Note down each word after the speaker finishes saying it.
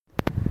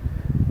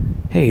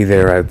Hey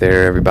there out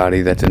there,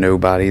 everybody that's a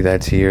nobody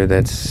that's here,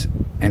 that's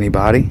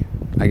anybody,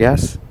 I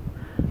guess.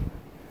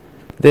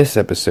 This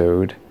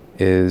episode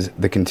is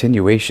the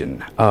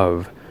continuation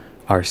of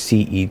our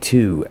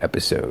CE2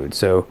 episode,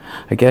 so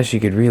I guess you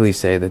could really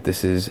say that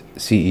this is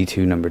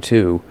CE2 number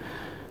 2.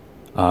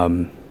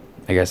 I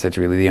guess that's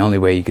really the only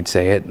way you could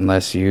say it,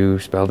 unless you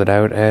spelled it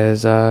out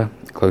as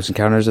Close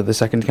Encounters of the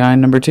Second Kind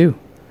number 2.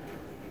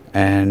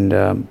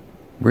 And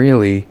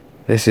really,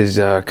 this is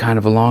kind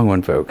of a long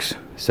one, folks.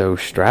 So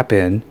strap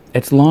in.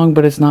 It's long,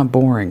 but it's not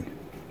boring.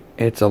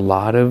 It's a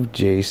lot of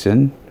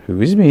Jason,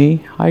 who is me.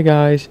 Hi,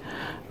 guys.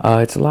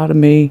 It's a lot of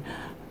me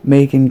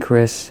making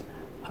Chris,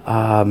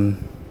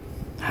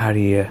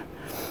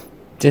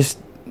 just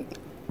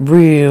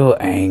real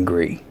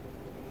angry.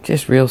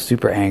 Just real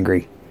super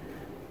angry.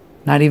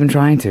 Not even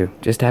trying to.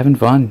 Just having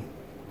fun.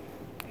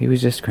 He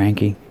was just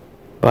cranky.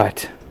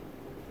 But,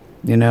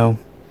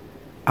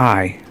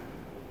 I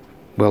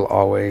will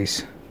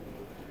always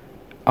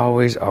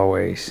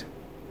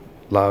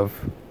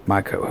love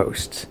my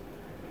co-hosts,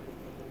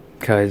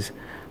 because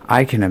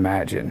I can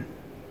imagine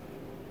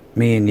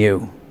me and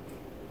you.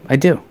 I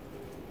do.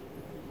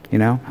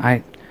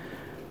 I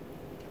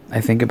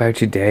think about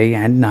you day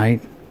and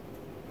night.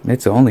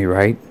 It's only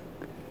right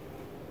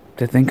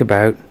to think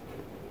about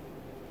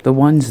the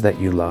ones that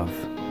you love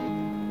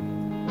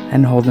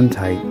and hold them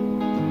tight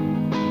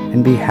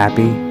and be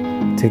happy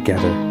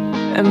together.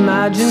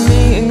 Imagine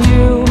me and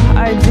you,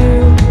 I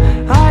do.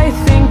 I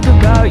think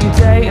about you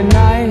day and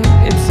night.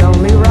 It's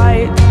only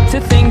right to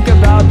think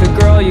about the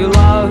girl you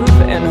love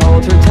and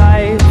hold her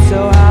tight.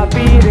 So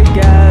happy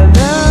together.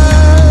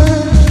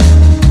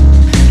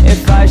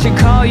 If I should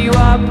call you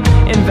up,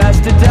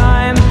 invest a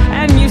dime,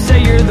 and you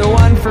say you're the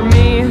one for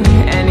me,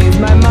 and ease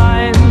my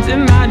mind.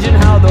 Imagine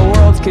how the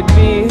world could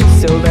be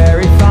so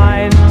very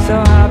fine. So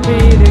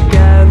happy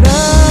together.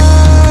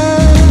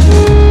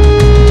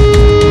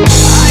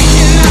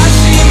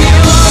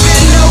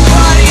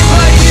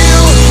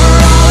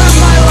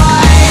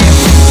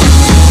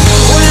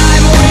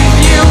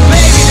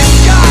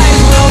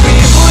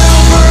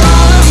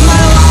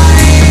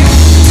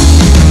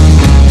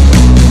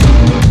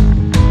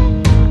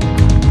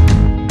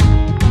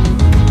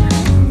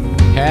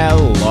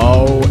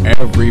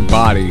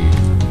 Everybody,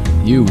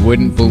 you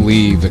wouldn't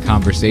believe the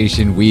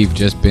conversation we've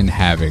just been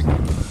having.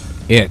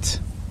 It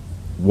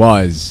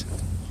was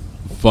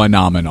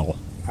phenomenal.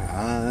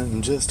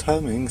 I'm just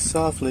humming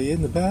softly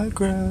in the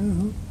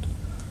background,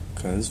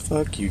 'cause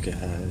fuck you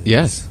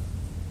guys.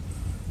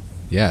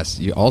 Yes,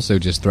 you also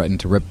just threatened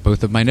to rip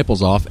both of my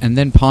nipples off and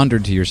then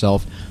pondered to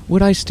yourself,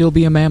 would I still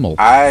be a mammal?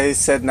 I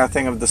said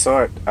nothing of the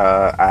sort.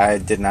 I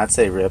did not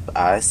say rip.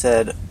 I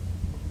said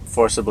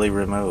forcibly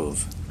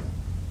remove.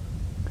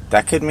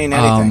 That could mean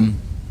anything.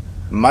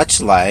 Much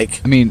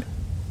like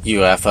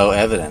UFO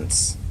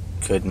evidence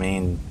could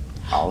mean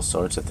all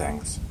sorts of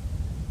things.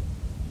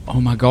 Oh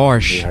my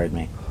gosh. You heard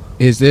me.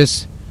 Is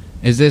this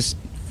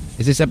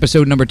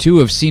episode number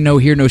 2 of See No,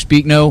 Hear No,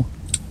 Speak No?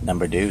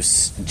 Number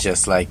deuce.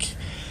 Just like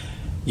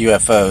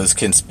UFOs,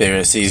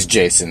 conspiracies,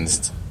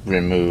 Jason's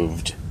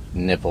removed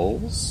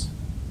nipples,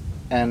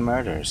 and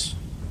murders.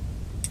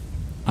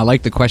 I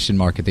like the question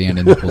mark at the end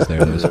of nipples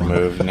there.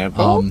 Removed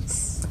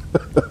nipples?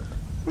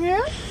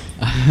 Yeah.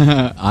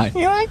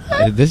 You like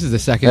that? This is the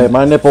second. Hey,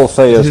 my nipples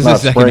say it's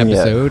not spring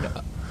yet. Episode.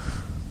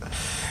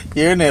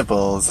 Your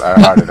nipples are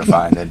harder to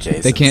find than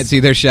Jason's. They can't see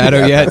their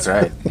shadow yet. That's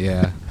right.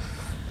 Yeah.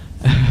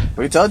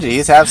 We told you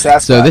he's half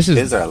Sasquatch. So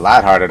His are a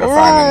lot harder to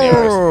find than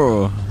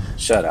yours.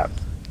 Shut up.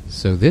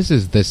 So this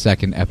is the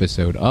second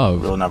episode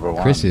of Rule number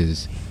 1.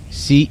 Chris's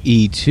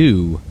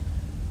CE2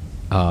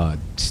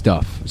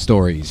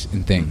 stories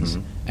and things.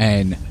 Mm-hmm.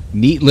 And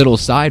neat little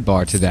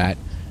sidebar to that,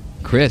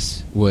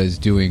 Chris was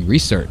doing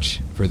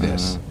research for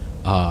this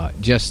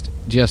just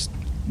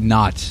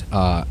not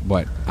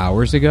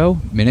hours ago,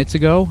 minutes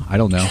ago, I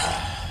don't know,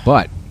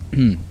 but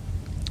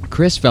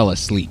Chris fell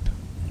asleep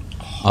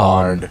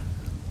hard.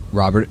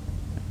 Robert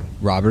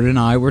and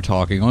I were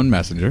talking on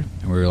Messenger,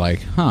 and we were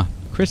like,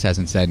 Chris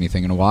hasn't said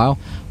anything in a while,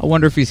 I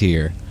wonder if he's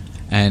here.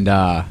 And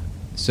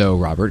so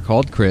Robert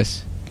called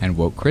Chris and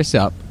woke Chris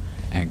up,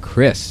 and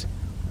Chris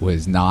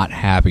was not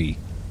happy.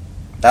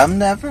 I'm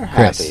never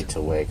Chris. happy to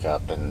wake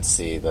up and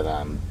see that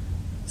I'm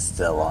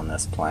still on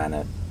this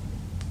planet.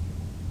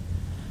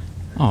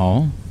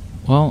 Oh,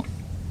 well.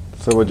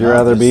 So would you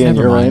rather be in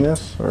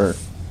Uranus or?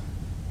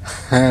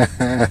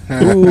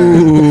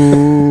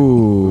 Ooh,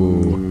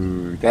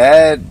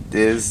 that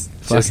is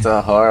just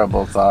a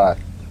horrible thought.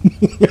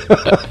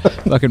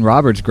 Fucking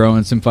Robert's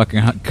growing some fucking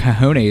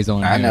cojones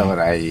on. I know what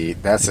I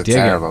eat. That's a dig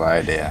terrible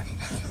idea.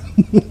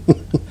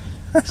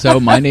 So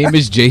my name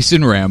is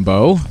Jason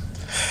Rambo.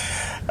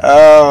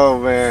 Oh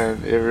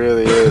man, it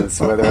really is,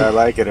 whether I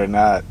like it or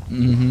not.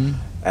 Mm-hmm.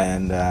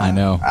 And I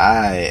know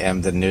I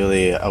am the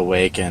newly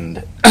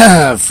awakened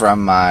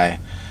from my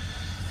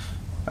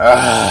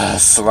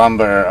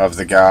slumber of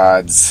the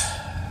gods,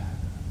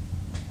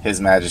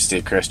 His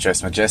Majesty Chris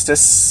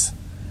Trismegistus,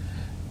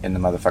 in the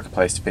motherfucking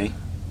place to be.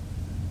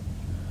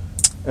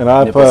 And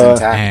I've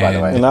intact, by the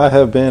way. And I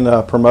have been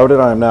promoted.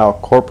 I am now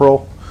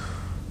corporal,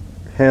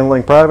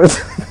 handling privates.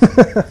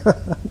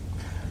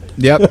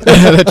 Yep,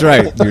 that's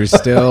right. You're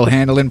still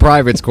handling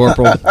privates,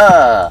 Corporal.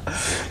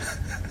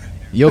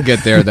 You'll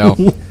get there, though.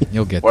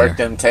 You'll get Work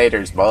there. them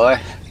taters, boy.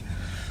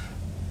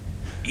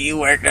 You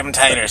work them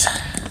taters.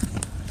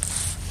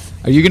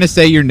 Are you going to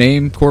say your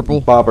name,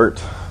 Corporal?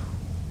 Bobbert.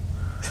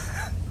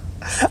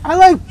 I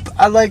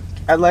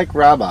like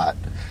Robot.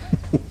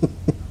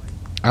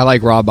 I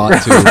like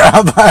Robot, too.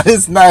 Robot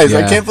is nice. Yeah.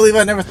 I can't believe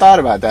I never thought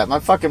about that. My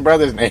fucking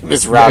brother's name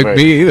is Robert.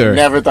 Me either.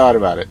 Never thought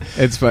about it.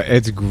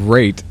 It's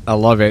great. I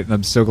love it, and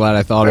I'm so glad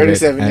I thought of it.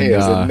 37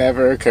 years. It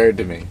never occurred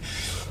to me.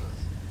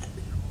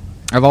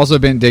 I've also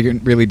been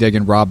really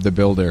digging Rob the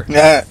Builder.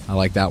 Yeah. I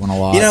like that one a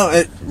lot. You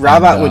know,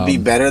 Robot would be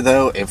better,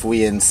 though, if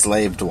we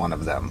enslaved one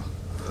of them.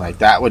 Like,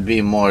 that would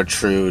be more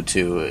true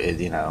to,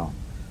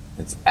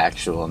 its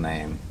actual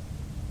name.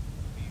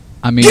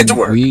 I mean, Get to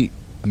work.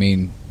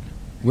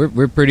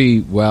 We're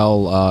pretty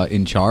well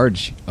in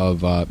charge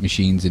of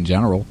machines in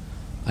general.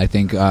 I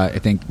think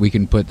we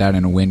can put that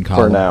in a win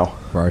column For now.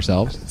 for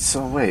ourselves.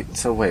 So wait.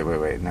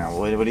 Now,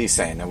 what are you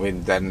saying?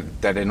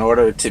 That in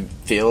order to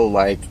feel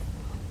like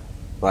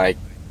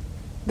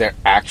they're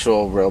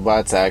actual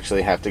robots, I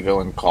actually have to go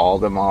and call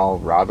them all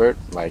Robert?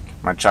 Like,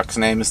 my Chuck's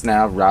name is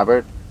now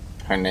Robert.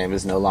 Her name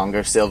is no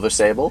longer Silver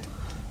Sable.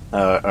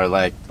 Or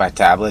like, my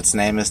tablet's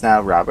name is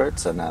now Robert,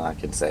 so now I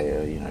can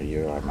say,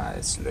 you are my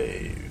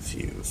slave,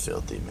 you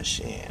filthy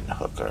machine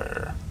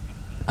hooker.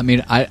 I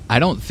mean, I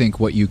don't think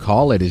what you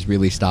call it is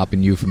really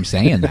stopping you from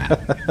saying that.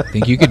 I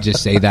think you could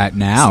just say that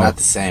now. It's not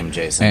the same,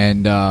 Jason.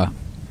 And,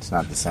 it's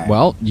not the same.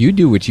 well, you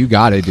do what you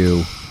gotta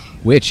do,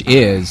 which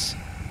is,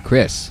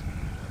 Chris,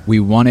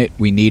 we want it,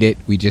 we need it,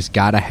 we just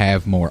gotta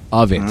have more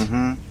of it.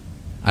 Mm-hmm.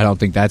 I don't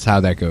think that's how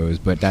that goes,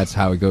 but that's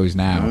how it goes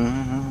now.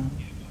 Mm-hmm.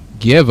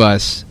 Give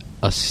us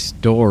a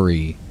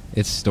story.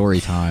 It's story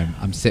time.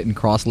 I'm sitting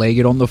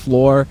cross-legged on the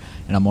floor,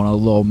 and I'm on a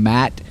little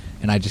mat,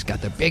 and I just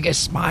got the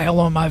biggest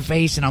smile on my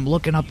face, and I'm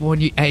looking up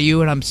at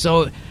you, and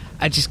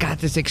I just got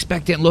this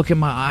expectant look in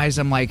my eyes.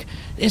 I'm like,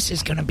 this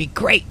is going to be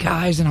great,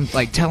 guys. And I'm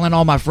like telling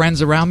all my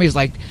friends around me, it's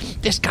like,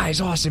 this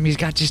guy's awesome. He's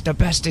got just the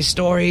bestest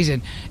stories.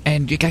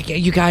 And you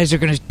guys are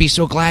going to be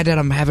so glad that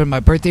I'm having my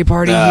birthday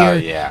party here.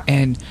 Yeah.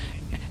 And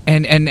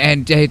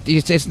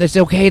it's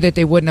okay that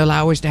they wouldn't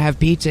allow us to have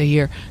pizza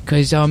here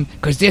because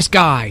this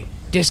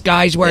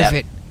guy's worth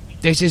it.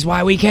 This is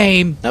why we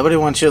came. Nobody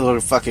wants your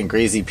little fucking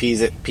greasy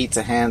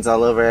pizza hands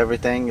all over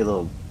everything, you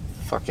little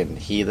fucking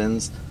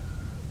heathens.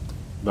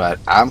 But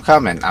I'm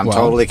coming. I'm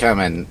totally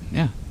coming.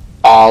 Yeah.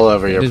 All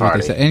over your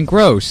party. And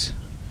gross.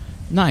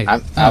 Nice.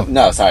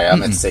 No, sorry. I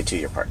meant to say to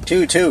your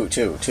party.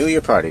 To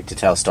your party to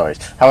tell stories.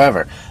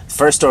 However, the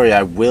first story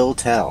I will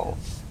tell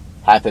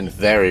happened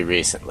very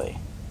recently.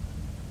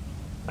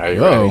 Are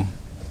you ready?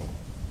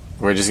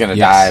 We're just going to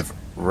dive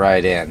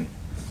right in.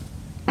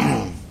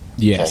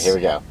 Yes. Okay, here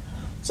we go.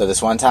 So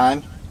this one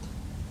time,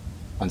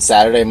 on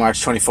Saturday,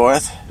 March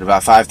 24th, at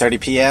about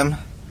 5:30 p.m.,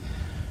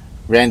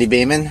 Randy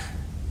Beeman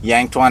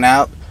yanked one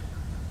out,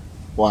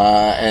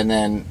 and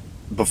then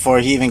before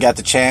he even got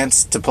the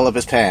chance to pull up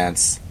his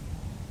pants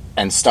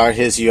and start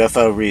his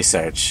UFO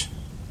research,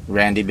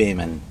 Randy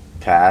Beeman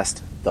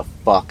passed the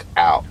fuck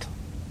out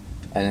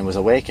and was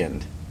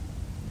awakened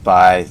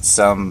by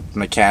some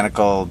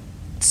mechanical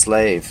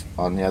slave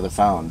on the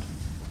phone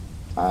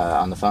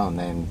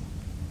named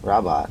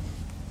Robot,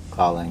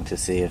 calling to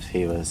see if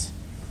he was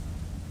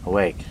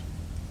awake.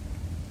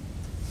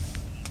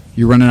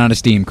 You're running out of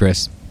steam,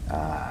 Chris.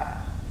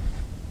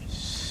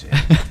 Shit.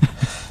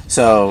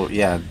 So,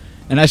 yeah.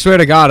 And I swear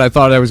to God, I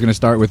thought I was going to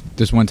start with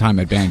this one time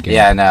at band camp.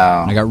 Yeah, no.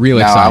 I got real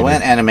excited. I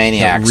went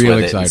Animaniacs with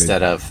it excited.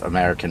 instead of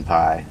American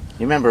Pie.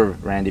 You remember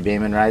Randy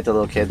Beeman, right? The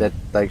little kid that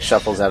like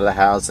shuffles out of the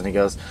house and he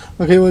goes,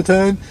 "Okay, what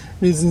time?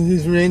 This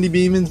is Randy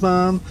Beeman's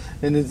mom."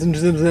 And it's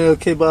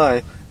okay,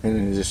 bye. And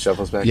then he just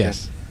shuffles back in.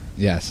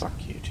 Yes. Fuck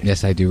you, Jim.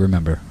 Yes, I do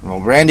remember. Well,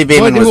 Randy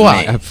Beeman was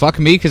me. Fuck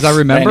me, because I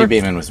remember. Randy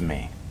Beeman was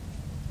me.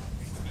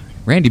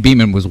 Randy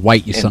Beeman was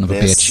white, you son of a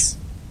this bitch.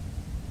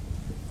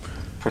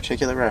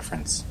 Particular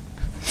reference.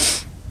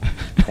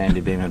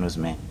 Randy Beeman was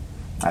me.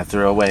 I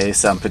threw away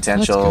some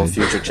potential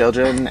future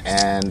children,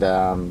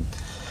 and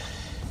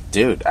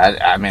dude,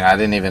 I mean, I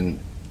didn't even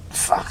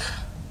fuck.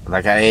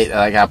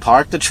 I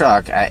parked the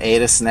truck. I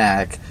ate a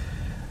snack.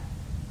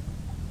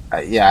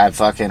 I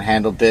fucking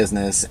handled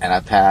business, and I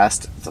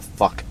passed the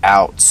fuck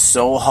out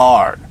so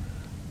hard.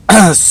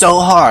 So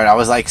hard. I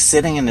was like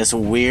sitting in this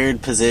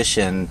weird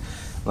position,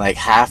 like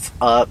half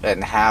up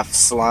and half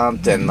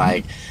slumped, and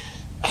like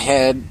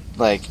head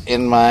like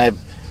in my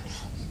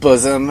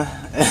bosom,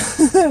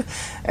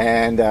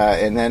 and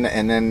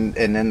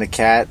then the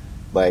cat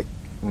like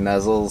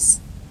nuzzles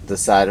the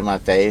side of my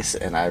face,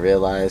 and I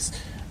realize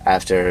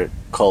after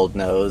cold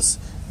nose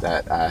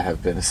that I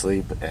have been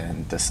asleep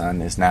and the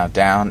sun is now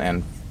down,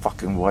 and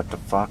fucking what the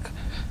fuck.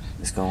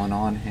 is going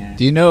on here?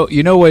 Do you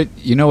know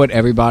what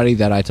everybody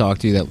that I talk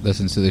to that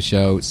listens to the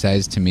show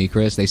says to me,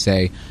 Chris? They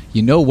say,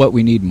 you know what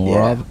we need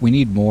more of? We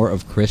need more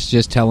of Chris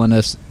just telling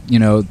us,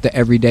 the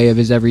everyday of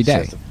his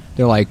everyday.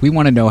 They're like, we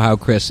want to know how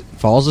Chris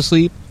falls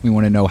asleep. We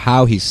want to know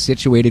how he's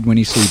situated when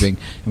he's sleeping.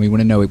 And we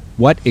want to know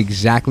what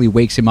exactly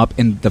wakes him up.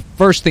 And the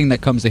first thing that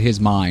comes to his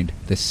mind,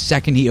 the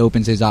second he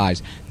opens his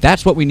eyes,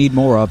 that's what we need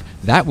more of.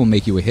 That will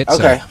make you a hit.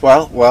 Okay,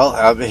 sir.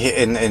 well,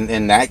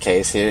 in that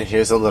case,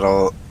 here's a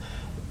little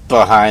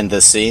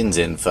behind-the-scenes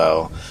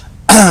info.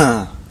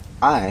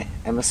 I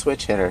am a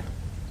switch hitter.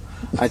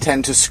 I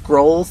tend to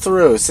scroll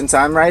through, since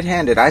I'm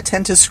right-handed, I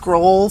tend to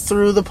scroll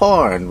through the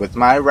porn with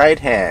my right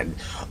hand.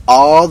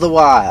 All the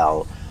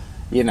while,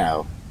 waking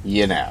them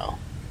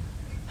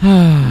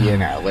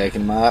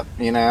up,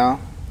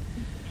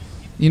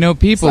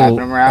 people slapping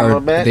them around a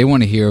little bit. They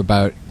want to hear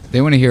about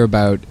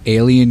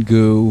alien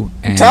goo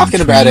and I'm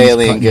talking about trees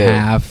alien cut goo. in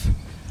half.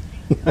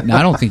 No,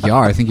 I don't think you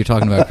are. I think you're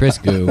talking about Chris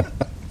goo.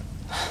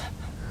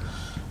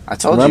 I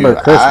told Remember, you.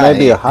 Chris may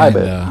be a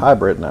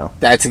hybrid now.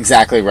 That's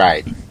exactly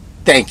right.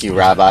 Thank you,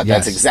 Robot.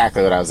 Yes. That's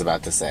exactly what I was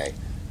about to say.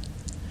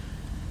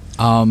 You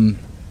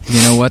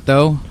know what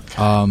though?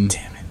 Damn it.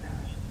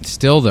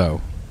 Still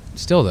though,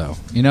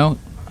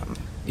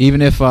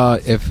 even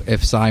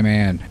if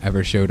Simon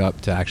ever showed up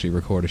to actually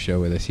record a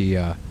show with us, he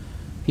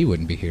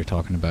wouldn't be here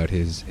talking about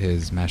his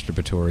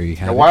masturbatory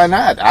habits. Why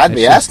not? I'd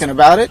be asking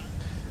about it.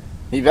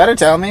 He better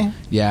tell me.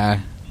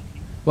 Yeah.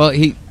 Well,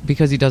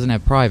 because he doesn't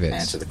have privates.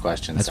 Answer the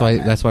question.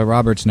 That's why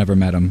Robert's never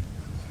met him.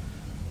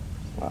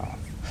 Well,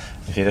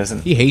 if he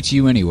doesn't, he hates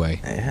you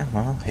anyway. Yeah.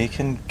 Well, he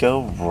can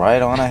go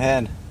right on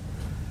ahead.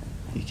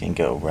 He can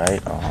go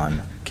right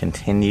on.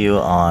 Continue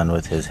on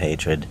with his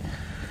hatred.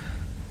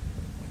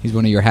 He's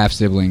one of your half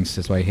siblings.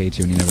 That's why he hates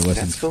you and he never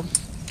listens. That's cool.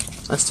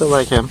 I still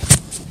like him.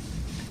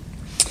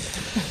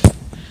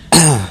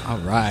 All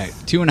right,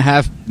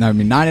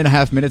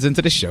 9.5 minutes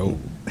into the show.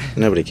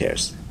 Nobody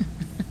cares.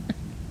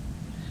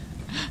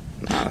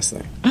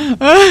 Honestly.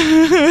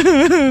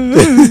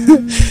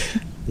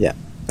 Yeah,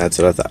 that's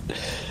what I thought.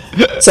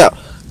 So,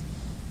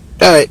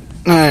 all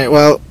right.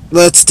 Well,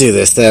 let's do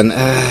this then.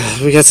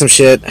 We got some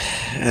shit,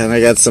 and I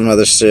got some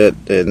other shit,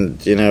 and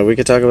we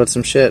could talk about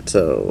some shit.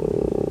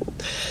 So,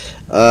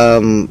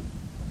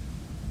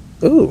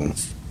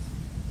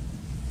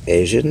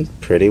 Asian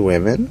pretty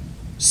women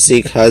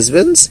seek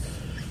husbands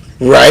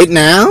right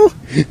now.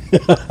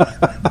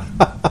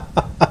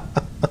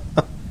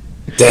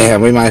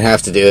 Damn, we might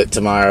have to do it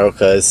tomorrow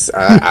because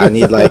I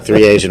need like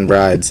 3 Asian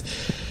brides.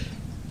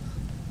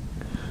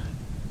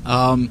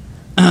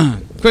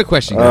 Quick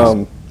question,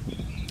 guys.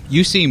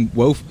 You seem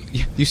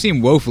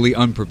woefully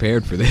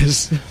unprepared for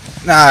this.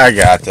 Nah, I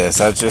got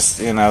this. I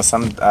just, I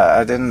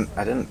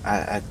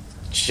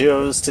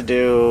chose to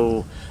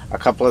do a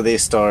couple of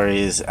these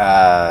stories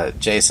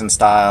Jason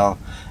style,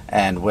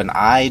 and when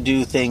I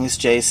do things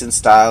Jason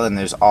style and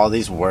there's all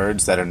these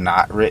words that are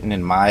not written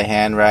in my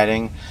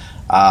handwriting,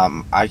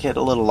 I get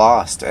a little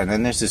lost, and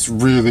then there's this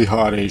really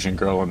hot Asian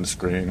girl on the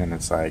screen, and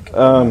it's like,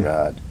 oh my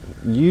god.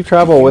 You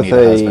travel with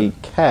a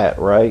cat,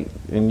 right?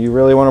 And you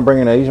really want to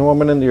bring an Asian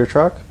woman into your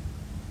truck?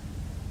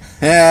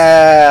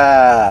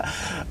 Yeah.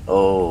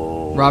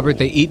 Oh. Robert,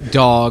 they eat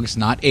dogs,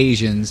 not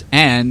Asians,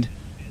 and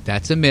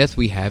that's a myth.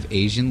 We have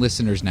Asian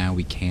listeners now.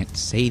 We can't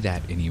say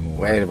that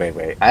anymore.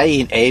 Wait. I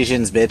eat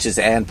Asians, bitches,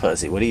 and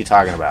pussy. What are you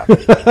talking about?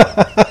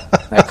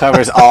 That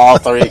covers all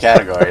 3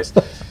 categories.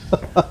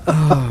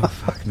 Oh,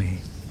 fuck me.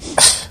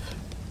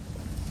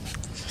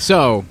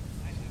 So,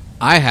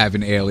 I have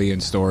an alien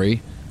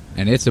story,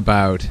 and it's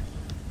about,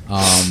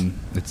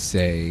 let's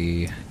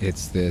say,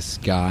 it's this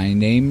guy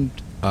named,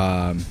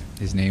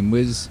 his name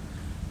was,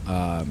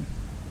 fuck,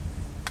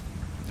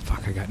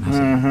 I got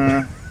nothing.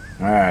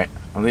 Mm-hmm. All right,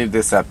 I'll leave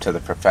this up to the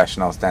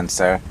professionals then,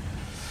 sir.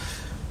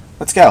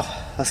 Let's go.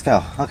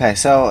 Okay,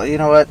 so, you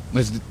know what?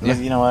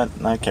 You know what?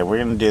 Okay, we're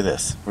going to do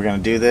this.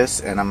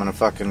 And I'm going to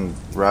fucking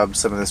rub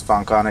some of this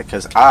funk on it,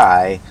 because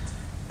I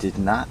did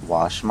not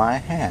wash my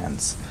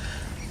hands.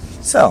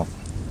 So.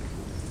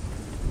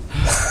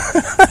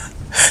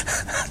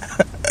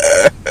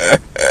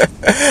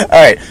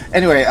 Alright,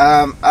 anyway,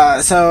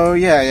 so,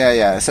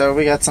 yeah. So,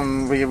 we got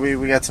some,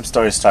 we got some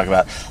stories to talk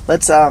about.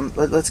 Let's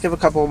give a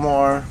couple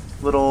more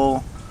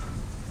little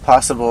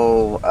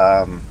possible,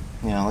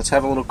 let's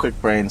have a little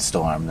quick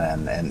brainstorm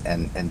then,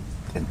 and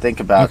think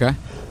about the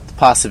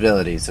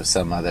possibilities of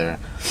some other,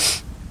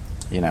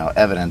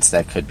 evidence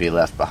that could be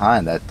left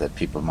behind that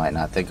people might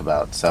not think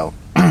about. So,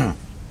 it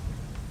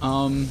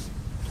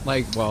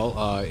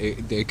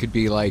could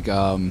be like,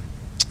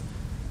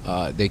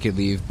 they could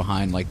leave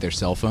behind like their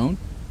cell phone.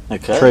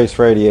 Okay. Trace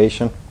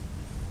radiation.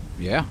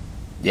 Yeah.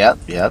 Yep.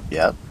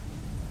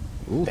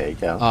 Ooh. There you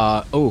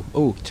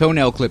go.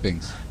 Toenail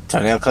clippings.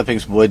 Toenail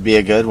clippings would be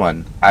a good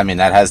one. I mean,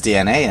 that has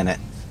DNA in it.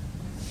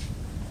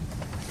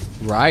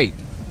 Right.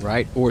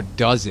 Or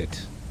does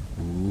it?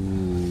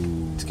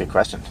 Ooh. It's a good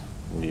question.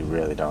 We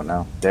really don't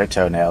know. Their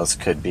toenails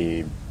could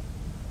be,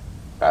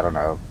 I don't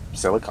know,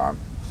 silicone.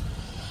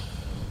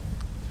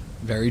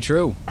 Very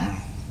true.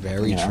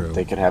 Very true.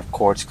 They could have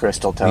quartz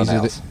crystal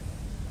toenails.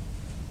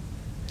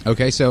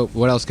 Okay, so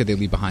what else could they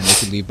leave behind?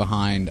 They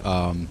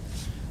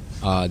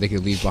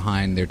could leave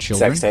behind. Their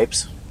children. Sex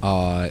tapes.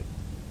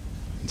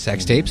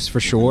 Sex tapes for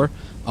sure.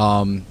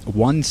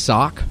 One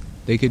sock.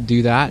 They could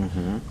do that.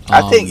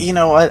 I think you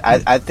know what.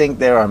 I think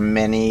there are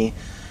many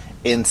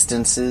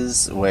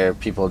instances where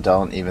people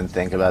don't even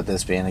think about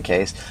this being the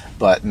case,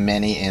 but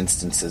many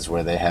instances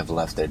where they have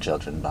left their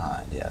children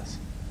behind. Yes,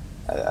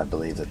 I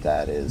believe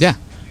that is. Yeah.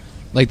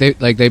 Like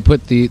they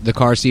put the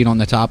car seat on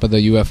the top of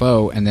the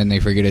UFO, and then they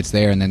forget it's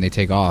there, and then they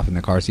take off, and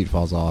the car seat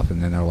falls off,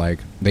 and then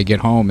they get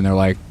home, and they're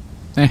like,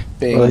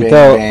 Bing, or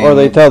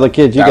they tell the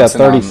kids, you got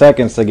 30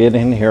 seconds to get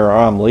in here, or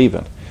I'm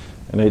leaving,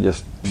 and they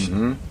just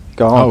gone.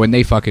 Oh, and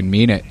they fucking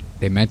mean it.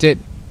 They meant it,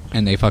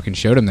 and they fucking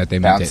showed them that they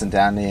meant it. Bouncing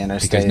down the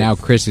interstate because now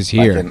Chris is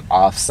here, like an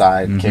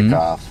offside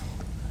kickoff,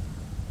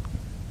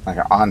 like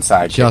an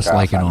onside, just kickoff,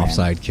 like an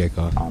offside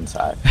kickoff,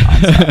 onside.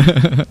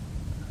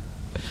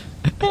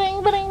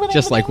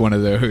 Just like one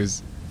of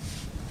those.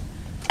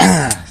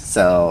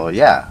 So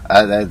yeah,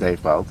 they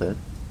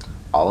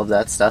all of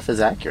that stuff is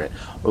accurate.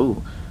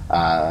 Ooh,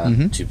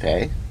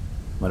 toupee.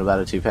 What about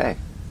a toupee?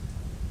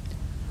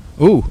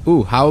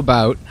 Ooh. How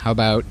about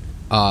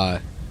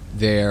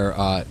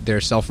their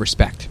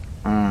self-respect?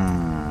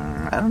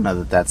 I don't know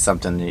that that's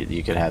something that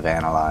you could have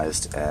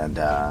analyzed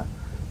and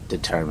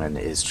determine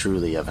is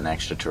truly of an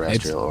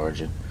extraterrestrial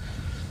origin.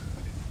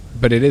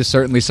 But it is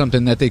certainly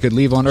something that they could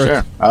leave on Earth.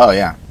 Sure. Oh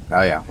yeah.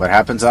 What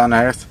happens on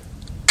Earth?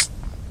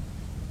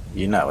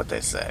 You know what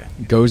they say.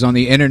 Goes on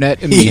the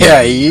internet immediately.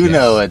 Yeah, you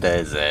know what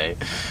they say.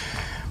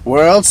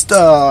 World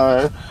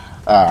star.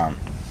 Yeah.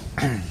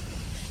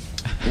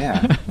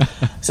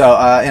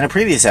 So, in a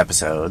previous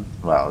episode,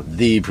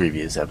 the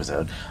previous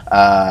episode,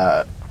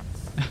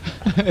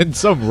 in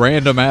some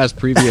random ass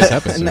previous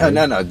episode.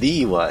 No,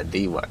 the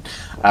one.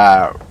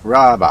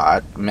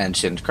 Robot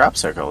mentioned crop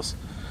circles,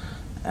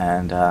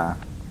 and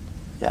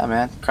yeah,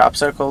 man, crop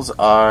circles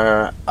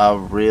are a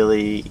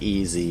really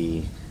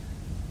easy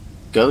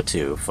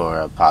go-to for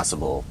a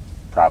possible,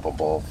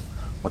 probable,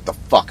 what the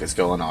fuck is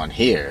going on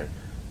here,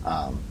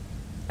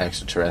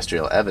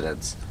 extraterrestrial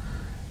evidence.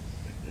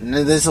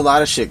 There's a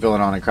lot of shit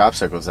going on in crop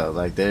circles, though.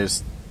 Like,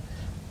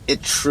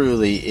 it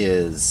truly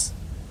is,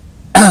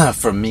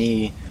 for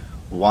me,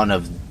 one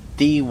of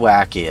the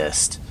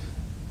wackiest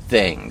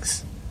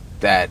things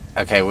that,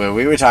 okay, where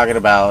we were talking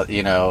about,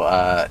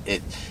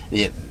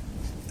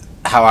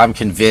 how I'm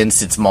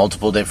convinced it's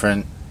multiple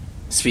different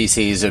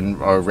species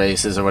or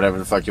races or whatever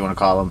the fuck you want to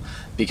call them,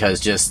 because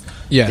just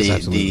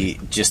the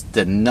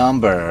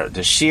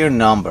sheer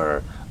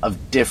number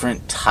of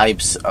different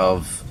types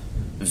of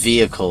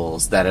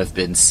vehicles that have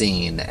been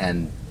seen,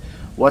 and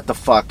what the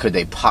fuck could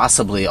they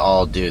possibly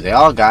all do? They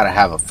all gotta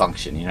have a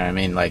function, you know what I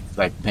mean? Like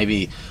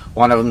maybe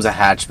one of them's a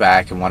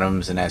hatchback and one of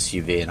them's an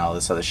SUV and all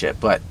this other shit,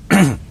 but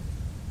there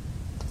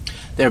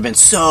have been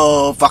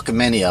so fucking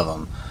many of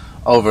them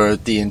over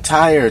the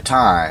entire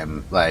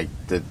time, like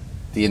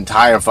the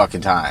entire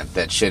fucking time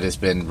that shit has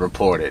been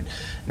reported.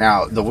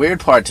 Now, the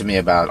weird part to me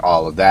about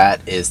all of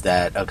that is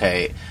that,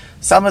 okay,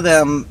 some of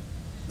them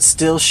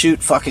still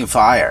shoot fucking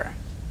fire,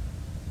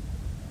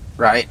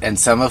 right? And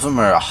some of them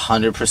are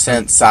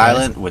 100%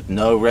 silent with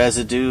no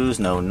residues,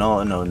 no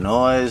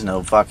noise,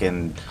 no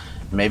fucking,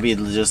 maybe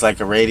just like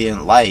a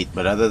radiant light,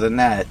 but other than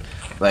that,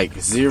 like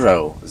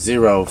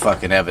zero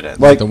fucking evidence.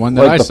 Like the one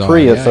that I saw.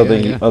 Prius of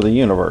the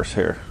universe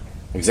here.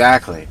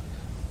 Exactly.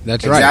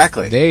 That's right.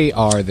 Exactly. They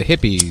are the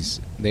hippies.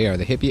 They are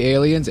the hippie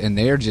aliens, and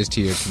they're just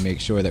here to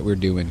make sure that we're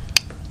doing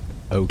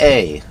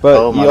okay.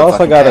 But you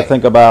also got to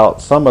think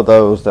about some of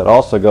those that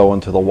also go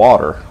into the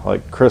water.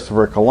 Like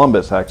Christopher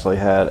Columbus actually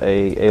had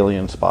a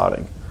alien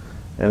spotting,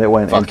 and it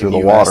went fucking into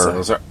the water.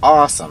 Those are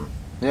awesome.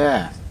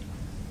 Yeah.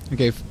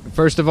 Okay,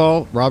 first of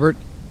all, Robert,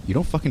 you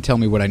don't fucking tell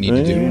me what I need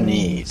to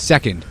do.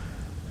 Second,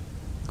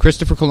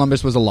 Christopher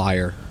Columbus was a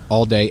liar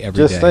all day,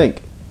 every day. Just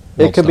think.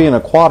 It could be an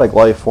aquatic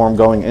life form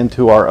going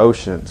into our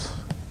oceans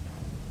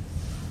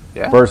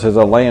versus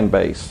a land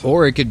base.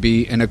 Or it could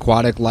be an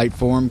aquatic life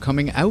form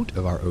coming out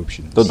of our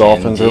oceans. The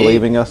dolphins are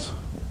leaving us.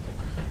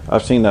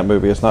 I've seen that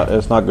movie. It's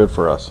not good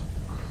for us.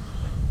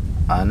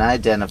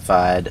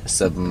 Unidentified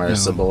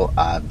submersible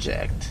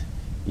object.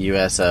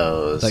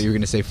 USOs. I thought you were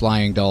going to say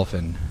flying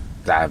dolphin.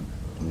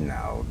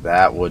 No,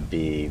 that would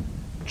be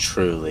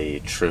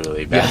truly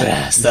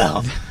badass,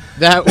 though.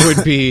 That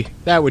would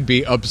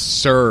be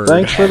absurd.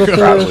 Thanks for the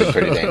probably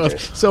pretty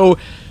dangerous.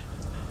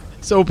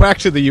 So back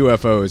to the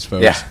UFOs,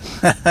 folks. Yeah.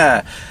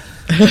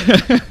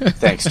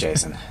 Thanks,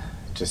 Jason.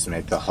 Just to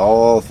make the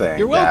whole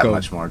thing that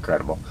much more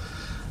incredible.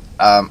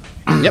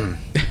 Yep.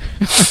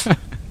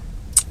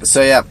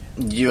 So yeah,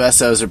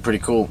 USOs are pretty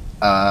cool.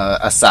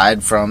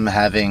 Aside from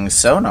having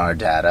sonar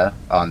data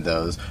on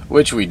those,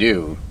 which we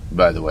do,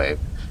 by the way.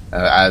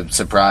 I'm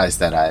surprised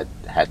that I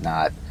had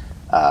not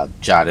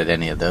jotted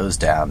any of those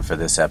down for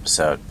this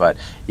episode, but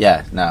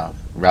yeah, no,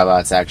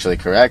 Robot's actually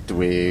correct.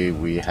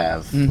 We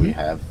have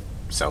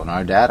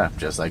sonar data,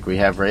 just like we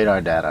have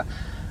radar data,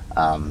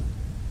 and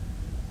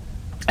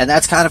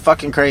that's kind of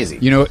fucking crazy.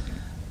 You know,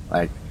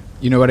 like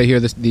You know what I hear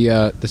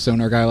the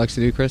sonar guy likes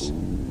to do, Chris?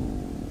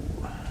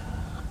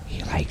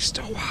 He likes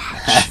to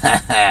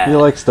watch. He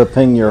likes to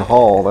ping your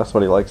hull. That's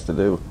what he likes to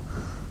do.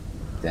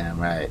 Damn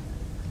right.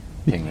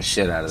 Ping the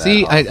shit out of that.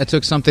 See, I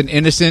took something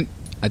innocent.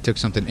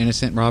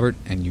 Robert,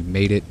 and you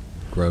made it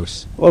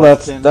gross. Well,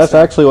 that's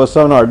actually what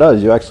sonar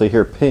does. You actually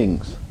hear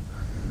pings.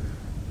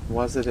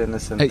 Was it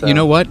innocent? You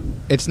know what?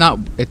 It's not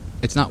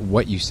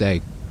what you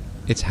say.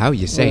 It's how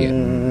you say it.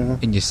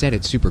 And you said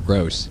it's super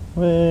gross.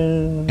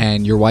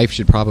 And your wife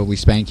should probably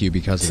spank you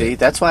because of it. See,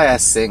 that's why I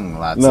sing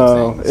lots of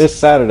No, things. it's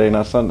Saturday,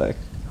 not Sunday.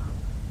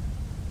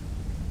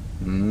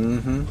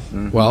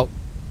 Well,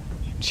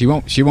 she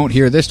won't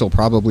hear this till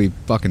probably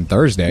fucking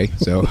Thursday.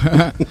 So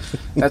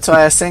that's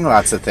why I sing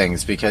lots of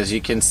things, because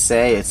you can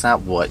say it's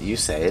not what you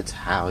say, it's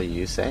how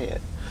you say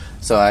it.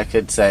 So I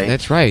could say,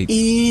 that's right.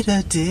 Eat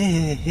a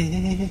dick.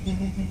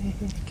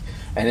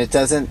 And it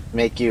doesn't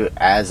make you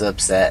as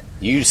upset.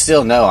 You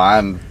still know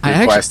I'm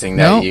requesting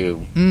that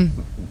you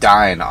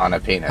dine on a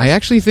penis. I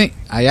actually think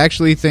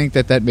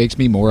that makes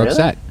me more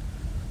upset.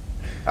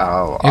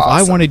 Oh, if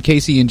I wanted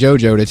Casey and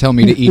JoJo to tell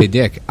me to eat a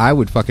dick, I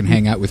would fucking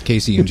hang out with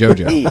Casey and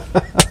JoJo. Eat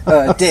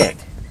a dick.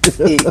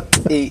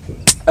 Eat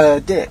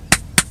a dick.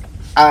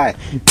 I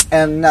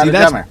am not a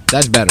drummer.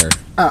 That's better.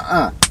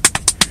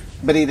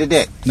 But eat a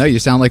dick. No, you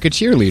sound like a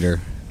cheerleader,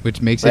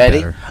 which makes Ready?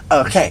 it better.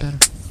 Okay. Better.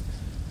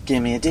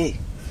 Give me a D.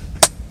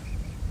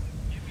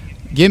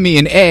 Give me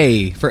an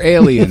A for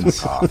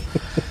aliens. All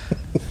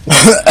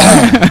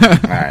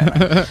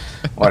right.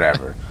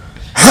 Whatever.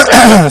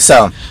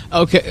 So.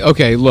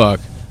 Okay, look.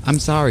 I'm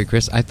sorry,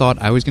 Chris. I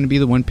thought I was going to be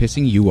the one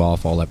pissing you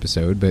off all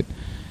episode, but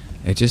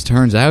it just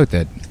turns out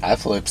that... I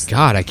flips.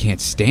 God, I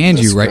can't stand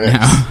you right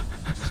now.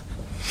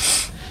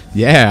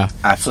 Yeah.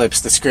 I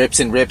flips the scripts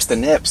and rips the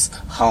nips,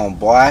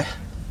 homeboy.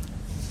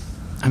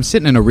 I'm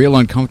sitting in a real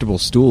uncomfortable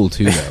stool,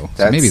 too, though.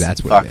 So maybe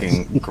that's what it is.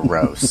 Fucking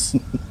gross.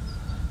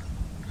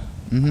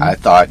 I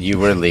thought you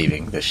were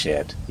leaving the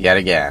shit yet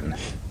again.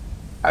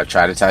 I've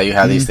tried to tell you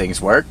how these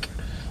things work.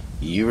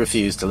 You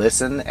refuse to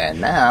listen, and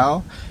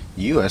now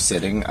you are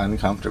sitting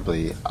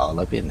uncomfortably all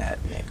up in that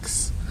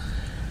mix.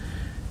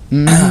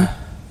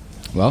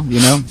 Well,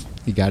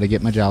 you got to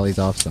get my jollies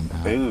off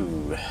somehow.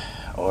 Ooh,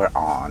 or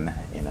on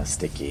in a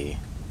sticky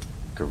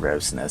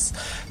grossness.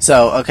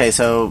 So, okay,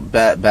 so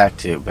back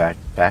to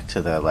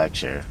the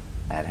lecture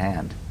at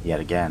hand.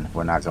 Yet again,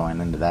 we're not going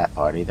into that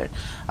part either.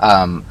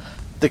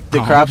 The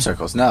crop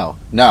circles. No,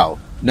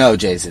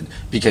 Jason,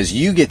 because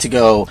you get to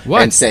go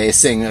and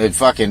sing a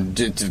fucking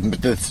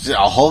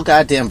a whole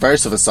goddamn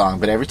verse of a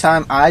song, but every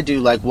time I do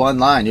like one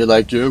line, you're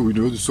like, yeah, we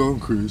know the song,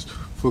 Chris.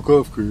 Fuck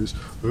off, Chris.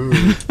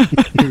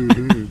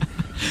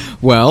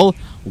 Well,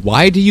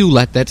 why do you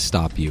let that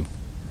stop you?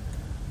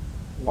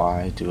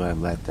 Why do I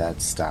let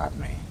that stop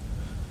me?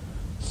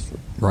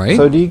 Right?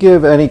 So do you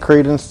give any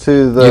credence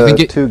to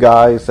the two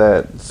guys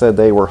that said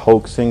they were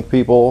hoaxing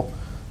people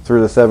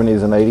through the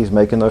 70s and 80s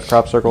making those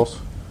crop circles?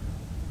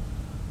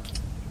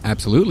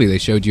 Absolutely. They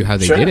showed you how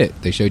they did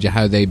it. They showed you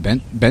how they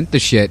bent the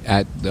shit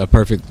at a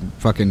perfect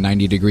fucking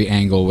 90-degree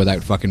angle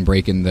without fucking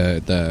breaking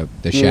the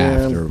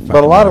shaft. Or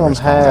but a lot of them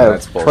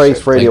have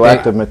trace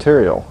radioactive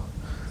material.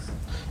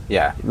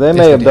 Yeah. They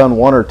may have done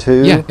one or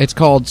two. Yeah, it's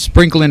called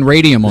sprinkling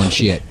radium on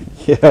shit.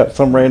 Yeah,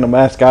 some random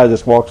ass guy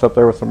just walks up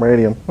there with some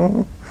radium.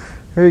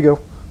 Here you go.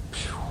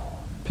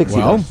 Pixie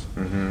dust.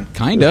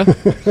 Kinda.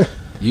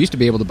 You used to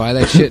be able to buy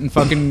that shit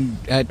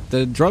at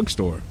the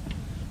drugstore,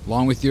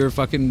 along with your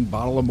fucking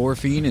bottle of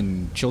morphine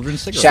and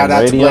children's cigarettes. Shout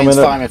out to Williams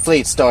Farm and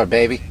Fleet Store,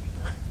 baby.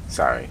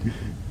 Sorry.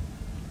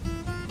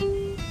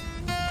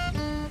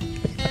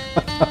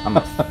 I'm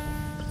gonna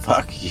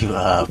fuck you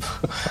up.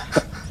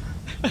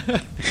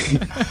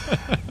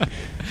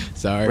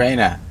 Sorry.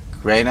 Raina.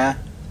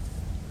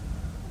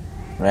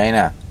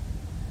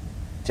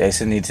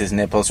 Jason needs his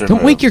nipples removed.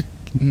 Don't wake your...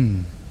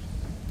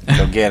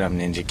 Go get him,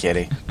 Ninja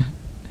Kitty.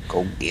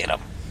 Go get him.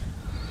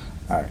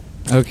 All right.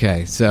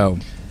 Okay, so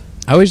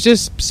I was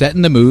just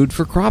setting the mood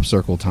for crop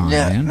circle time,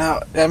 man.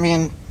 No, I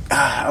mean,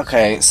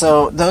 okay,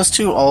 so those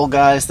two old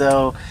guys,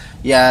 though,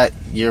 yeah,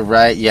 you're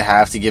right, you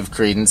have to give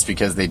credence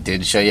because they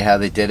did show you how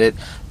they did it,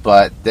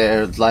 but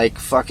they're like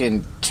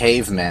fucking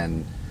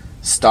cavemen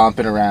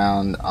stomping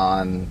around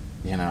on,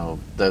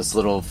 those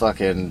little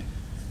fucking...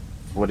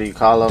 What do you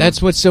call them?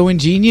 That's what's so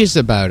ingenious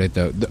about it,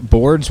 though. The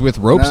boards with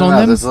ropes on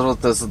them? Those little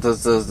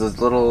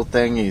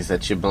thingies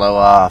that you blow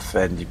off,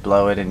 and you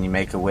blow it and you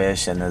make a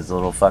wish, and those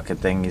little fucking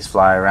thingies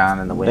fly around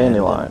in the wind.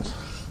 Dandelions.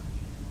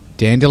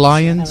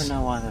 Dandelions? I never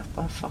know why the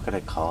fuck are they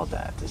called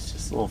that. It's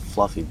just little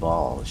fluffy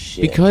balls of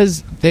shit.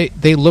 Because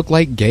they look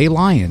like gay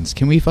lions.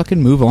 Can we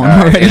fucking move on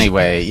already?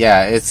 Anyway,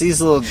 yeah, it's these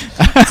two old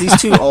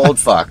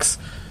fucks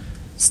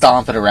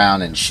stomping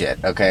around and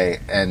shit, okay?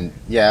 And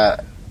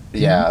yeah,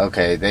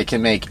 okay, they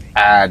can make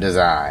a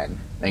design.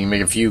 They can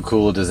make a few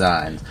cool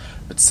designs.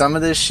 But some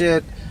of this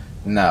shit,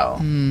 no.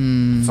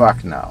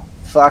 Fuck no.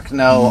 Fuck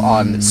no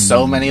on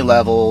so many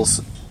levels.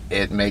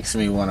 It makes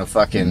me want to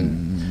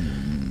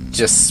fucking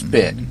just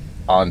spit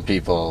on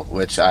people,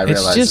 which I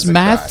realize it's just is a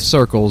math crime.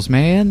 circles,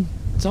 man.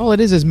 That's all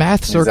it is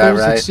math circles. Is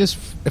that right? It's just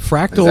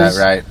fractals. Is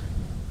that right?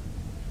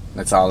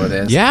 That's all it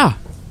is? Yeah.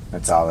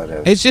 That's all it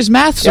is. It's just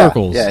math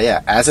circles.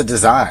 Yeah. As a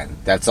design,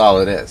 that's all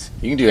it is.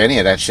 You can do any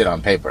of that shit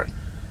on paper.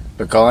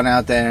 But going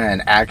out there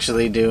and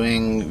actually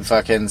doing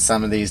fucking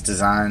some of these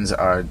designs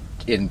are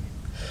in...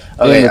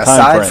 Okay,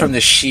 aside from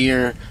the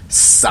sheer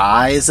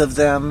size of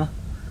them...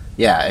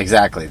 Yeah,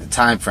 exactly. The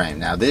time frame.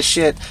 Now, this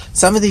shit...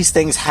 Some of these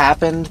things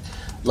happened,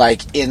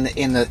 like, in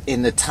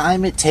the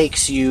time it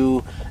takes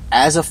you,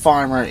 as a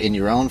farmer in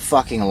your own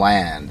fucking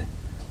land,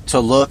 to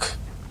look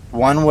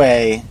one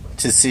way...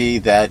 to see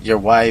that your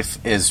wife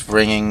is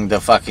ringing the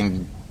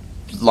fucking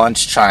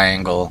lunch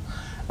triangle,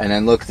 and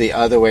then look the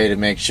other way to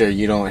make sure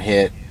you don't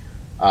hit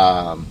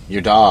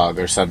your dog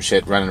or some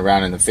shit running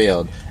around in the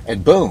field,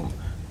 and boom,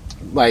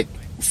 like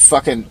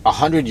fucking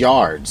 100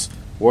 yards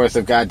worth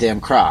of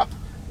goddamn crop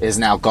is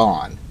now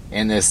gone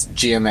in this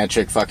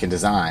geometric fucking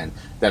design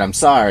that, I'm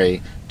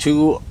sorry,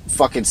 2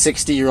 fucking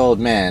 60-year-old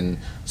men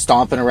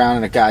stomping around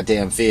in a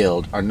goddamn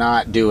field are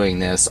not doing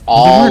this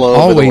all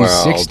over the world.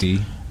 Always 60.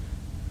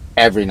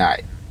 Every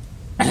night.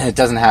 It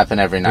doesn't happen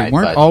every night. They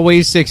weren't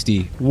always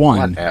 60. One.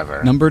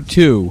 Whatever. Number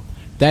 2,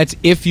 that's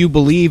if you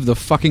believe the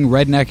fucking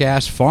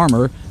redneck-ass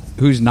farmer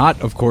who's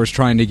not, of course,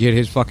 trying to get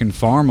his fucking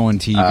farm on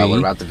TV. What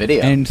about the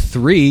video? And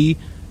 3,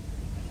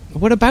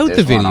 what about there's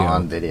the video? One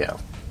on video.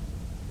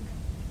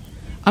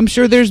 I'm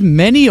sure there's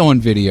many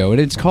on video,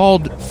 and it's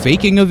called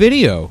faking a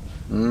video.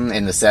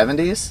 In the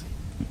 70s?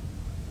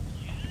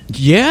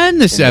 Yeah, in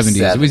the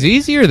 70s. It was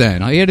easier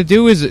then. All you had to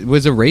do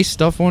was erase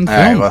stuff on film.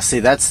 All right, well, see,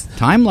 that's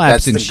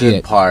time-lapse and shit. That's the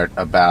good part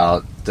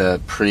about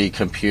the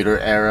pre-computer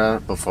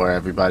era, before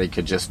everybody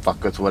could just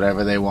fuck with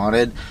whatever they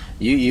wanted.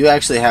 You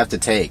actually have to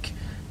take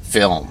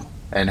film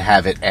and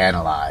have it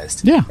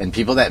analyzed. Yeah. And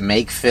people that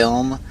make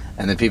film,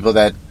 and the people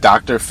that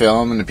doctor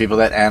film, and the people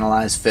that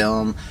analyze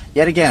film,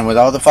 yet again, with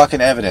all the fucking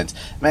evidence.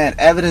 Man,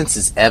 evidence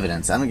is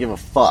evidence. I don't give a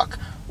fuck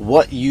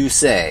what you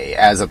say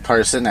as a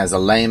person, as a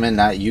layman,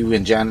 not you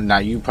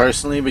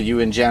personally, but you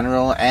in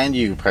general, and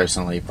you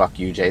personally. Fuck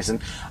you,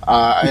 Jason.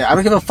 I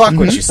don't give a fuck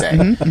what you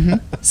say.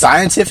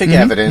 Scientific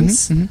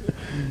evidence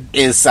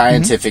is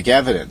scientific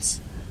evidence.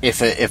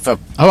 If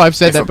I've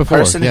said that before.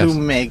 A person who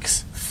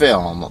makes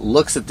film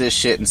looks at this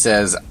shit and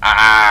says,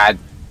 I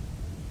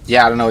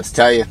don't know what to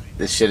tell you.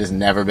 This shit has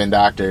never been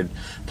doctored.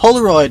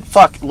 Polaroid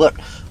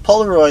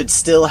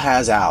still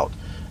has out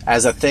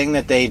as a thing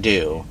that they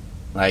do.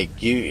 Like,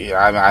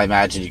 I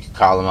imagine you could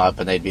call them up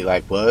and they'd be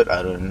like, what?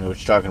 I don't know what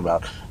you're talking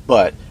about.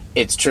 But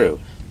it's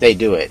true. They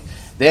do it.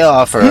 They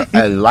offer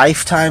a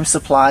lifetime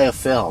supply of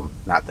film.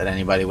 Not that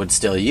anybody would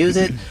still use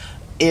it.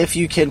 If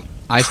you can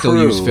I still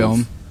use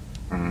film.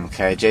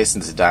 Okay,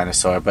 Jason's a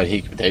dinosaur, but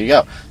there you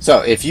go.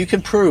 So, if you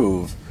can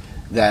prove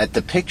that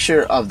the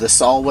picture of the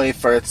Solway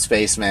Firth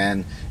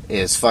spaceman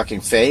is fucking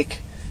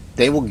fake,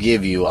 they will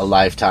give you a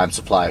lifetime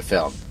supply of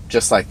film.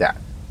 Just like that.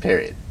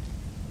 Period.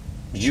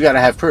 But you gotta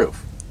have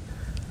proof.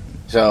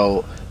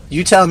 So,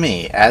 you tell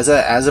me, as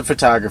a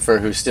photographer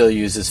who still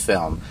uses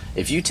film,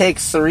 if you take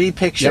 3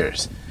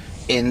 pictures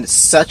in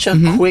such a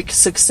quick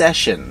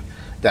succession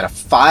that a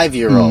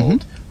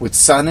 5-year-old with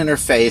sun in her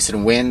face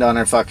and wind on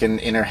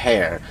in her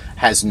hair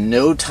has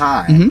no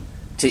time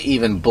to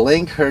even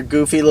blink her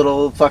goofy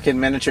little fucking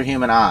miniature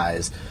human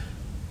eyes,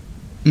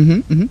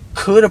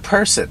 could a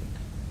person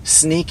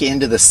sneak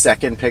into the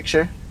second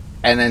picture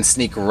and then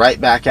sneak right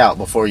back out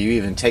before you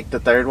even take the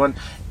third one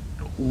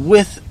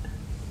with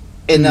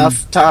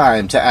enough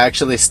time to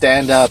actually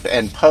stand up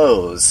and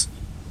pose,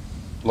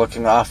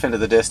 looking off into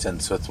the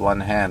distance with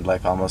one hand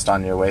like almost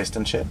on your waist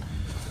and shit?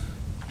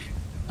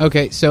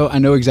 Okay, so I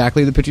know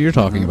exactly the picture you're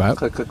talking about.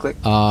 Click, click, click.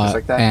 Just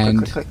like that. And,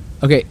 click, click,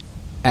 click.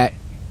 Okay,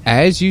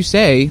 as you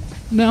say,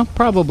 no,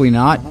 probably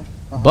not.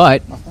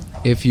 But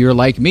if you're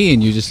like me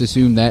and you just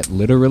assume that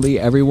literally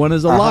everyone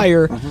is a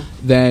liar,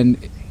 then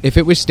if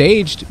it was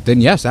staged,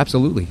 then yes,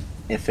 absolutely.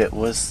 If it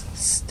was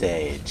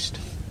staged.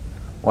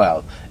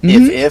 Well,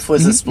 if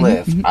was a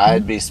spliff,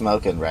 I'd be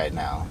smoking right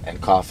now and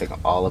coughing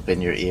all up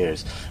in your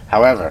ears.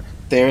 However,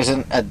 there's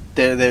an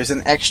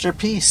extra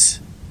piece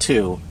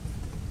to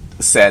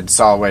said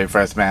Solway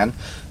Firth man,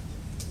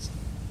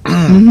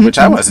 which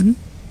I wasn't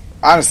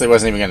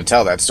even going to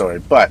tell that story,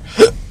 but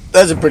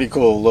that's a pretty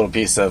cool little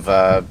piece of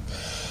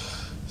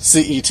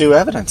CE2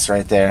 evidence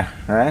right there.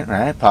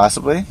 Right,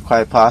 possibly,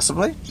 quite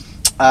possibly.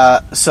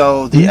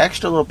 So the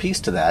extra little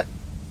piece to that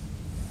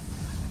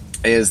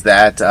is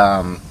that.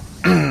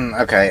 Men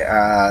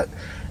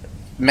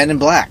in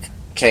Black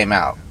came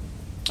out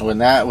when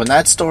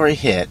that story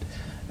hit,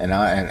 and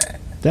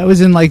that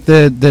was in like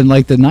the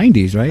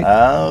 90s, right?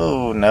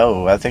 Oh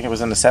no, I think it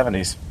was in the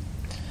 70s.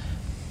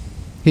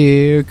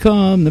 Here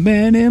come the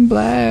Men in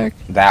Black.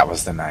 That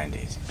was the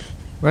 90s,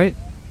 right?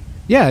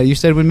 Yeah, you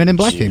said when Men in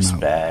Black Juice came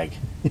out. Bag.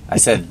 I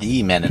said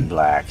the Men in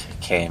Black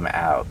came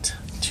out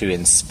to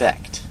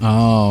inspect.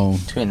 Oh,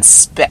 to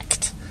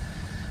inspect.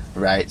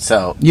 Right,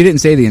 so you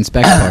didn't say the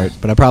inspect part,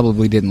 but I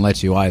probably didn't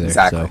let you either.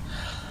 Exactly. So.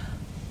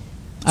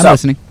 I'm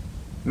listening.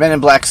 Men in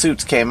Black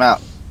suits came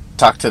out,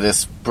 talked to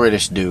this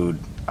British dude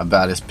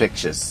about his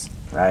pictures,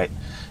 right?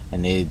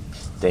 And he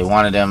they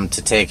wanted him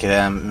to take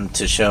them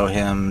to show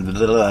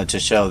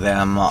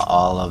them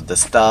all of the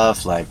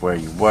stuff, like where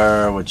you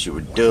were, what you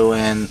were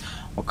doing,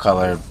 what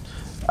color,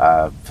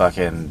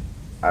 fucking,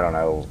 I don't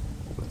know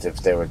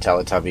if there were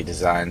Teletubby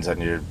designs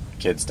on your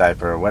kid's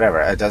diaper or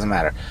whatever. It doesn't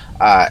matter.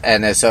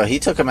 And so he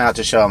took him out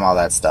to show him all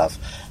that stuff.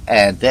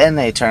 And then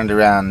they turned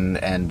around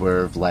and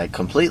were like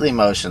completely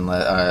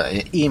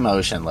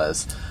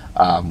emotionless,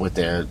 with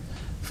their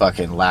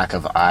fucking lack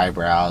of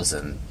eyebrows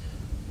and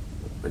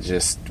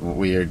just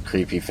weird,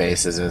 creepy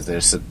faces as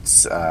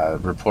they're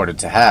reported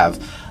to have.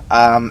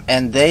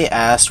 And they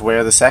asked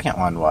where the second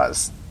one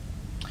was.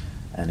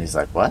 And he's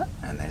like, what?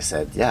 And they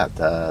said, yeah,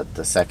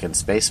 the second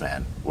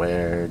spaceman.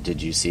 Where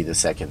did you see the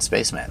second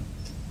spaceman?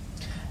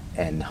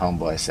 And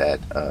Homeboy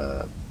said,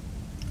 I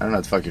don't know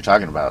what the fuck you're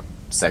talking about,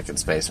 second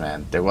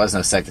spaceman. There was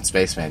no second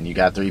spaceman. You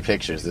got 3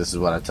 pictures. This is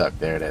what I took.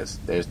 There it is.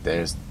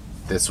 This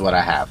is what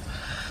I have.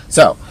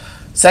 So,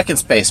 second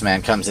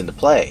spaceman comes into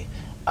play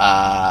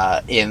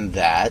in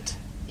that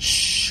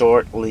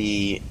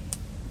shortly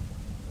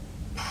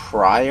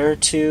prior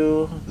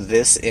to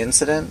this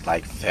incident,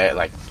 like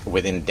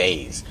within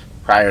days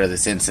prior to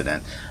this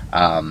incident,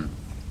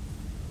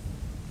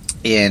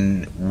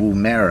 in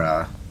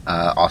Woomera,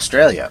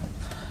 Australia,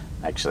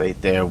 actually,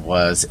 there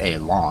was a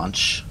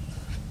launch,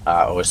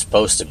 or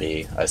supposed to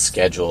be a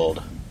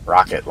scheduled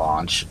rocket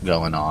launch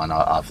going on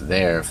off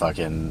their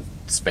fucking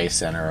space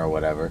center or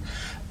whatever.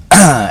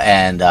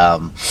 And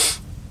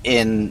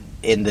in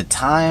the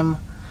time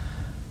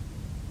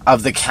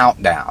of the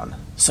countdown,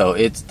 so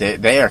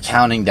they are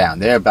counting down.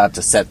 They're about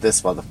to set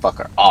this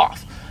motherfucker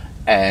off,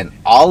 and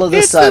all of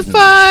a sudden, it's the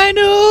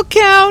final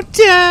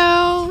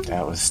countdown.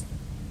 That was,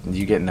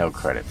 you get no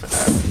credit for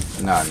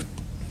that. None.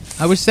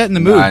 I was setting the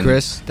mood,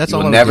 Chris. That's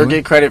all I was never doing.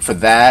 get credit for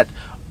that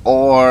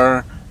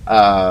or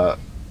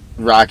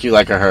Rock You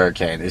Like a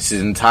Hurricane. It's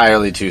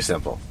entirely too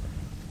simple.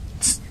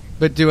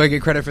 But do I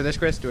get credit for this,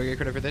 Chris? Do I get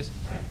credit for this?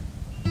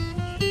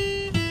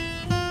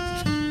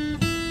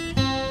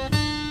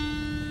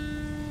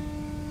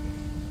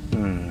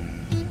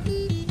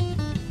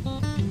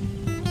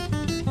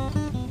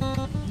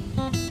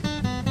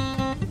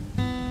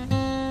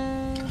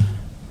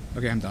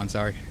 Okay, I'm done.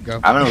 Sorry. Go.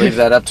 I'm going to leave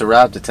that up to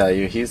Rob to tell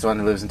you. He's the one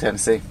who lives in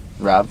Tennessee.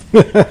 Rob?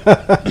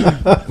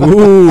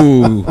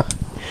 Ooh.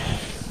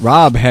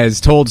 Rob has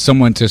told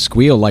someone to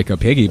squeal like a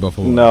piggy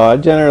before. No, I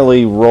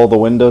generally roll the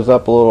windows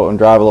up a little and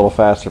drive a little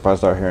faster if I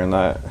start hearing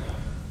that.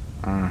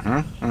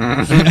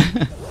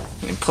 And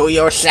pull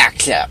your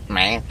socks up,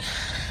 man.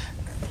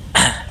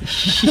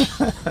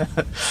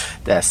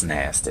 That's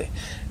nasty.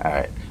 All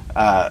right.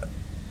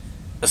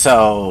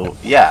 So,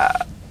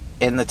 yeah,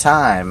 in the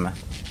time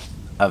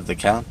of the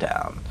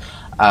countdown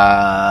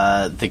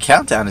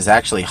is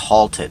actually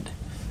halted.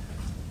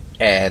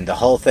 And the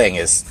whole thing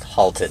is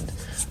halted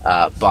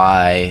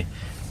by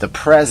the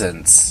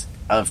presence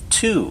of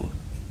 2,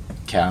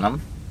 count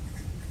them,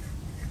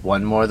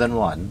 one more than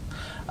one,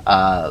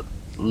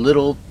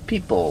 little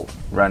people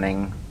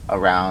running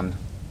around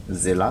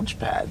the launch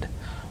pad,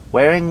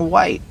 wearing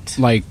white.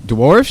 Like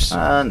dwarfs?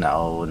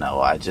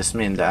 No. I just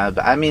mean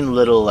I mean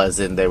little, as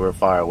in they were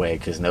far away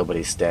because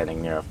nobody's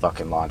standing near a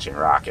fucking launching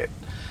rocket.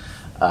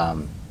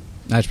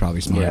 That's probably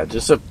smart. Yeah,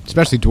 just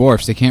especially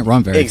dwarfs. They can't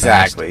run very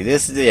fast. Exactly.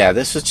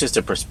 This was just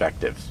a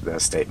perspective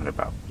statement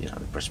about the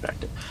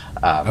perspective.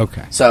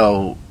 Okay.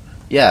 So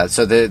yeah,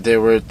 so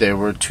there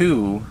were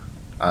 2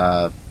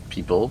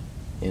 people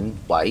in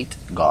white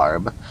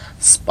garb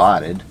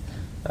spotted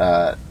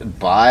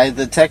by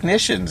the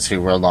technicians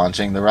who were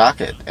launching the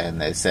rocket,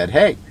 and they said,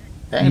 "Hey,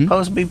 there ain't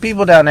supposed to be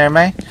people down there,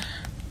 man.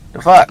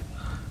 The fuck?"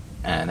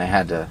 And they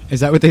had to.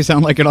 Is that what they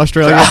sound like in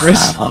Australia,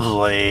 Chris?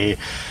 Probably.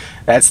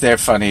 That's their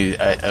funny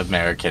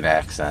American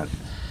accent.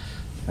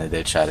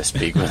 They try to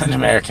speak with an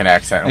American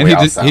accent, and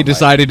he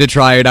decided to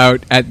try it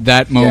out at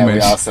that moment. Yeah,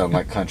 we all sound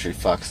like country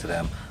fucks to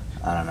them.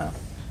 I don't know.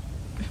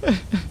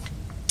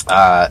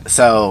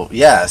 So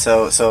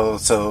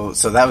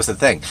that was the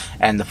thing,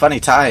 and the funny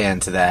tie-in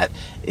to that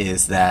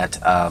is that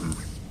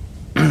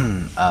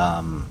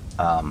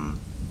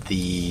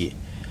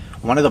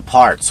one of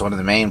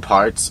the main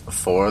parts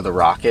for the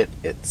rocket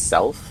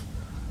itself,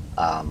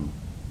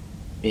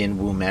 in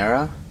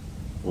Woomera,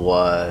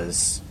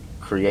 was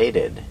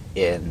created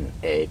in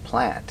a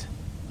plant,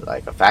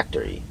 like a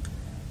factory,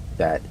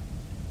 that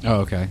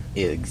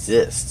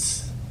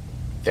exists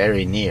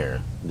very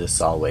near the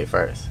Solway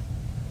Earth.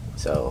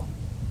 So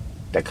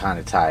that kind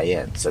of tie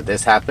in. So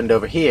this happened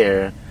over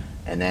here,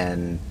 and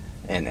then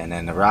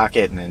the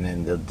rocket, and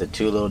then the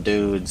 2 little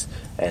dudes,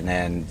 and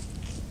then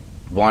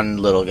one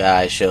little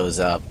guy shows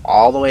up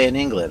all the way in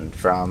England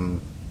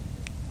from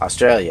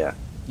Australia.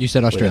 You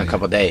said Australia. Within a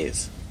couple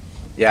days.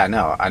 Yeah,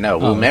 no, I know.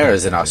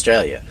 Woomera's in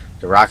Australia.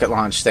 The rocket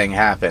launch thing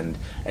happened,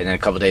 and then a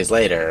couple days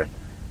later,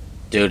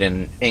 dude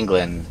in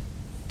England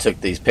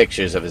took these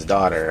pictures of his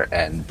daughter,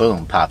 and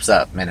boom, pops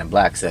up. Men in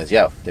Black says,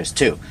 "Yo, there's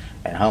 2."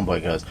 And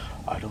Homeboy goes,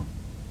 I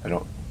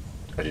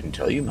didn't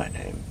tell you my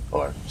name.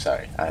 Or,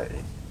 sorry,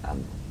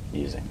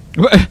 using.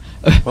 What?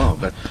 Oh,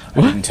 but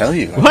I didn't tell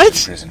you I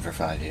was in prison for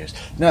 5 years.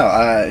 No,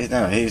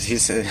 he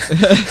said...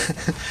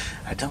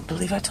 I don't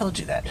believe I told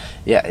you that.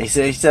 Yeah, he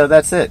said, so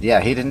that's it. Yeah,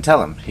 he didn't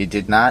tell him. He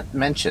did not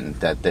mention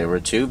that there were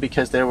two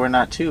because there were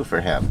not two for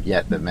him.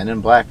 Yet the Men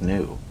in Black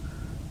knew.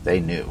 They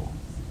knew.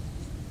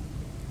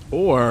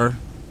 Or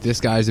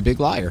this guy's a big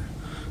liar.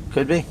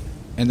 Could be.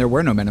 And there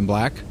were no Men in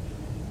Black.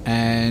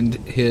 And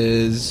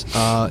his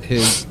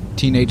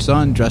teenage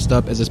son dressed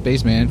up as a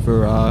spaceman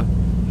for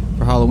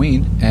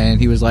Halloween. And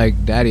he was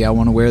like, Daddy, I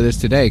want to wear this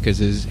today because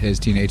his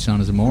teenage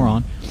son is a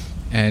moron.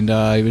 And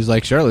he was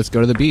like, sure, let's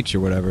go to the beach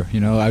or whatever. You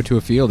know, out to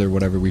a field or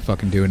whatever we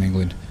fucking do in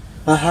England.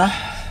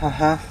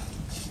 Uh-huh.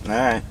 All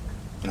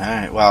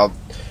right. Well,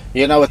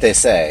 you know what they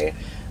say.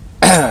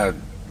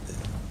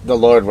 The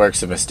Lord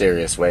works in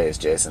mysterious ways,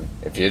 Jason.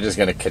 If you're just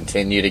going to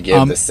continue to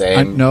give the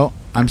same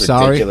I'm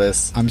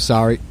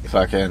sorry.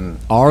 Fucking...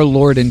 Our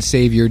Lord and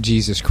Savior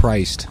Jesus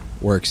Christ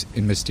works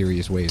in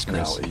mysterious ways,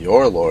 Chris. No,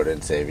 your Lord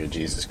and Savior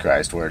Jesus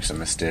Christ works in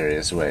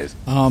mysterious ways.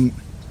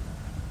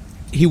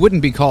 He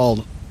wouldn't be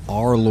called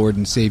our Lord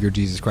and Savior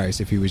Jesus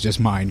Christ if he was just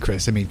mine,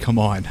 Chris. I mean, come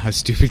on. How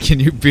stupid can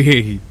you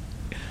be?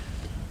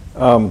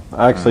 I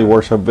actually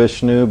worship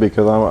Vishnu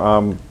because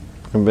I'm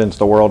convinced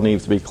the world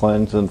needs to be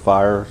cleansed in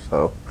fire,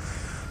 so...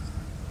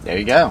 There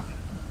you go.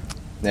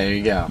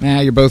 Nah,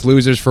 you're both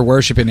losers for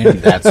worshiping him.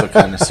 That's what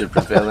kind of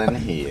supervillain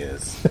he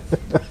is.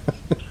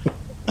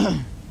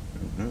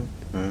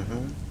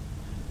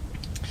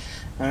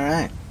 All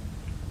right.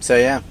 So,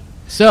 yeah.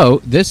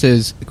 So, this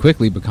has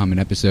quickly become an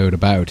episode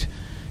about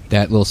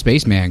that little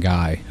spaceman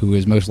guy who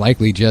is most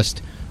likely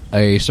just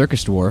a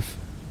circus dwarf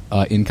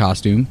in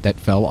costume that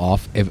fell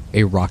off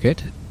a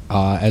rocket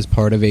as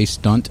part of a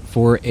stunt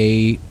for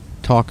a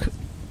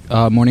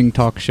morning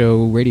talk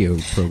show radio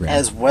program,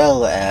 as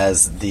well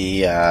as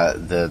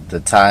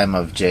the time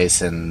of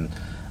Jason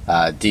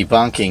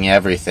debunking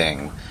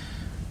everything,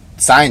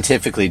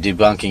 scientifically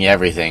debunking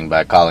everything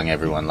by calling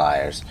everyone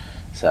liars.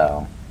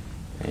 So,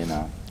 you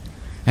know.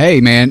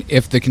 Hey, man!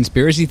 If the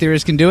conspiracy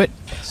theorists can do it,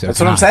 so that's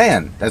what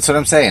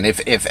I'm saying.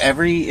 If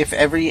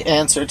every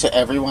answer to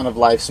every one of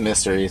life's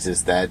mysteries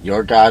is that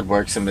your God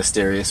works in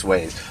mysterious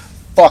ways,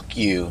 fuck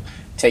you.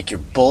 Take your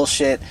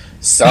bullshit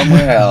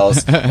somewhere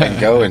else and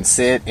go and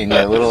sit in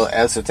your little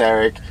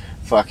esoteric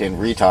fucking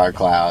retard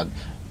cloud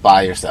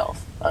by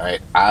yourself. All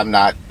right, I'm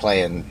not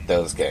playing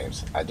those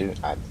games.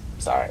 I'm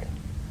sorry.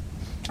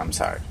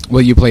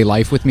 Will you play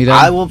life with me then?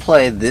 I will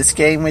play this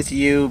game with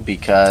you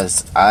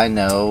because I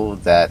know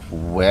that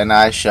when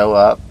I show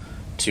up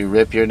to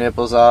rip your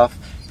nipples off,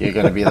 you're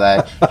going to be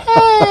like,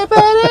 hey,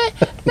 buddy,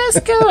 let's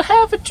go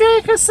have a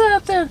drink or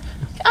something.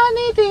 I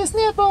need these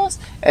nipples.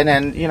 And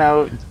then, you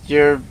know,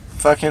 your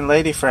fucking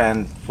lady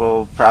friend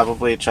will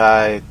probably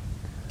try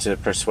to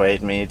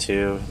persuade me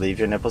to leave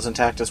your nipples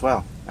intact as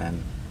well.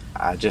 And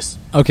I just...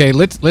 Okay,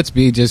 let's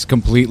be just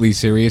completely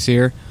serious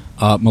here.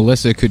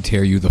 Melissa could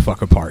tear you the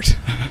fuck apart.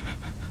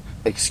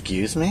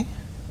 Excuse me?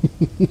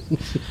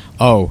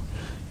 Oh,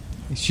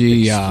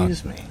 she.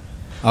 Excuse me.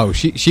 Oh,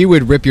 she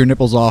would rip your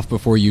nipples off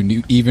before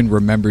you even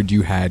remembered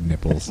you had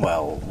nipples.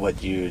 Well,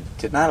 what you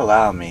did not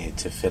allow me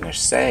to finish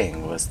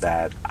saying was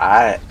that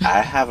I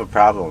have a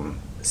problem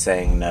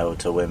saying no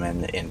to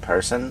women in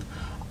person.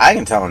 I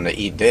can tell them to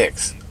eat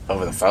dicks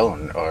over the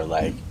phone or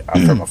like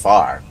from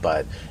afar,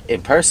 but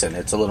in person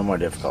it's a little more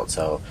difficult.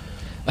 So.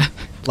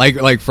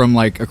 Like from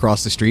like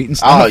across the street and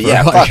stuff? Oh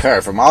yeah, fuck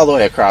her from all the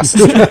way across the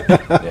street.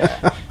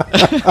 Yeah.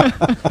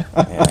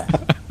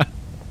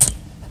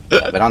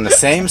 But on the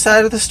same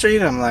side of the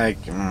street, I'm like,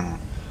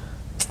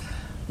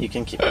 you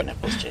can keep your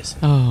nipples, Jason.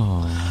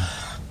 Oh.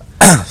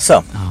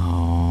 So.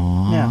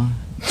 Oh. Yeah.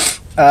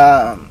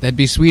 That'd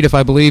be sweet if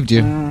I believed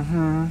you.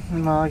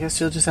 Mm-hmm. Well, I guess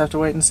you'll just have to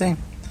wait and see.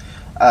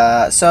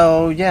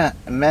 So yeah,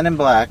 Men in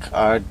Black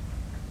are.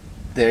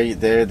 There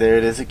it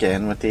is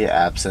again with the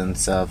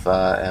absence of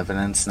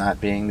evidence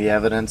not being the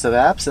evidence of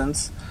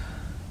absence.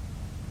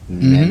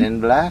 Mm-hmm. Men in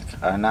Black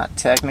are not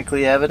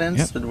technically evidence,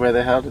 yep. But where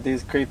the hell did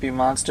these creepy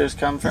monsters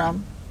come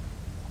from?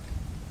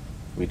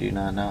 We do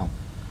not know.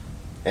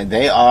 And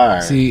they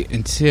are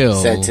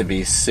said to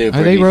be super.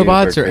 Are they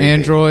robots or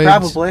androids?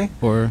 Probably.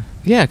 Or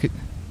yeah,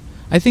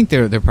 I think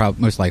they're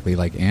most likely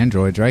like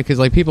androids, right? Because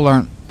like people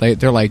aren't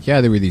they're like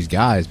yeah, they were these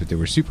guys, but they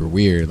were super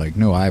weird, like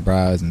no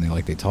eyebrows, and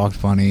they talked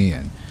funny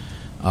and.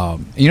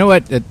 You know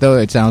what? Though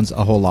it sounds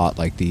a whole lot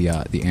like the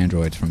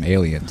androids from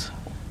Aliens.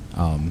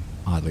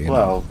 Oddly enough.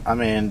 Well, I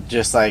mean,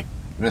 just like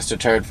Mr.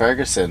 Turd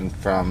Ferguson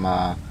from.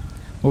 Well,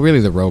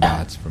 really, the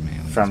robots from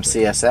Aliens. From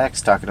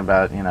CSX, talking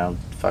about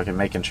fucking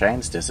making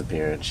trains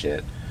disappear and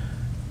shit.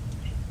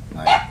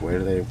 Like, where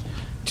do they?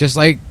 Just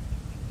like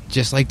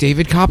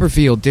David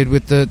Copperfield did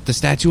with the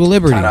Statue of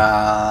Liberty.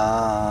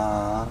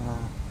 Ta-da!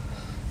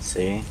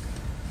 See.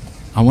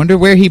 I wonder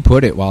where he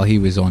put it while he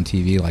was on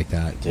TV like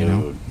that. Dude. You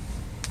know?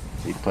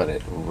 He put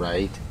it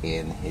right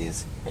in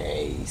his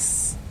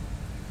face.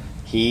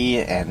 He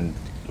and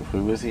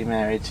who was he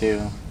married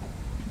to?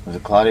 Was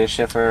it Claudia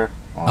Schiffer?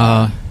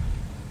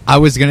 I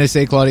was going to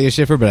say Claudia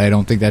Schiffer, but I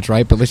don't think that's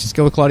right. But let's just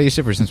go with Claudia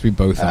Schiffer since we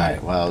both All are.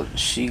 right, well,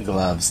 she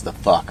gloves the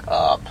fuck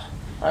up.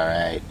 All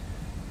right?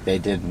 They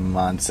did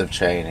months of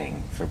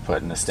training for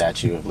putting the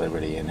Statue of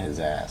Liberty in his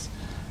ass.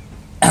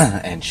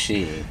 And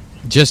she...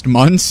 Just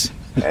months?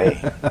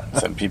 Hey,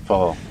 some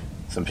people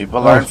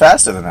learn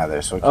faster than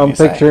others. What can I'm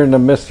picturing the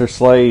Mr.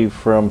 Slave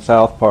from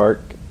South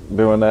Park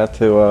doing that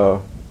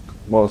to,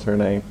 what was her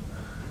name?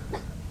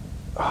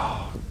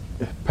 Oh,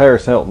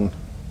 Paris Hilton.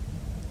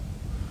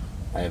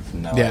 I have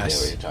no idea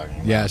what you're talking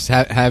about. Yes,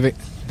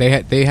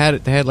 they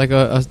had like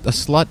a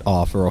slut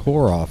off or a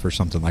whore off or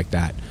something like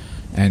that.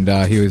 And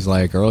he was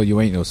like, "Girl,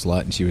 you ain't no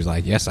slut." And she was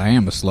like, "Yes, I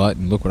am a slut,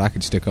 and look what I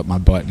could stick up my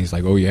butt." And he's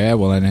like, "Oh yeah,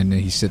 well," and then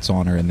he sits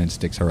on her and then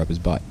sticks her up his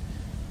butt.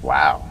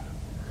 Wow.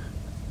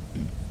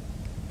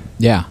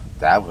 Yeah.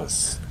 That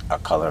was a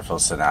colorful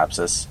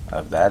synopsis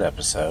of that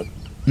episode.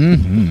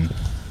 Mm-hmm.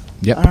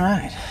 Yep. All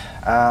right.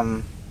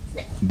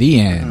 The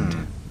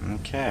end.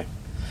 Okay.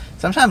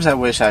 Sometimes I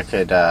wish I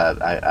could,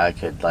 I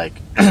could, like,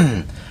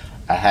 I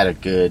had a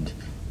good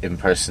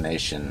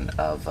impersonation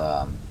of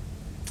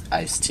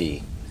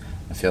Ice-T.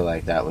 I feel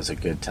like that was a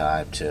good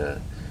time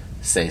to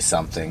say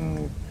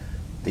something,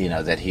 you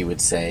know, that he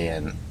would say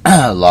in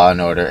Law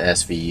and Order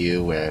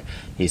SVU, where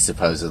he's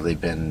supposedly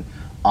been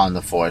on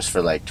the force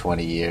for like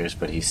 20 years,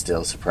 but he's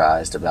still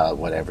surprised about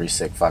what every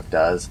sick fuck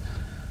does.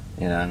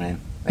 You know what I mean?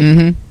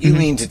 Like, you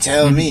mean to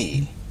tell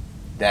me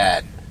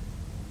that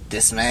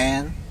this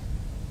man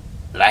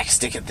likes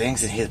sticking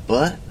things in his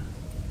butt?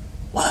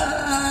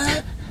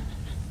 What?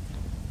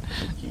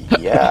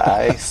 Yeah,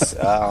 Ice.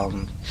 I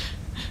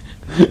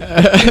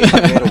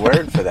made a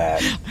word for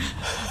that.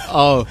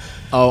 Oh,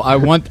 I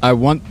want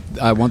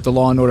the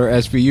Law and Order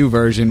SVU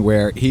version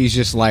where he's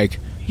just like,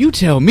 "You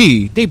tell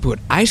me they put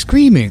ice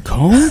cream in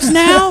cones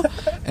now?"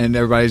 And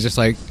everybody's just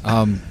like,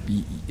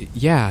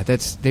 yeah,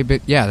 that's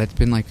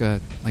been like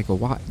a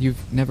what?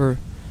 You've never.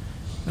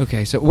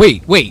 Okay, so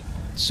wait.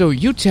 So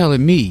you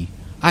telling me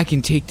I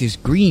can take this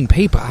green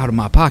paper out of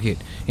my pocket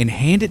and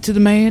hand it to the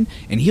man,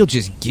 and he'll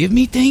just give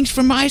me things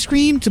from ice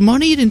cream to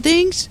money and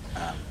things?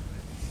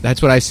 That's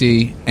what I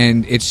see,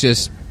 and it's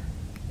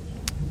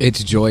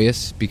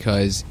joyous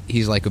because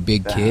he's like a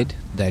big kid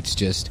that's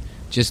just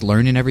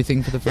learning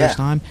everything for the first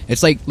time.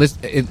 It's like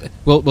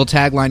we'll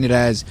tagline it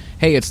as,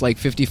 "Hey, it's like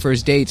 50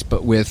 First Dates,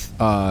 but with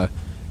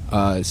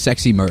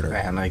sexy murder."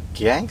 Man, like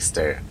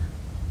gangster.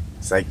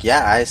 It's like,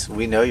 yeah,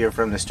 we know you're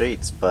from the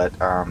streets, but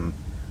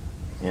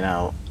you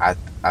know, I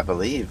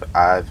believe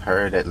I've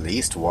heard at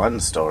least one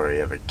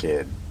story of a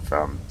kid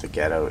from the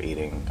ghetto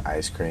eating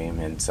ice cream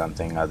in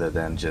something other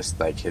than just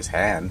like his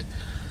hand.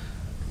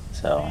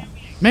 So,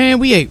 man,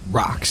 we ate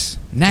rocks,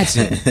 and that's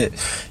it.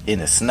 In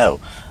the snow.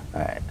 All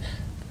right.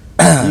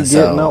 You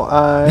get no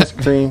ice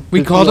cream.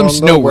 We called them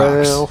snow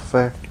rocks.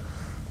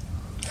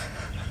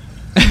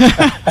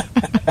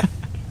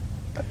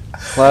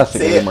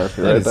 Classic Eddie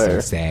Murphy right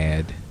there. So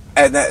sad.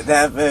 And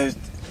that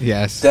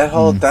yes. That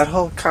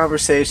whole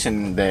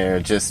conversation there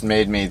just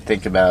made me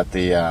think about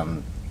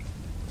the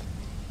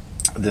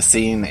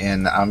scene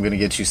in "I'm Gonna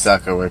Get You,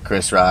 Sucker," where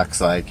Chris Rock's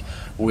like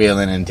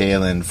wheeling and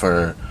dealing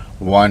for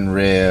one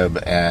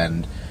rib,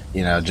 and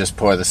you know, just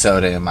pour the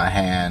soda in my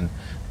hand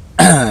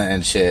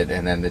and shit,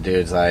 and then the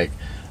dude's like,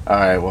 "All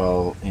right,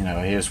 well, you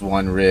know, here's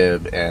one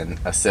rib and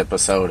a sip of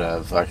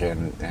soda,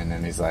 fucking," and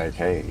then he's like,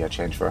 "Hey, you got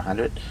change for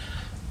 100?"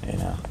 You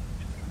know,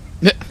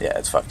 yeah,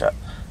 it's fucked up.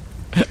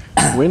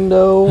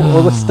 Window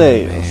or the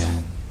stairs.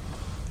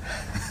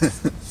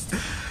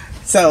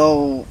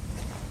 So,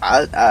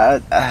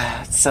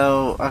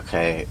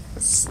 okay,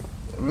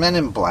 Men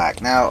in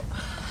Black. Now,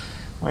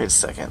 wait a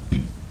second.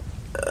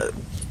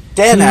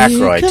 Dan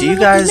Aykroyd. Do you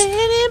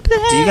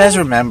guys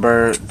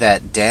remember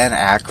that Dan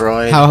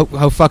Aykroyd?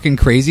 How fucking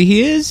crazy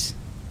he is,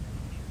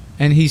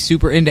 and he's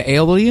super into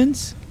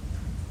aliens.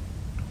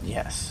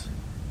 Yes,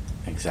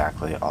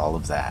 exactly. All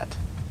of that.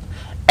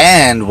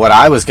 And what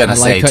I was gonna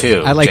say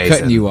too. I like Jason.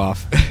 cutting you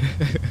off.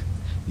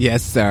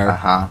 Yes, sir.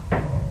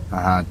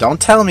 Don't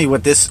tell me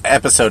what this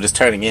episode is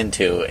turning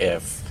into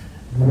if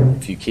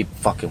you keep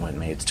fucking with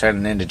me. It's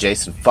turning into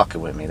Jason fucking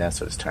with me.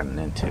 That's what it's turning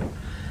into.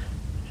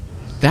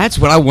 That's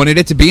what I wanted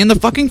it to be in the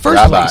fucking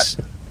first place.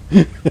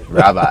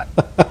 Rabat,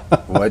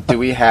 what do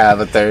we have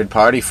a third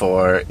party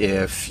for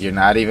if you're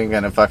not even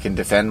going to fucking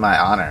defend my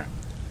honor?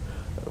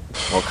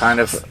 What kind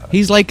of...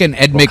 He's like an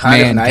Ed McMahon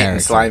kind of knight character. in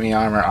slimy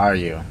armor are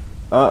you?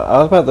 I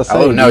was about to say...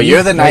 Oh, no,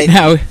 you're the knight... Right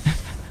now.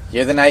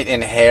 You're the knight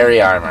in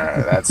hairy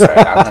armor. That's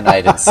right. I'm the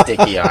knight in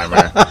sticky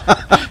armor.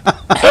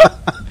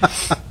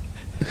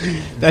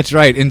 That's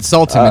right.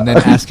 Insult him and then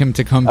ask him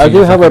to come to I you. do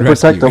have a rescue.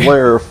 protective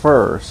layer of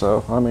fur,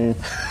 so, I mean...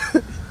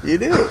 You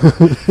do.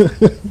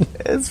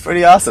 It's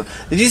pretty awesome.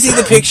 Did you see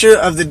the picture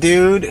of the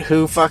dude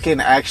who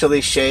fucking actually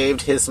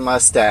shaved his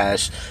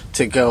mustache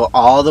to go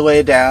all the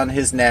way down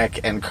his neck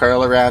and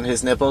curl around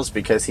his nipples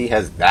because he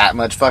has that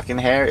much fucking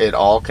hair? It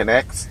all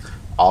connects.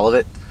 All of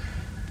it.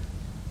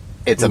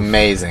 It's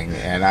amazing,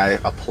 and I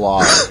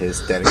applaud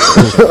his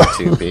dedication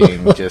to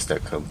being just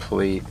a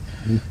complete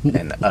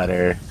and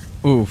utter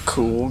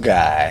cool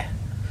guy.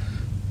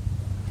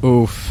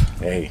 Oof.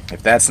 Hey,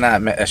 if that's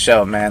not a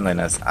show of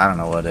manliness, I don't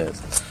know what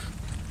is.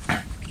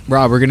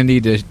 Rob, we're gonna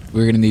need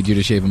you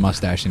to shave a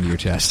mustache into your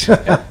chest.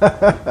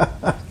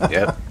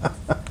 Yep.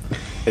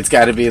 It's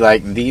got to be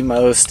like the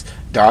most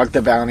Dog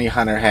the Bounty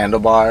Hunter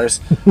handlebars,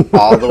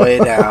 all the way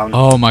down.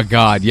 Oh my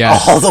God!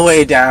 Yes. All the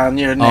way down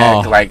your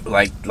neck,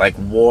 like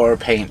war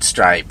paint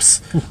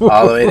stripes,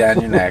 all the way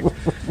down your neck,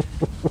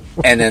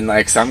 and then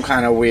like some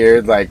kind of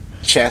weird like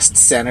chest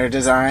center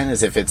design,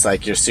 as if it's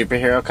like your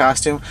superhero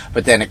costume,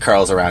 but then it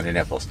curls around your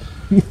nipples.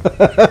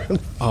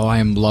 Oh, I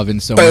am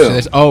loving so Boom. much of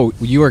this. Oh,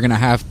 you're gonna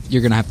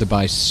have to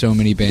buy so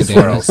many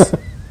bandanas.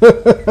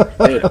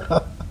 Dude,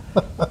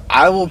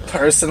 I will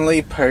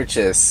personally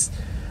purchase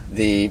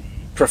the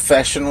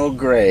professional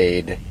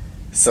grade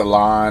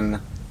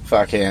salon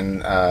fucking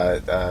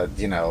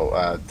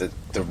the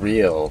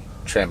real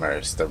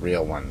trimmers, the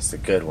real ones, the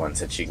good ones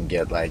that you can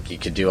get. Like, you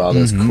could do all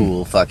those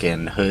cool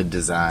fucking hood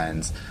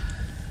designs.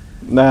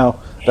 Now,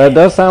 that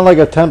does sound like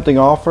a tempting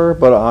offer,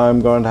 but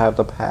I'm going to have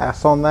to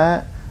pass on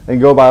that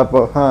and go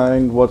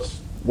behind what's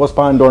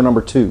behind door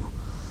number 2.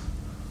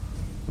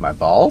 My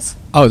balls?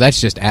 Oh,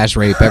 that's just ass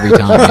rape every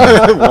time.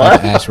 Man.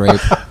 What? Ass rape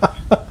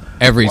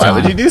every Why time.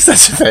 would you do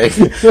such a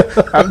thing?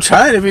 I'm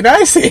trying to be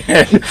nice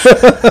here.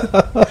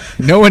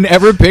 No one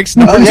ever picks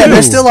number 2. Yeah,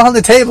 they're still on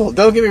the table.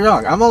 Don't get me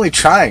wrong. I'm only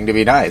trying to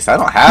be nice. I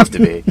don't have to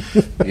be.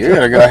 You're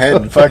gonna go ahead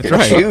and fucking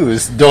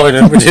choose door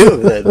number 2.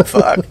 Then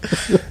fuck.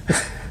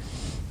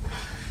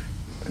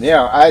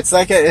 Yeah, it's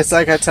like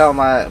I tell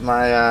my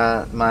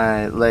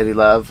lady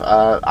love.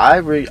 I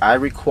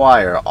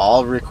require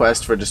all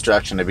requests for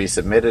destruction to be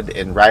submitted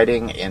in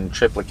writing in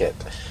triplicate.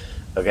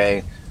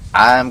 Okay,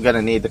 I'm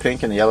gonna need the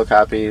pink and the yellow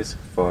copies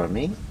for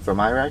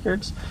my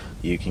records.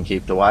 You can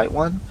keep the white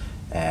one,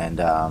 and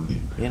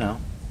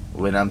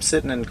when I'm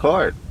sitting in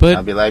court,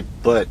 I'll be like,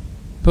 but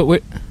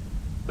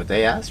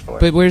they asked for it.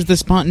 But where's the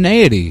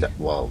spontaneity?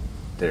 Well,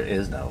 there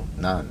is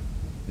none.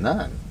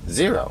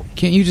 Zero.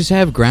 Can't you just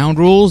have ground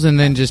rules and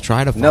then just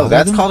try to follow No,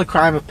 that's them? called a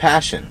crime of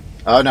passion.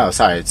 Oh, no,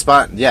 sorry.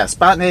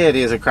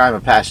 Spontaneity is a crime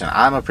of passion.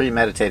 I'm a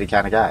premeditated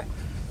kind of guy.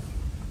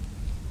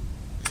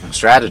 I'm a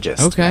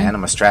strategist. Okay. Man,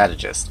 I'm a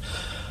strategist.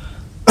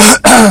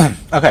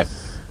 Okay.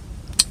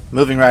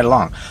 Moving right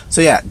along.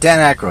 So, yeah,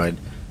 Dan Aykroyd.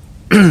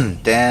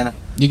 Dan.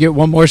 You get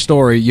one more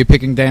story. You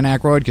picking Dan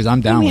Aykroyd? Because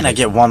I'm down What do you mean with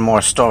I get one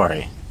more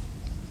story?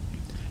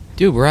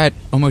 Dude, we're at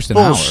almost an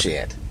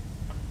Bullshit. hour.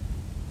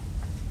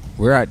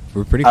 We're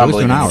pretty I don't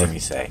close to believe an hour. anything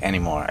you say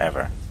anymore,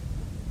 ever.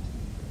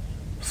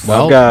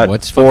 Well, I've got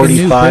what's fucking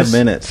new, 45 Chris?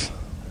 minutes.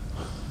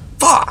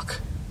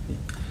 Fuck!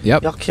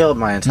 Yep. Y'all killed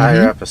my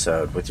entire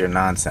episode with your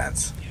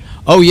nonsense.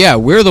 Oh yeah,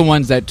 we're the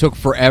ones that took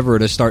forever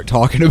to start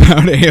talking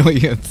about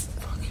aliens.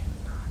 Fucking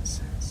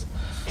nonsense.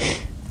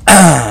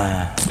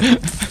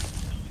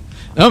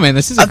 Oh man,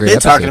 this is a I've great been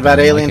episode. talking about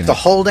I'm aliens liking the it.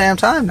 whole damn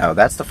time, though.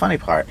 That's the funny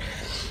part.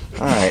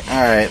 All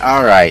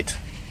right.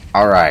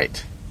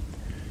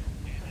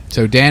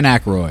 So Dan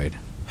Aykroyd.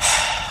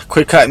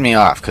 Quit cutting me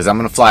off, because I'm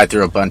going to fly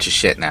through a bunch of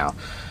shit now.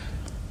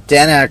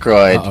 Dan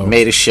Aykroyd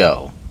made a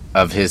show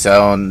of his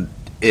own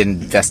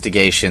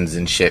investigations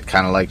and shit,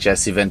 kind of like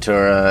Jesse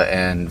Ventura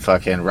and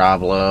fucking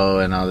Rob Lowe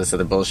and all this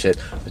other bullshit.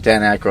 But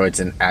Dan Aykroyd's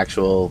an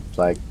actual,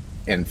 like,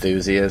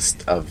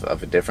 enthusiast of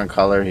a different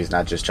color. He's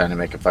not just trying to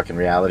make a fucking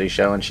reality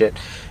show and shit.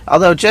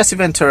 Although Jesse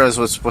Ventura's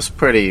was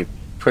pretty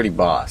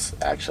boss,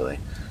 actually.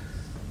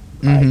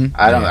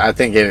 I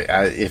think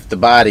if the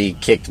body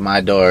kicked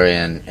my door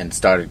in and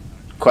started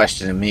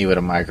questioning me with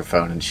a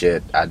microphone and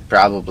shit, I'd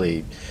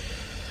probably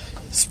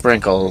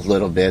sprinkle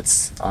little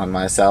bits on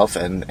myself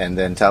and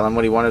then tell him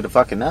what he wanted to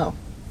fucking know.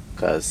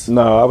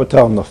 No, I would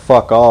tell him to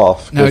fuck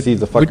off, because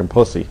he's a fucking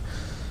pussy.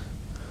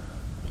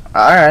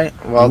 Alright,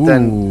 well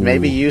then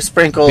maybe you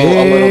sprinkle a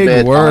little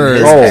bit on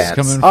his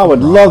pants. I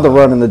would love to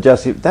run into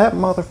Jesse. That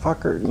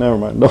motherfucker. Never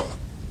mind. No.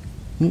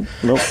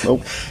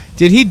 Nope.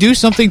 Did he do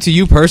something to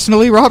you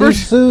personally, Robert? He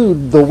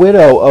sued the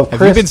widow of Chris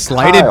Have you been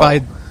slighted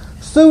by...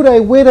 Sued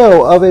a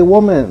widow of a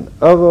woman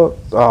how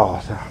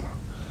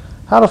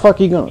the fuck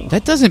you going?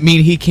 That doesn't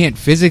mean he can't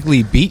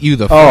physically beat you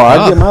the fuck I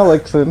up. get my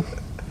licks in.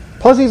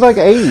 Plus he's like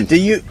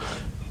 80.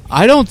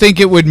 I don't think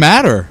it would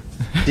matter.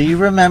 Do you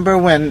remember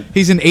when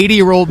he's an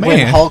 80-year-old man?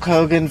 When Hulk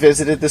Hogan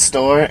visited the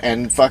store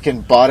and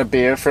fucking bought a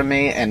beer from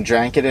me and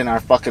drank it in our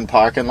fucking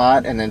parking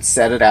lot and then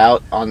set it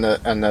out on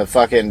the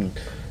fucking,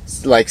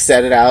 like,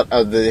 set it out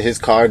of his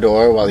car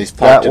door while he's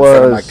parked in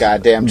front of my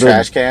goddamn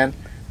trash can?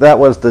 That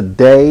was the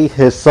day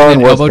his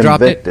son was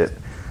convicted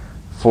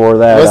for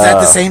that. Was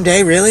that the same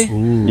day, really?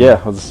 Ooh. Yeah,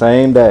 it was the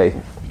same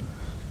day.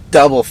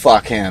 Double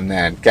fuck him,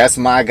 then. That's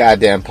my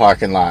goddamn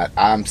parking lot.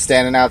 I'm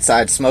standing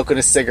outside smoking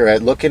a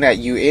cigarette, looking at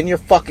you in your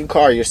fucking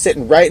car. You're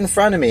sitting right in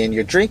front of me, and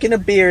you're drinking a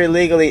beer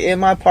illegally in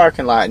my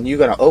parking lot, and you're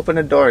gonna open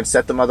the door and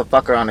set the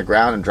motherfucker on the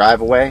ground and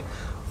drive away?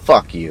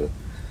 Fuck you.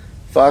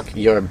 Fuck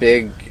your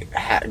big,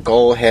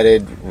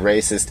 goal-headed,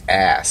 racist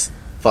ass.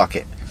 Fuck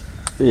it.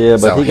 Yeah,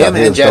 but so he got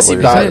him and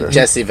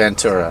Jesse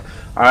Ventura.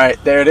 All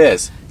right, there it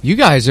is. You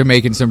guys are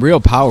making some real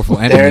powerful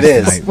enemies there it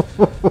is.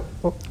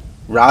 Tonight.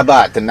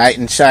 Rabat, the knight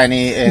in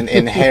shiny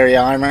in hairy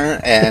armor,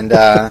 and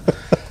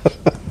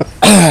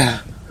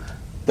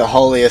the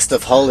holiest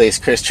of holies,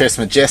 Chris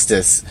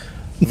Trismegistus,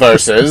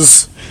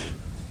 versus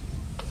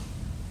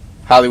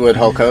Hollywood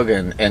Hulk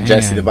Hogan and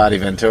Jesse the Body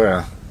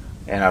Ventura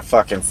in a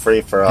fucking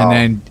free-for-all. And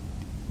then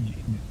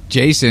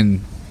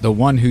Jason, the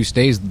one who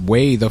stays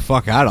way the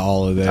fuck out of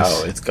all of this.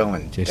 Oh, it's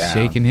going just down.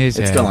 Shaking his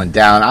head. It's going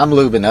down. I'm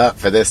lubing up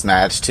for this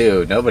match,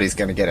 too. Nobody's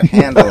going to get a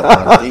handle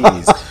on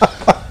these.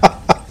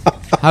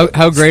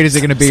 How great is it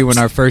going to be when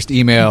our first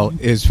email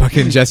is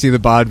fucking Jesse the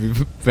Bod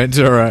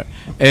Ventura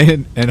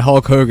and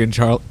Hulk Hogan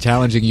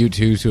challenging you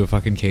two to a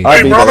fucking cage?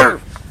 I'd be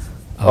there.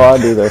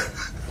 I'd be there.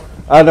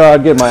 I know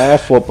I'd get my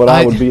ass whooped, but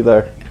I would be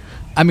there.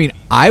 I mean,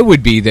 I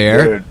would be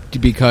there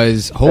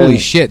because, holy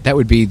shit, that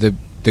would be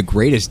the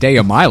greatest day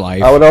of my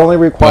life. I would only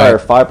require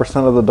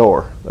 5% of the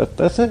door.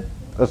 That's it.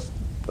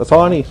 That's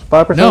all I need.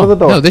 5% of the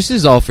door. No, this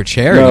is all for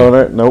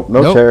charity.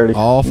 No charity.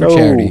 All for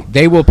charity.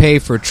 They will pay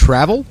for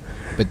travel,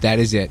 but that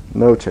is it.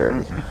 No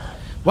charity.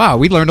 Wow,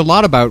 we learned a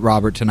lot about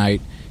Robert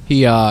tonight.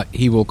 He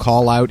will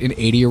call out an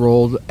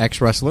 80-year-old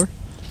ex-wrestler,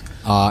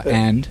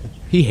 and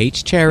he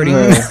hates charity.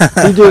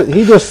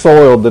 He just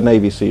soiled the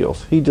Navy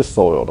SEALs. He just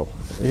soiled them.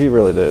 He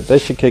really did. They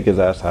should kick his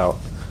ass out.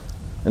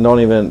 And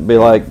don't even be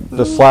like,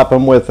 just slap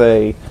him with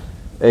a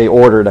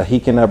order that he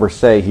can never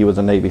say he was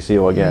a Navy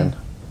SEAL again.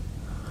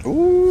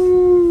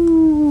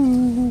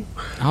 Ooh.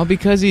 All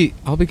because he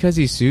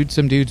sued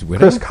some dude's widow?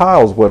 Chris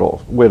Kyle's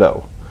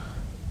widow.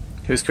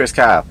 Who's Chris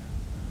Kyle?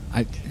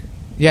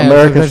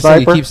 American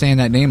Sniper? You keep saying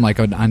that name like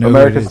I know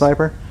American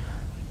Sniper?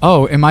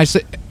 Oh, am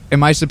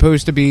I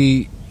supposed to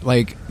be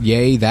like,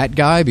 yay, that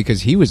guy?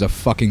 Because he was a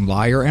fucking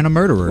liar and a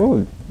murderer.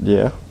 Oh,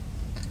 yeah.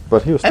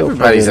 But he was still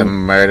Everybody's a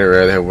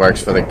murderer that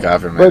works for the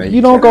government. But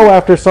you don't go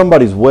after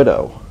somebody's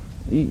widow.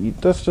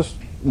 That's just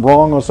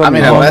wrong on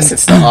somebody's unless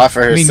it's to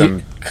offer her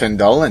some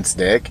condolence,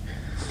 dick.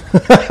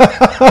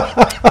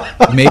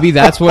 Maybe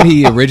that's what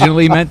he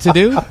originally meant to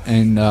do,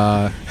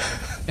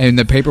 and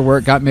the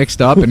paperwork got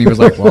mixed up, and he was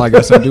like, well, I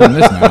guess I'm doing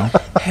this now.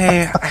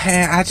 Hey,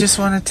 I just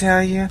want to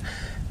tell you,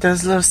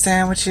 those little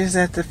sandwiches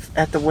at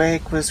the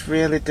wake was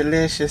really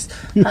delicious.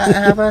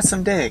 How about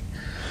some dick?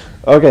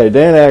 Okay,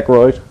 Dan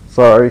Aykroyd.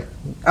 Sorry.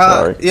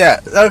 Yeah.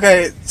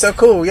 Okay. So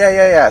cool.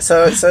 Yeah.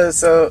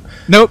 So.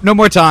 Nope. No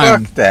more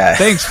time. Fuck that.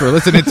 Thanks for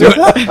listening to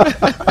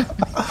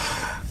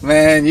it.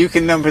 Man, you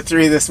can number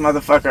 3 this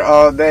motherfucker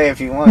all day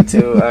if you want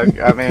to.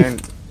 I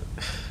mean,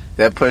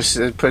 that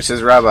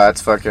pushes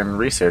Robot's fucking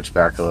research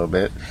back a little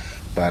bit,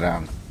 but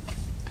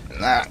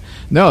nah.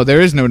 No, there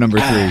is no number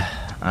 3. All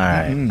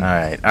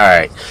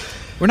right.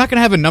 We're not going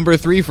to have a number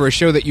 3 for a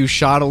show that you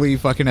shoddily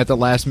fucking at the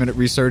last minute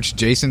research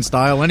Jason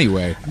style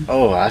anyway.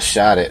 Oh, I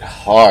shot it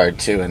hard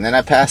too, and then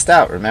I passed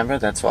out. Remember?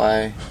 That's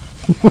why.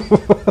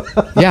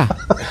 Yeah.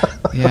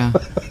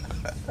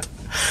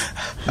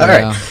 All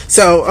right.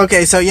 So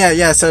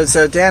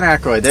Dan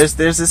Aykroyd.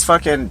 There's this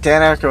fucking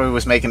Dan Aykroyd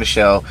was making a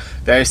show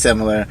very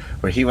similar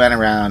where he went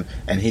around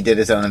and he did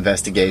his own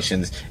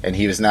investigations and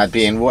he was not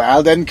being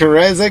wild and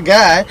crazy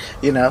guy,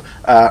 you know.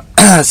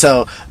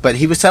 But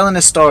he was telling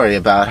a story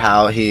about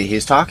how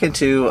he's talking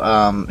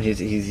to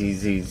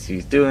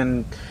he's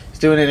doing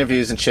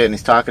interviews and shit, and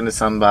he's talking to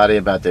somebody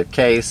about their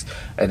case,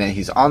 and then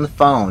he's on the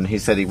phone. He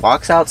said he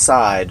walks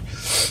outside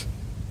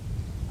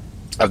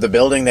of the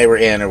building they were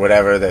in, or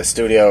whatever, the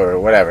studio or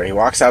whatever. He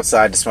walks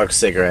outside to smoke a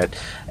cigarette,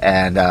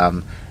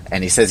 and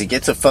he says he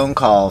gets a phone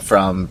call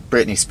from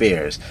Britney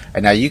Spears.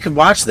 And now you can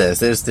watch this.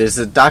 There's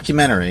a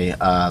documentary,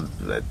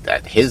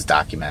 his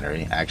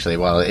documentary, actually.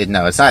 Well,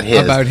 no, it's not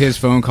his. About his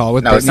phone call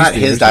with Britney Spears. No, it's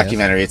not his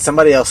documentary. Yes. It's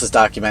somebody else's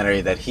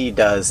documentary that he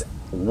does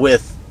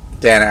with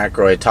Dan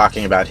Aykroyd,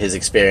 talking about his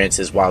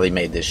experiences while he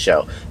made this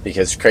show,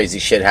 because crazy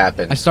shit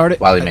happened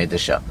while he made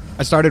this show.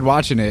 I started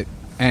watching it,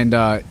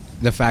 and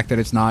the fact that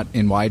it's not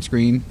in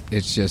widescreen,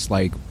 it's just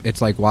like,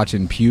 it's like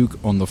watching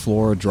puke on the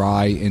floor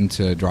dry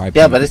into dry puke.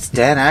 Yeah, but it's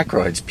Dan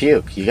Aykroyd's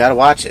puke. You gotta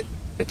watch it.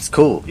 It's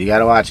cool. You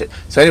gotta watch it.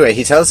 So anyway,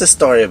 he tells this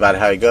story about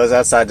how he goes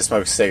outside to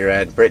smoke a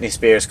cigarette. Britney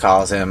Spears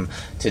calls him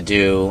to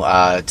do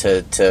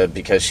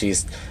because she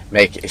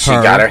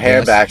got her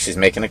hair back. She's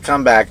making a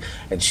comeback,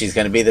 and she's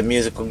going to be the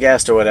musical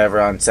guest or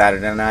whatever on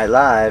Saturday Night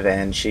Live,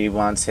 and she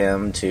wants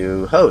him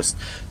to host.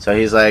 So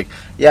he's like,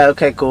 yeah,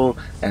 okay, cool.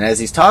 And as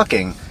he's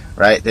talking,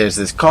 right, there's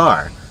this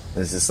car.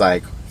 There's this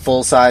like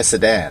full-size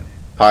sedan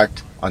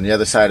parked on the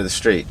other side of the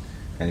street,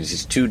 and there's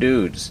these two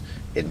dudes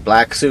in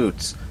black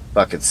suits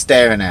fucking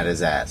staring at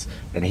his ass.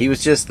 And he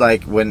was just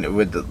like,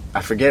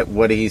 I forget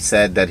what he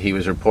said that he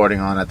was reporting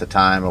on at the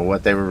time, or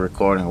what they were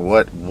recording,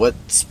 or what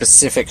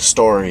specific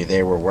story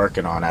they were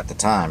working on at the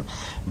time.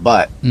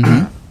 But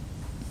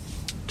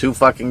two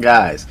fucking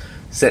guys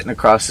sitting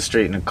across the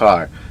street in a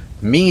car,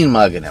 mean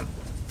mugging him,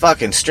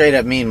 fucking straight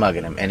up mean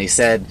mugging him. And he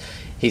said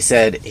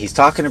he's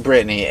talking to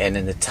Britney, and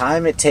in the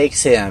time it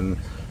takes him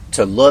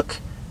to look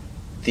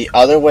the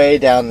other way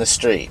down the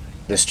street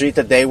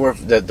that they were,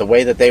 the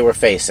way that they were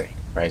facing.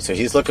 Right, so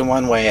he's looking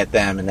one way at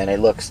them, and then he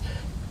looks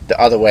the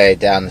other way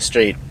down the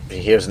street. He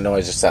hears a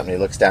noise or something. He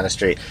looks down the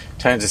street,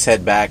 turns his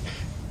head back.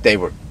 They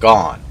were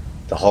gone.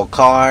 The whole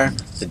car,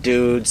 the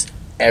dudes,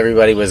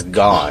 everybody was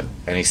gone.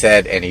 And he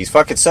said, and he's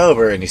fucking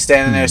sober, and he's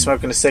standing there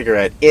smoking a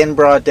cigarette in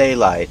broad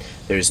daylight.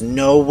 There's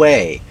no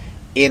way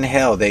in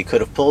hell they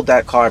could have pulled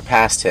that car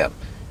past him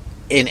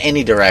in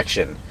any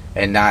direction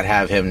and not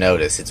have him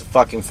notice. It's a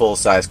fucking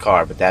full-size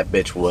car, but that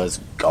bitch was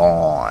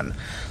gone.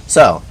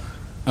 So.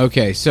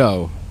 Okay,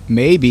 so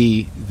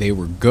maybe they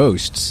were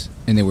ghosts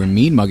and they were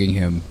mean-mugging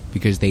him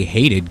because they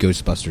hated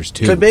Ghostbusters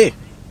 2.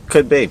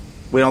 Could be.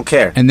 We don't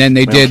care. And then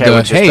they did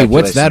the, hey,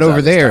 what's that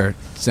over there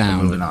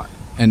sound? Moving on.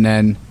 And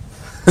then...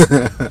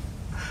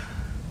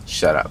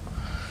 Shut up.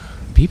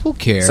 People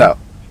care. So.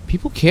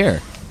 People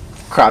care.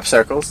 Crop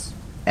circles,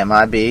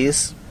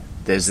 MIBs.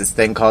 There's this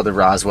thing called the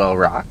Roswell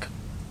Rock,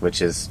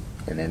 which is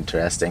an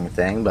interesting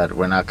thing, but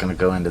we're not going to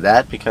go into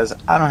that because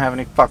I don't have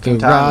any fucking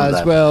time. The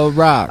Roswell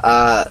Rock.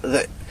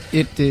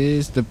 It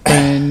is the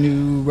brand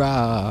new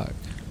rock.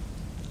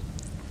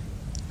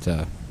 It's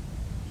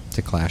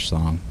a Clash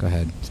song. Go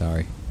ahead.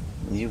 Sorry.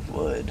 You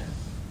would.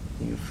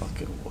 You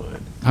fucking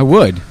would. I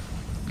would.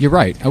 You're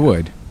right. I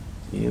would.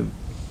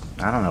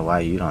 I don't know why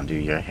you don't do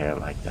your hair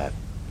like that.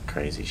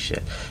 Crazy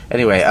shit.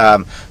 Anyway,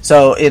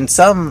 so in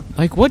some...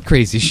 Like what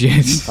crazy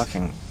shit?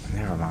 Fucking...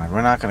 Never mind.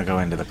 We're not going to go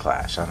into the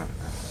Clash.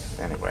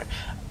 Anyway.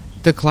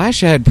 The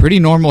Clash had pretty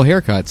normal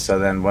haircuts. So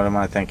then what am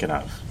I thinking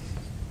of?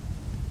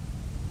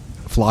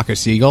 Flock of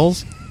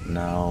Seagulls?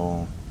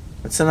 No.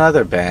 It's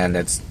another band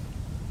that's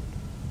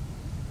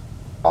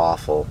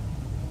awful.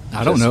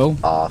 I don't know.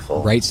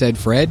 Awful. Right Said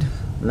Fred?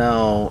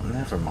 No,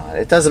 never mind.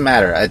 It doesn't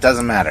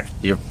matter.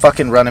 You're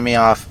fucking running me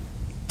off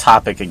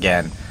topic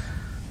again.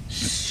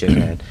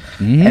 Shithead.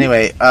 Mm-hmm.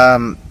 Anyway,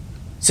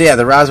 so yeah,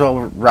 the Roswell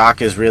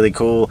Rock is really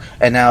cool.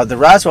 And now the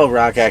Roswell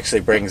Rock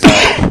actually brings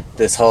up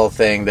this whole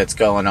thing that's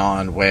going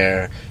on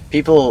where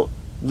people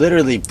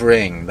literally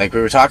bring, like we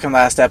were talking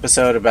last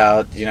episode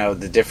about,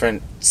 the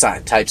different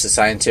types of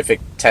scientific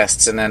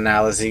tests and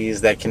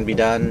analyses that can be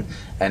done,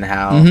 and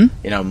how,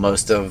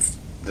 most of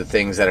the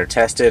things that are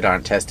tested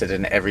aren't tested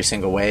in every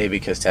single way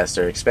because tests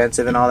are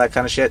expensive and all that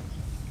kind of shit.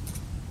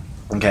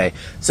 Okay,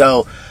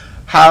 so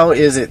how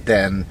is it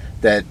then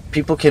that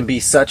people can be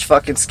such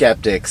fucking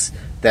skeptics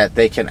that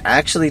they can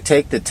actually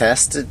take the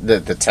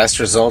test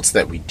results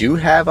that we do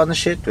have on the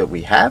shit that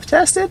we have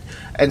tested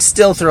and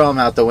still throw them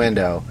out the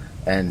window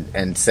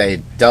and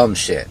say dumb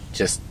shit,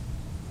 just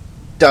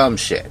dumb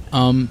shit?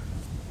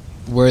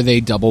 Were they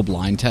double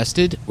blind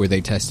tested? Were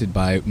they tested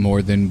by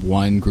more than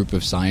one group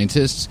of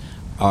scientists?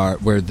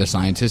 Were the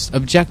scientists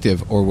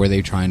objective, or were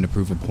they trying to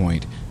prove a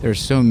point? There's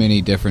so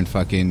many different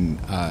fucking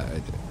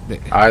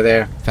are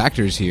there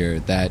factors here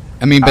that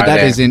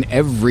is in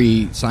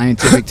every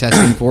scientific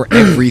testing for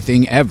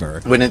everything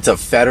ever. When it's a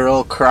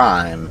federal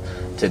crime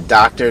to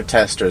doctor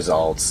test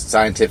results,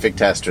 scientific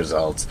test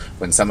results,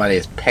 when somebody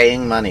is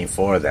paying money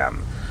for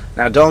them.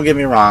 Now, don't get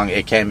me wrong,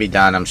 it can be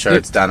done. I'm sure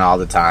it's done all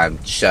the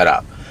time. Shut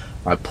up.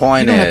 My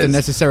point is... You don't have to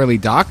necessarily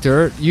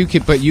doctor. You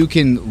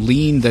can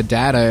lean the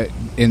data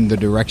in the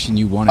direction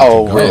you want it to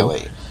go. Oh,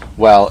 really?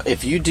 Well,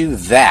 if you do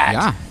that...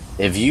 Yeah.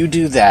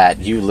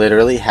 You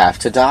literally have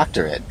to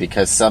doctor it,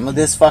 because some of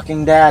this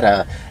fucking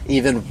data,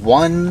 even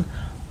one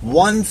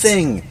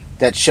thing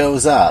that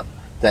shows up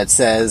that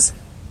says,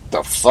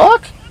 the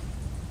fuck?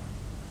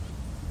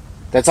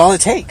 That's all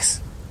it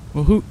takes.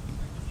 Well,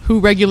 who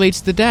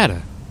regulates the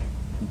data?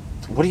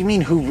 What do you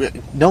mean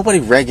nobody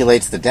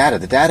regulates the data.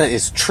 The data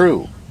is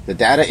true. The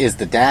data is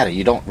the data.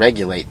 You don't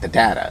regulate the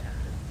data.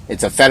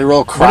 It's a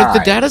federal crime. What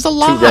if the data's a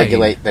lie? To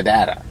regulate the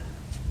data.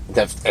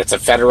 It's a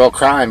federal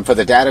crime for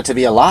the data to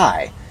be a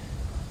lie.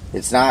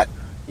 It's not.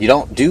 You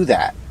don't do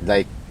that.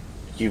 Like,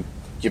 you're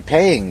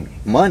paying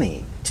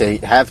money to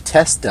have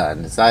tests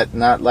done. It's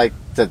not like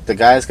the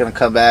guy's going to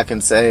come back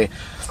and say,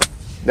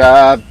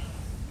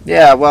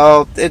 yeah,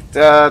 well,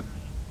 I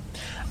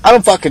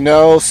don't fucking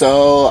know,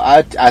 so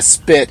I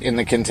spit in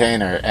the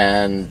container,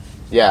 and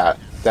yeah,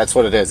 that's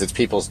what it is. It's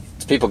people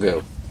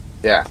goo.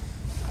 Yeah.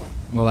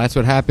 Well, that's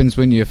what happens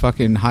when you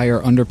fucking hire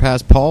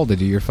Underpass Paul to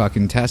do your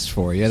fucking tests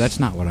for you. That's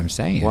not what I'm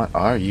saying. What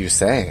are you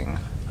saying?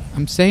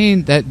 I'm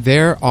saying that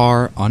there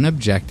are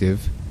unobjective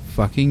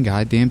fucking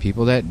goddamn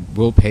people that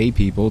will pay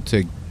people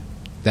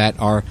that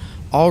are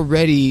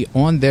already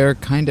on their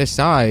kind of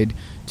side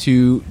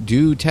to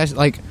do tests.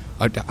 Like,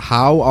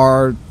 how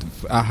are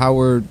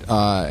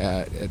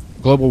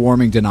global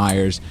warming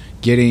deniers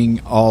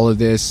getting all of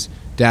this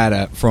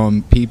data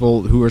from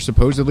people who are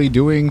supposedly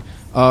doing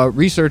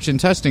research and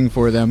testing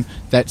for them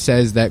that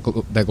says that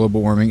that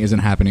global warming isn't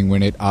happening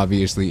when it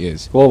obviously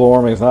is? Global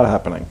warming is not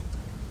happening.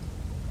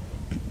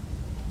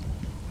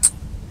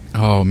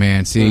 Oh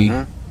man, see,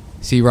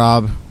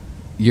 Rob,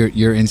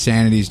 your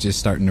insanity is just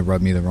starting to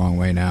rub me the wrong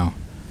way now.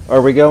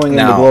 Are we going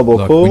into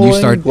global cooling? When you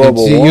start,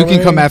 global warming? You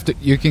can come after me.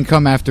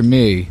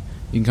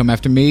 You can come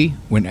after me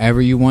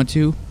whenever you want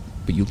to,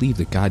 but you leave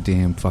the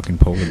goddamn fucking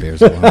polar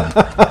bears alone.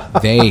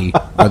 They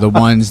are the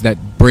ones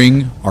that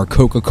bring our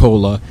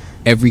Coca-Cola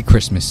every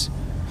Christmas.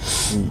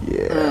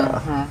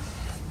 Yeah.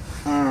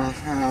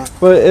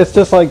 But it's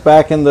just like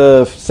back in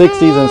the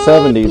 60s and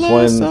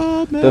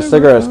 70s the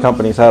cigarettes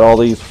companies had all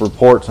these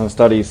reports and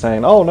studies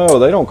saying, "Oh no,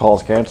 they don't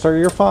cause cancer.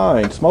 You're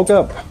fine. Smoke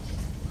up."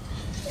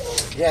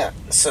 Yeah.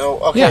 So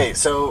okay. Yeah.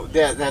 So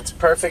yeah, that's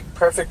perfect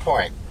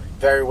point.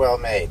 Very well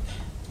made.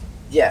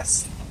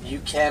 Yes, you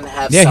can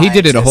have. Yeah, he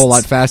did it a whole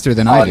lot faster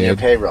than I did. On your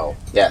payroll.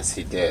 Yes,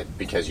 he did,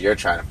 because you're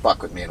trying to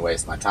fuck with me and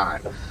waste my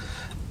time.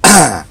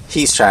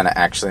 He's trying to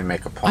actually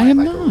make a point. I am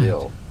like not. A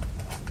real.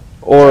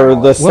 Or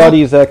the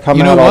studies that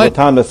come out all the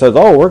time that says,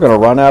 "Oh, we're going to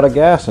run out of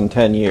gas in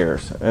 10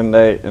 years," and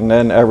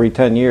then every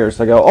 10 years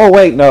they go, "Oh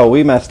wait, no,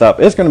 we messed up.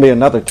 It's going to be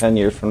another 10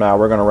 years from now.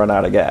 We're going to run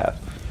out of gas."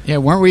 Yeah,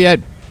 weren't we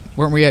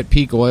at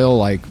peak oil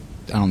like,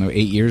 I don't know,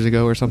 8 years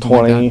ago or something?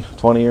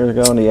 20 years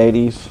ago in the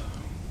 80s.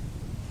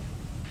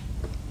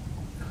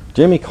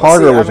 Jimmy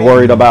Carter was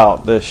worried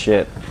about this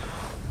shit.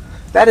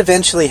 That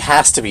eventually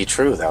has to be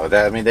true, though.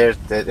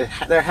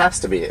 There has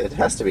to be. It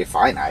has to be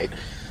finite.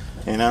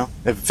 You know,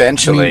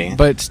 eventually.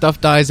 But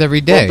stuff dies every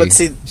day. Well, but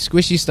see,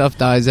 squishy stuff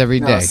dies every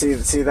day.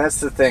 See,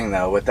 that's the thing,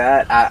 though. With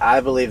that,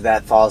 I believe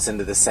that falls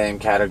into the same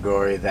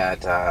category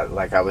that,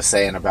 like I was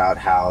saying about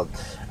how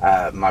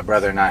my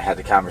brother and I had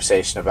the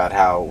conversation about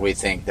how we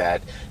think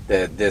that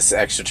this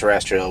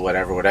extraterrestrial,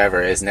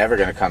 whatever, is never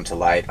going to come to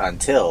light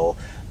until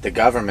the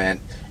government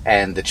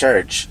and the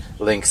church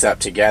links up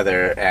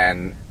together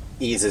and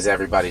eases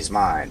everybody's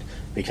mind.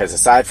 Because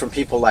aside from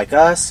people like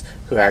us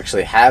who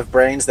actually have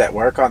brains that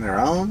work on their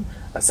own,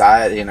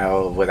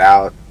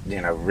 without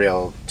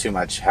real too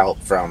much help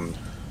from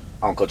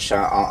Uncle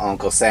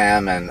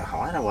Sam, and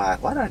why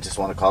do I just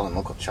want to call him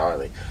Uncle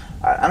Charlie?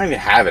 I don't even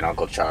have an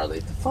Uncle Charlie.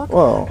 The fuck?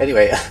 Well,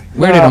 anyway,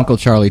 where did Uncle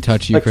Charlie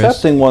touch you,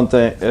 Chris?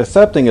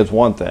 Accepting is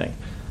one thing,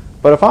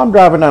 but if I'm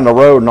driving down the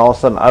road and all of a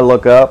sudden I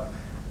look up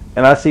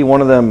and I see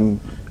one of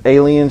them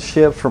alien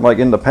ships from like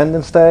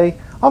Independence Day,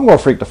 I'm gonna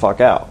freak the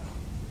fuck out.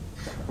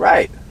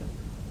 Right.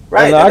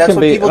 And that's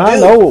what people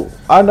do.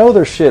 I know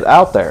there's shit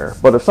out there,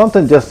 but if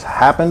something just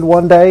happened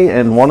one day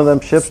and one of them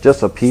ships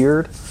just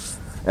appeared,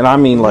 and I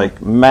mean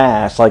like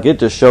mass, like it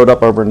just showed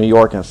up over New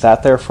York and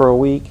sat there for a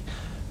week,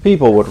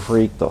 people would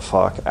freak the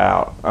fuck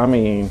out. I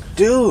mean,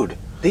 dude,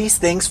 these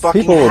things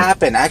fucking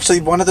happen.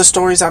 Actually, one of the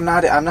stories I'm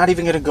not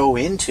even going to go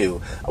into.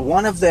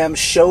 One of them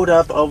showed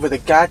up over the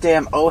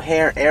goddamn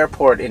O'Hare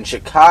Airport in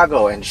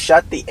Chicago and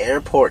shut the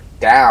airport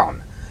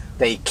down.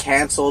 They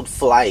canceled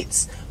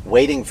flights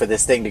waiting for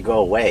this thing to go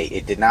away.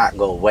 It did not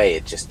go away.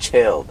 It just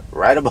chilled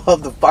right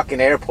above the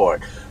fucking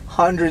airport.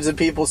 Hundreds of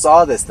people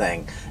saw this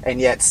thing, and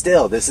yet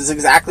still, this is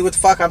exactly what the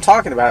fuck I'm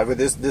talking about with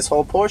this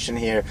whole portion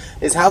here,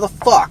 is how the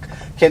fuck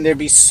can there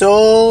be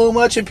so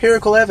much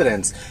empirical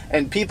evidence,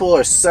 and people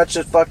are such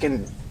a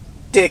fucking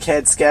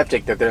dickhead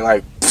skeptic that they're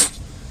like,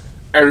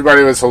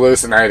 everybody was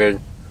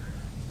hallucinating.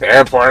 The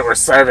airport was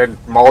serving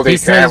moldy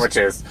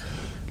sandwiches.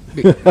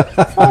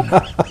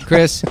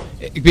 Chris,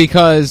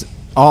 because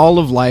all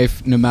of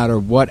life, no matter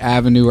what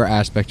avenue or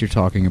aspect you're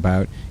talking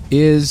about,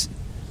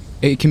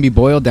 it can be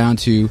boiled down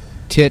to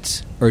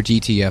tits or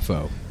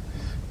GTFO.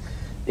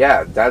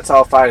 Yeah, that's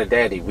all fine and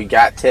dandy. We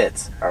got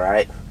tits, all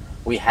right?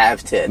 We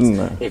have tits.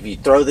 No. If you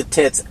throw the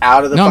tits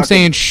out of the I'm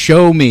saying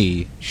show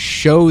me.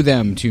 Show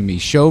them to me.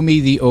 Show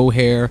me the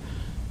O'Hare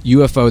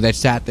UFO that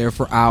sat there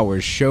for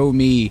hours. Show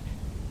me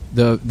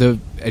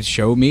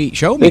show me.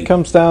 It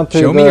comes down to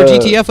show me your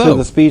GTFO. To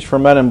the speech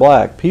from Men in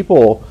Black.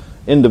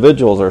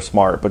 Individuals are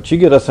smart, but you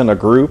get us in a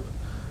group,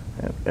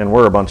 and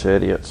we're a bunch of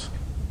idiots.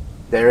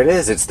 There it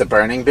is. It's the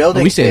burning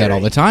building. We say that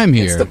all the time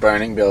here. It's the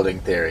burning building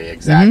theory,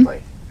 exactly.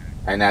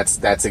 Mm-hmm. And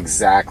that's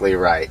exactly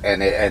right.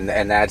 And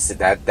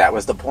that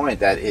was the point.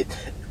 That it.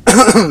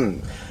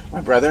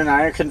 My brother and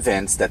I are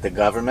convinced that the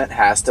government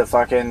has to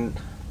fucking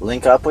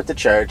link up with the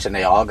church, and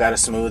they all got to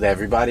smooth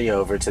everybody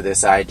over to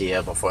this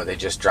idea before they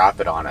just drop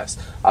it on us.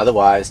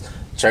 Otherwise,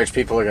 church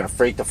people are going to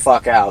freak the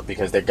fuck out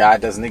because their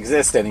God doesn't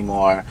exist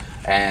anymore,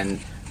 and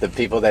the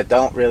people that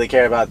don't really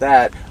care about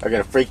that are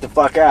going to freak the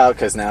fuck out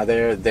because now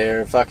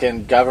their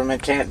fucking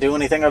government can't do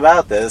anything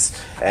about this,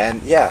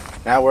 and yeah,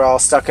 now we're all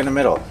stuck in the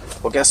middle.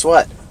 Well, guess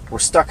what? We're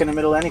stuck in the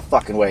middle any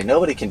fucking way.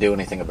 Nobody can do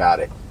anything about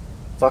it.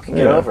 Fucking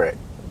get over it.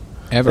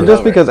 And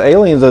just because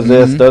aliens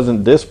exist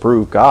doesn't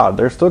disprove God.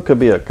 There still could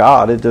be a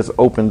God. It just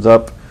opens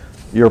up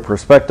your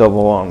perspective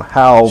on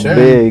how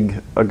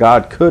big a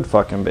God could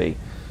fucking be.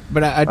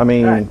 But I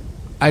mean,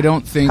 I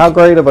don't think how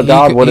great of a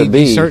God would it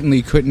be? He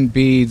certainly couldn't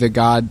be the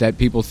God that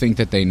people think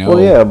that they know.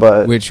 Well, yeah,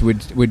 but which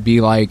would be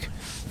like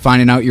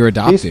finding out you're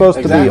adopted. He's supposed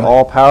to be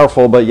all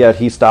powerful, but yet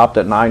he stopped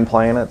at 9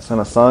 planets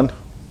and a sun.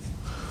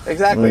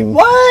 Exactly. I mean,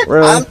 what?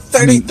 Really? I'm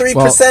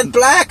 33%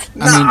 black?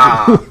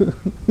 Nah.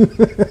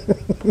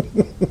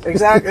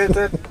 Exactly.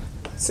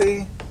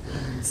 See?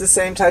 It's the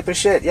same type of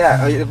shit.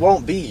 Yeah, it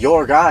won't be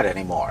your God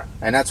anymore.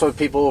 And that's what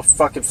people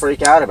fucking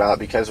freak out about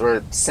because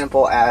we're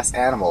simple-ass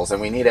animals and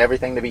we need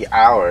everything to be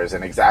ours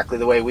and exactly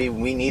the way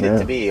we need it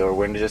to be, or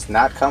we're just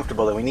not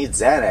comfortable and we need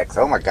Xanax.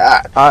 Oh, my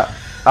God.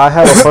 I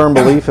have a firm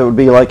belief it would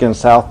be like in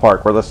South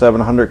Park where the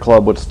 700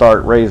 Club would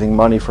start raising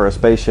money for a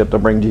spaceship to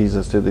bring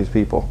Jesus to these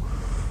people.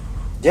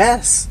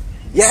 Yes,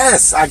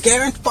 I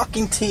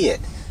guarantee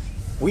it.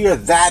 We are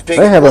that big.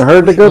 They haven't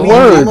heard the good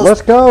word.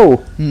 Let's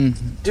go.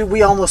 Dude,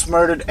 we almost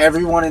murdered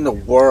everyone in the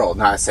world.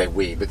 Not I say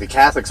we, but the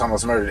Catholics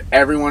almost murdered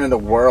everyone in the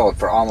world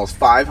for almost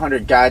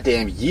 500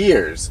 goddamn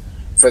years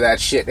for that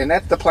shit. And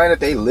that's the planet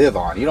they live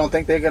on. You don't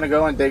think they're going to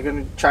go and they're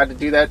going to try to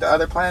do that to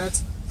other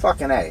planets?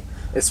 Fucking A.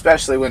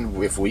 Especially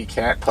if we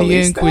can't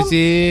police the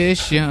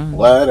Inquisition. Them.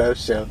 What a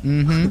show.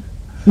 Mm-hmm.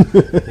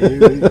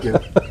 Here we go.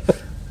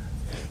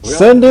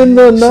 Send in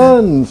the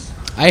nuns.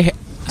 I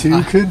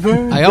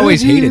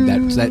always hated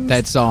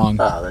that song.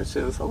 Oh, that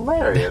shit was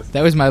hilarious.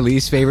 That was my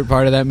least favorite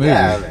part of that movie.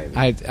 Yeah,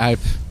 maybe.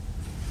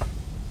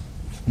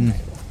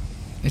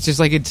 It's just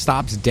like it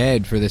stops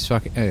dead for this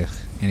fucking.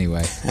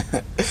 Anyway.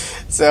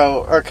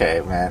 So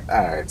okay, man.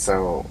 All right.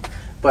 So,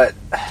 but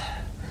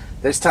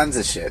there's tons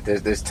of shit.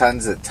 There's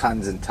tons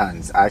and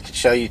tons. I could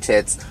show you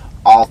tits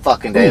all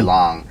fucking day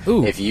long.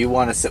 Ooh. If you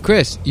want to.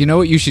 Chris, you know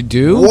what you should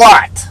do?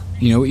 What?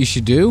 You know what you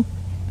should do?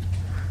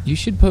 You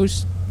should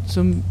post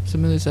some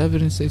of this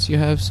evidence that you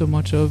have so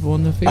much of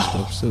on the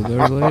Facebook, so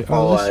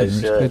our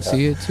listeners could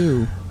see it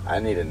too. I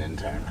need an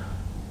intern.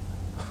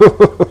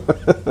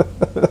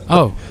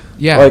 Oh,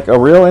 yeah. Like a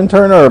real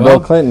intern or a Bill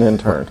Clinton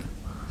intern?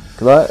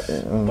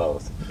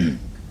 Both.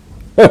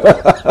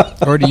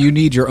 Or do you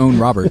need your own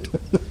Robert?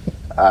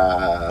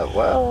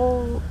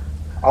 Well,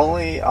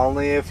 only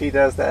if he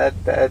does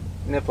that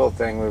nipple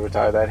thing we were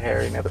talking, that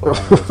hairy nipple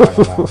thing we were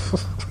talking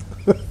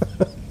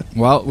about.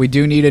 Well, we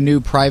do need a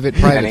new private.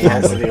 And he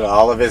has to do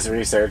all of his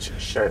research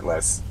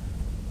shirtless.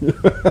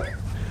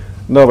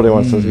 Nobody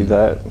wants to see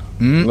that.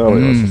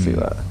 Nobody wants to see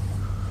that.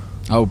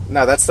 Oh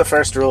no, that's the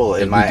first rule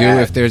in my ad.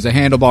 If there's a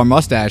handlebar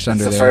mustache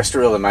under there. That's the first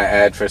rule in my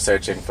ad for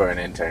searching for an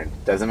intern.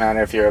 Doesn't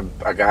matter if you're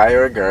a guy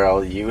or a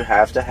girl, you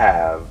have to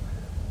have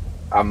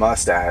a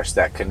mustache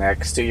that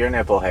connects to your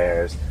nipple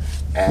hairs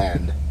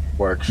and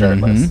work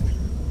shirtless.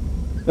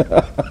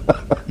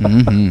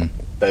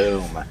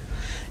 Boom.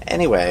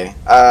 Anyway,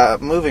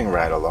 moving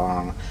right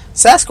along.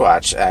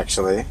 Sasquatch,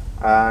 actually,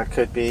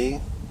 could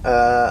be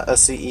a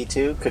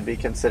CE2, could be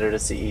considered a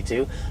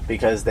CE2,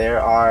 because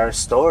there are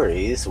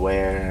stories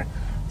where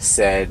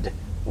said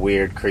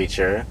weird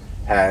creature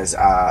has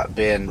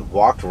been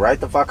walked right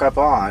the fuck up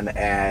on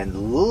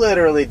and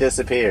literally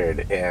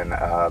disappeared in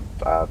a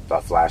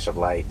flash of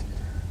light.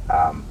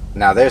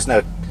 Now, there's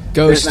no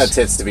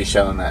tits to be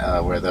shown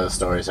where those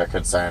stories are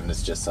concerned.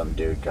 It's just some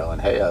dude going,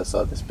 hey, I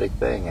saw this big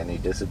thing, and he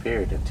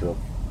disappeared into a...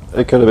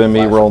 It could have been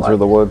me rolling through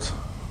the woods.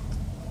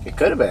 It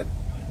could have been.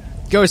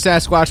 Go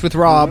Sasquatch with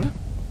Rob.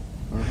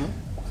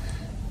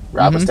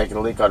 Rob was taking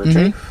a leak on a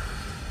tree.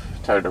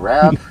 Turned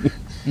around.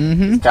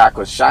 His cock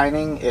was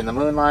shining in the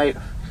moonlight.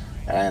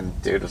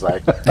 And dude was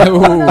like...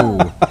 Ooh.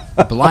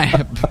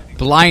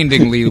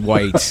 Blindingly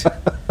white.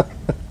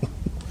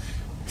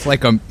 It's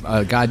like a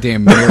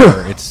goddamn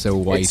mirror. It's so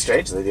white. It's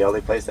strangely the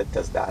only place that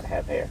does not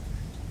have hair.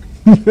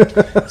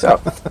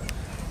 So...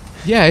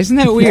 Yeah, isn't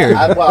that weird?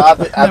 Yeah,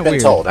 I've been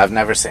told. I've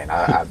never seen.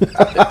 I've been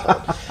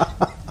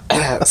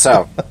told.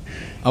 So...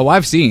 Oh,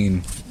 I've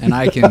seen, and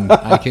I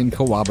can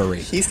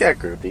corroborate. He's got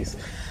groupies.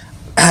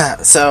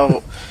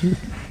 So,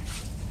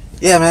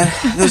 yeah, man,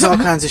 there's all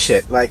kinds of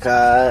shit like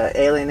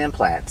alien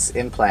implants.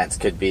 Implants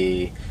could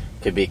be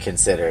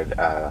considered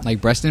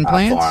like breast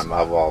implants. Form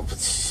of, well,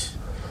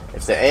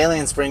 if the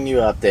aliens bring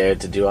you up there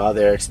to do all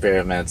their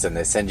experiments and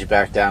they send you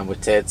back down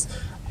with tits,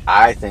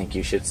 I think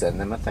you should send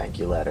them a thank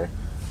you letter.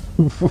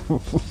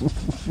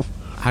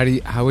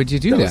 How would you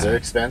do that? Those are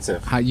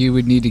expensive. You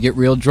would need to get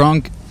real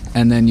drunk.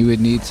 And then you would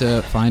need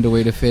to find a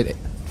way to fit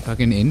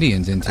fucking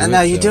Indians into it. And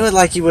now you do it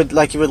like you would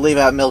leave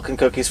out milk and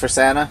cookies for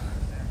Santa.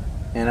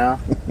 You know,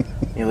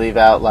 you leave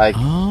out like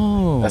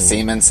a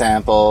semen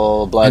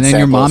sample, blood sample, and then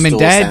your mom and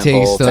dad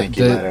sample, takes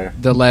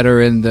the letter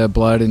and the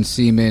blood and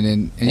semen,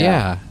 and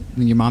yeah.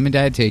 And your mom and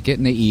dad take it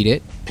and they eat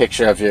it.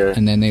 Picture of your...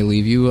 And then they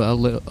leave you a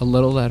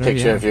little letter.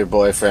 Picture of your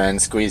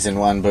boyfriend squeezing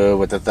one boob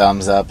with the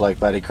thumbs up like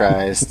Buddy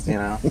Christ, you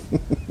know.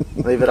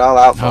 Leave it all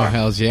out for him. Oh,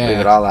 hells yeah. Leave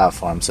it all out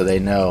for them so they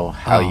know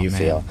how you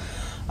feel.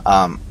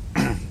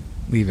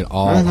 Leave it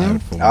all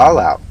out for them. All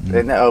out.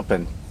 In the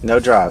open. No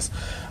draws.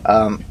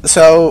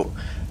 So,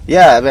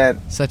 yeah,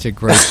 man. Such a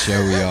great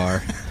show we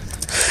are.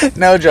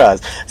 No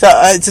draws. So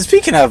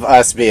speaking of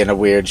us being a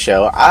weird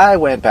show, I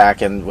went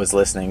back and was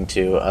listening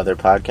to other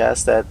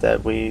podcasts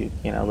that we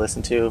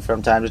listen to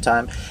from time to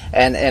time,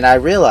 and I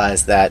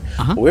realized that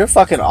we're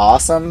fucking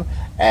awesome,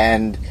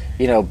 and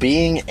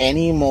being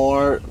any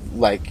more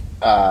like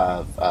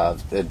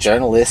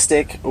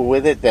journalistic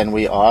with it than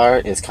we are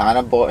is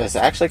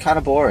actually kind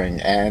of boring,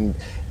 and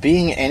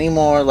being any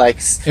more like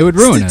it would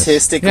ruin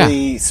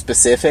statistically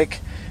specific,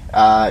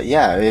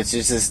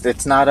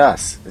 it's not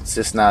us. It's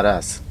just not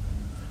us.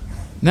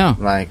 No,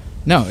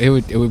 it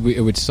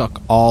would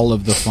suck all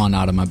of the fun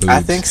out of my boobs.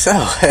 I think so.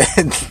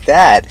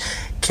 That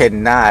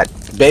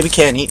baby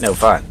can't eat no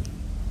fun.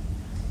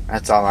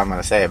 That's all I'm going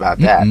to say about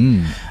that.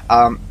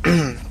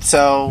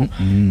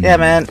 Yeah,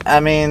 man. I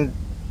mean,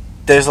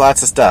 there's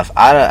lots of stuff.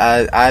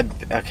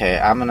 Okay.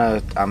 I'm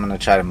gonna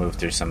try to move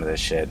through some of this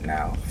shit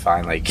now.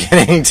 Finally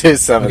getting to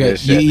some of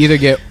this shit.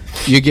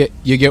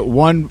 You get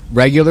one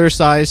regular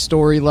size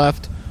story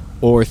left,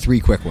 or 3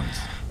 quick ones?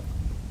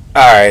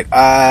 All right.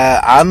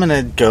 I'm going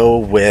to go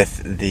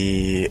with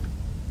the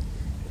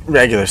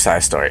regular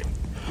size story.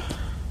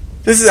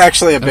 This is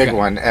actually a big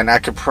one, and I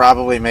could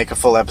probably make a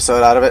full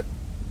episode out of it.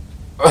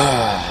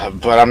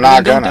 But I'm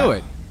not going to. Don't do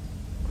it.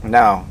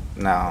 No.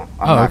 I'm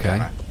not going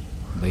to.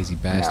 Lazy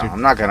bastard. No,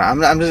 I'm not going to.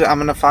 I'm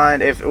going to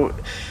find if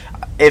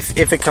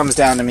it comes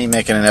down to me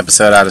making an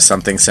episode out of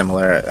something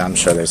similar, I'm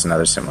sure there's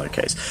another similar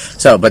case.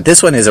 So, but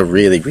this one is a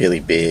really, really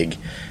big.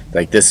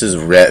 Like, this is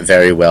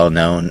very well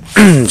known,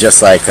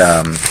 just like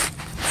the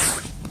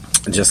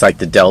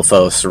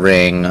Delphos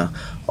ring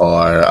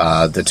or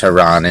the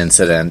Tehran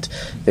incident,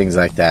 things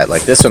like that.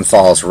 Like, this one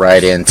falls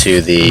right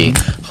into the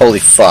holy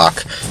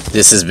fuck.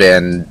 This has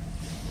been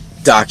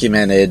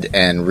documented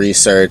and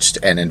researched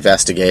and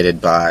investigated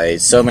by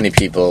so many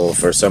people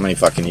for so many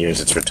fucking years.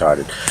 It's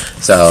retarded.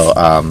 So,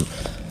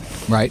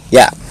 right.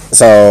 Yeah.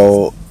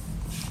 So,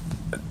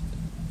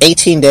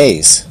 18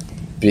 days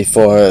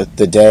before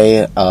the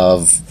day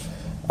of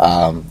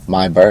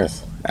my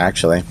birth,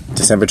 actually,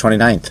 December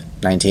 29th,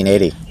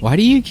 1980. Why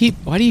do you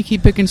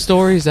keep picking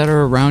stories that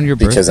are around your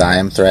birthday? Because I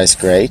am thrice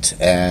great,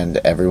 and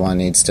everyone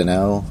needs to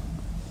know.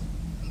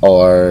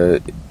 Or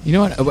you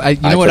know what? I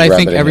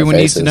think everyone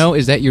needs to know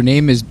is that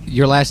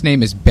your last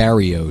name is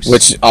Barrios,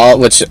 which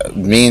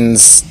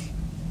means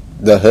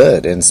the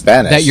hood in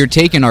Spanish. That you're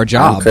taking our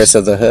jobs. I'm Chris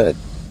of the Hood.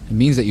 It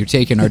means that you're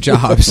taking our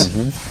jobs.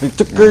 We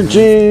took our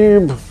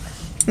job.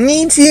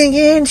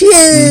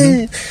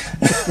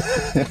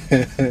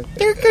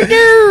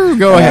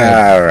 Go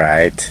ahead. All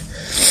right.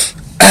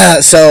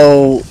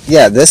 So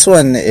yeah, this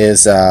one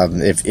is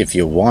if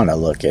you want to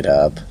look it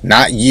up,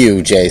 not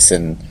you,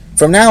 Jason.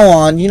 From now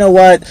on, you know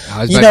what?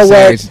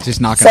 It's just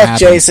not gonna happen. Fuck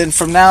Jason.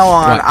 From now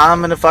on, I'm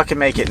gonna fucking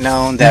make it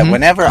known that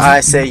whenever I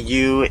say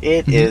you,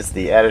 it is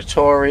the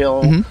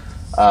editorial,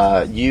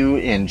 you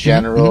in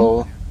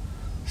general,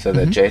 so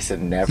that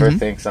Jason never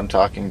thinks I'm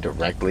talking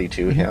directly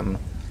to him.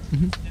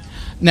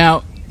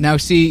 Now,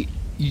 see,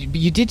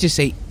 you did just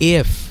say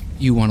if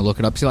you want to look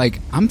it up. So, like,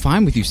 I'm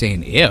fine with you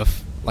saying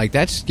if. Like,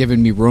 that's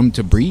giving me room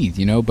to breathe,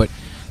 but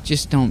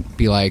just don't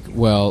be like,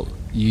 well,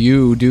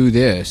 you do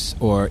this,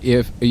 or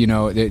if,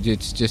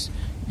 it's just,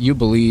 you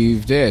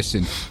believe this,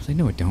 and it's like,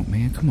 no, I don't,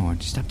 man, come on,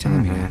 just stop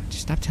telling me that.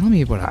 Just stop telling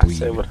me what I believe.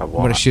 Say what I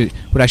want.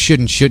 What I should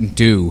and shouldn't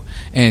do,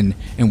 and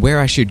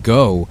where I should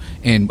go,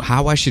 and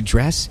how I should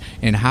dress,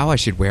 and how I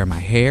should wear my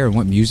hair, and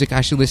what music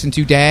I should listen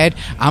to, Dad.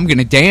 I'm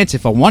gonna dance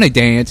if I want to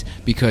dance,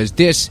 because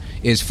this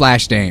is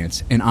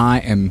Flashdance, and I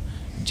am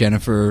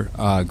Jennifer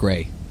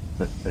Grey.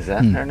 Is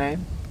that her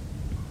name?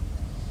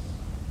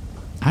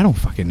 I don't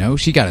fucking know.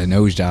 She got a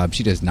nose job.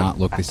 She does not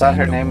look the same. I thought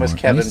her name was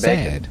Kevin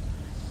Bacon.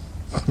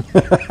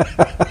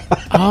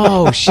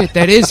 Oh shit,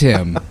 that is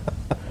him.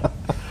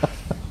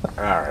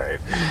 All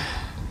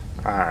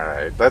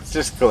right. Let's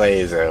just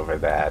glaze over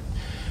that.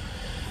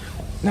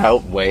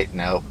 Nope. Wait.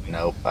 Nope.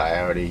 I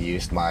already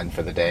used mine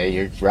for the day.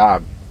 You're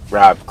Rob.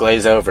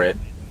 Glaze over it.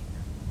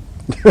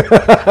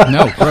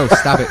 No, bro,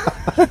 stop it.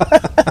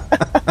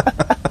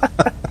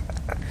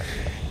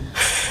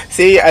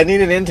 See, I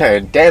need an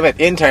intern. Damn it,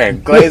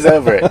 intern. Glaze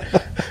over it.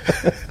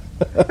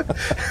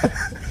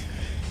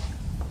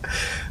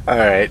 All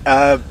right.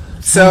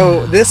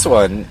 So this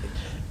one,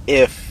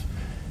 if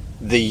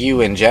the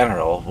you in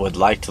general would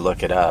like to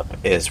look it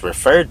up, is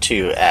referred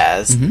to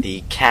as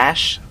the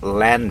Cash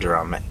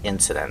Landrum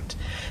incident,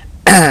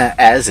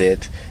 as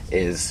it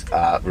is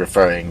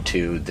referring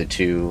to the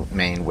two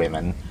main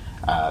women,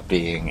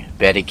 being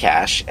Betty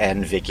Cash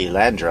and Vicky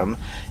Landrum,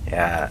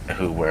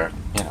 who were,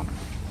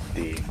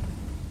 the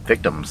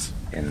victims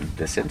in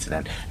this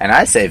incident. And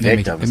I say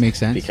victims it makes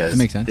sense. because it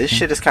makes sense. This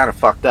shit is kind of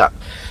fucked up.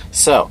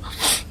 So,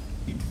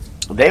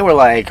 they were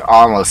like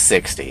almost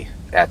 60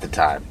 at the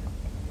time.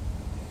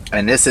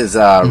 And this is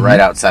right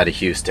outside of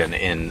Houston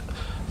in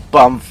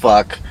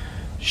bumfuck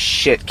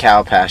shit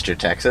cow pasture,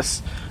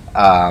 Texas.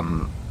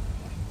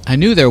 I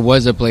knew there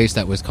was a place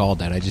that was called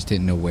that. I just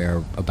didn't know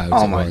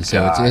whereabouts it was.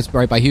 God. So it's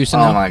right by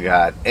Houston. Oh my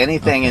God!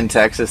 Anything in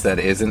Texas that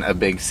isn't a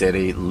big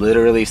city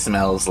literally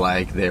smells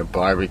like they're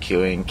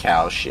barbecuing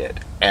cow shit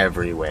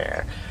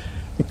everywhere.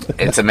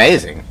 It's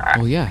amazing.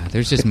 Well, yeah,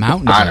 there's just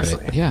mountains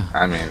honestly, of it. Yeah,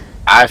 I mean,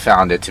 I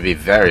found it to be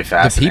very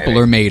fascinating. The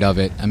people are made of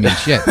it. I mean,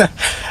 shit.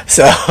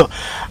 So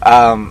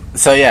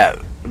yeah,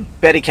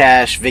 Betty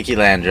Cash, Vicky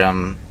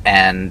Landrum,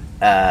 and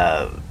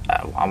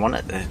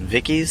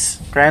Vicky's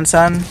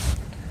grandson.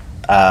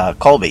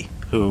 Colby,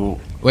 who...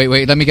 Wait,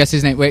 let me guess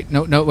his name. Wait,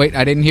 no, wait,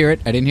 I didn't hear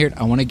it.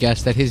 I want to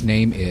guess that his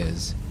name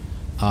is...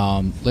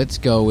 let's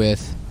go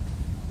with...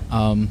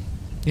 you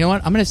know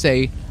what? I'm going to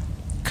say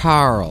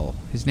Carl.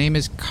 His name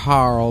is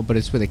Carl, but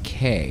it's with a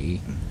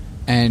K,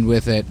 and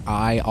with an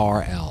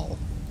I-R-L.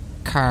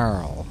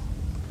 Carl.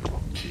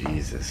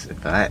 Jesus,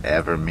 if I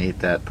ever meet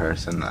that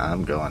person,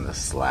 I'm going to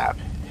slap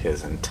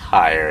his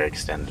entire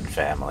extended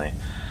family.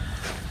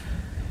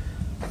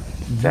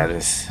 That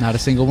is... Not a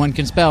single one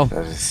can spell.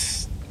 That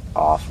is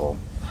awful.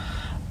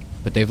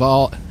 But they've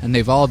all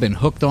been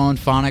hooked on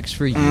phonics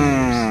for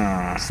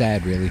years.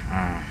 Sad, really.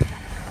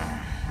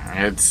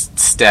 It's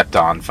stepped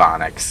on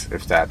phonics,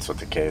 if that's what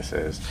the case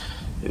is.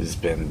 It's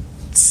been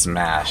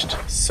smashed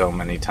so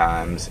many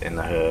times in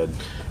the hood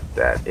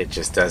that it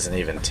just doesn't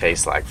even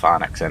taste like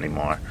phonics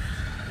anymore.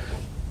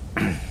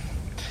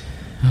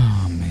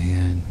 Oh,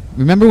 man.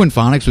 Remember when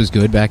phonics was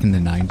good back in the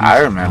 90s? I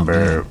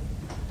remember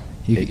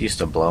it used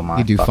to blow my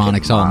You do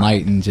phonics mind. all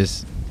night and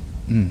just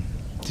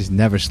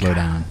never slow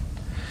down.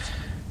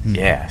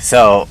 Yeah,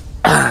 so...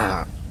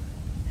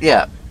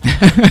 yeah.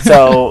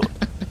 So,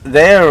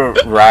 they're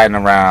riding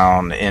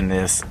around in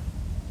this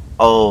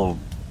old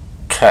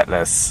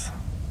Cutlass,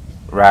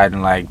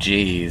 riding like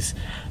G's,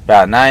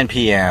 about 9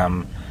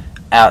 p.m.,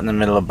 out in the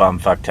middle of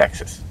bumfuck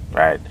Texas,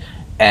 right?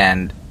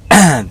 And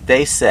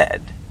they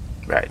said,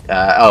 right,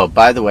 oh,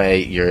 by the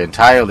way, you're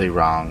entirely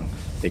wrong.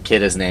 The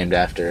kid is named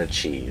after a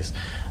cheese.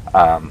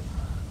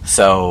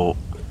 So,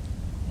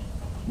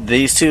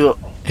 these two...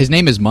 His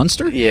name is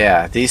Munster?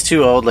 Yeah, these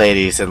two old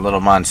ladies in Little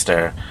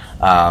Munster.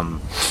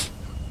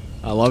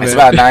 I love it. It's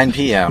about 9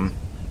 p.m.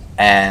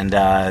 and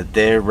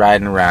they're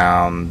riding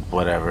around,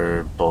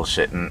 whatever,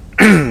 bullshitting,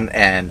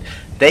 and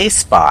they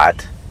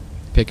spot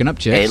picking up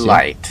chicks, a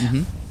light.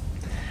 Mm-hmm.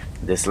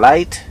 This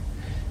light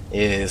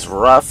is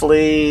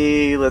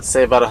roughly, let's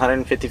say, about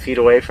 150 feet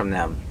away from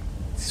them.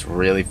 It's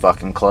really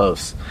fucking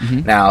close.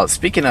 Mm-hmm. Now,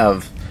 speaking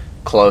of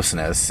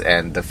closeness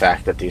and the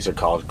fact that these are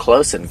called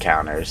close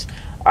encounters,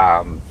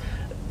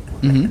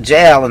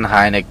 J. Allen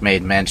Hynek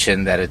made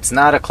mention that it's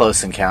not a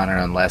close encounter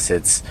unless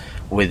it's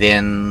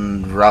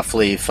within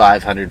roughly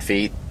 500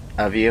 feet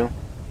of you.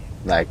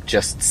 Like,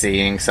 just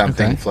seeing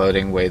something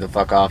floating way the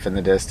fuck off in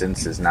the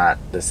distance is not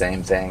the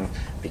same thing,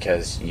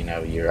 because, you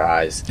know, your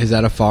eyes... Is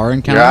that a far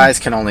encounter? Your eyes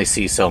can only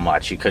see so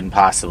much. You couldn't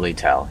possibly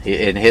tell.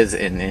 In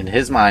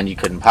his mind, you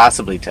couldn't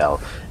possibly tell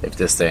if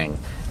this thing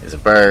is a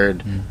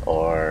bird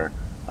or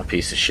a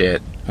piece of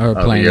shit or a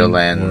over plane, your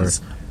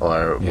lens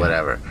or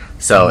whatever.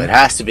 So it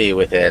has to be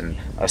within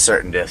a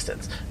certain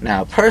distance.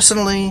 Now,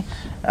 personally,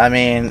 I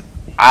mean,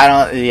 I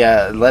don't...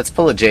 Yeah, let's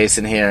pull a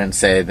Jason here and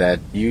say that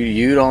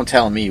you don't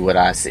tell me what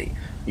I see.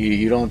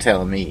 You don't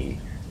tell me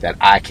that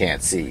I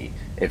can't see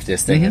if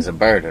this thing is a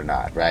bird or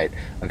not, right?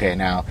 Okay,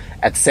 now,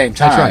 at the same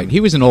time... That's right. He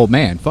was an old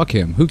man. Fuck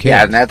him. Who cares?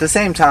 Yeah, and at the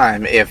same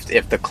time,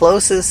 if the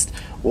closest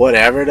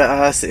whatever to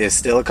us is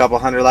still a couple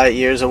hundred light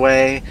years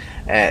away,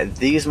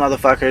 these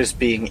motherfuckers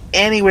being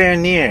anywhere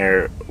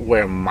near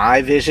where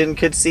my vision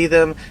could see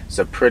them is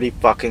a pretty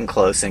fucking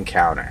close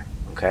encounter,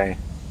 okay?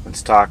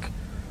 Let's talk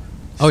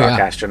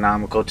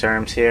astronomical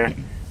terms here,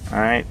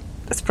 alright?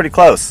 That's pretty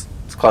close.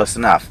 It's close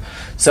enough.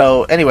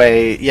 So,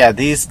 anyway, yeah,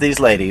 these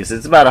ladies,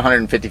 it's about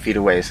 150 feet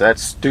away, so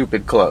that's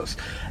stupid close.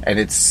 And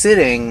it's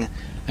sitting...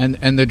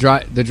 And the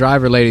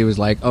driver lady was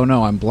like, "Oh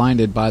no, I'm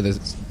blinded by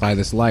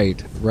this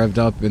light, revved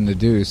up in the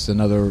deuce,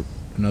 another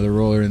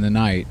roller in the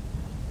night,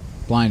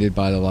 blinded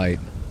by the light."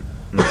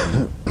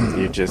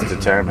 You're just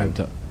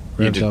determined.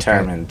 You're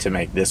determined to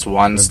make this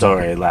one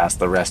story last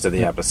the rest of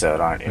the episode,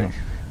 aren't you?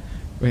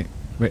 Wait.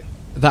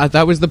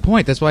 That was the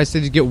point. That's why I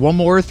said you get one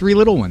more or three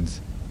little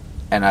ones.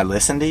 And I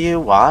listened to you?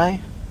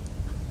 Why?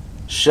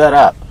 Shut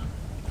up.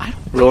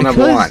 Rule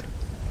number one.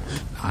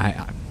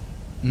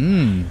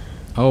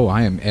 Oh,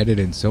 I am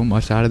editing so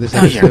much out of this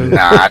episode. No, you're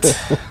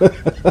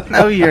not.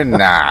 No, you're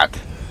not.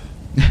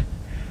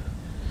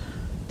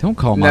 Don't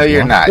call my No,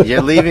 you're not.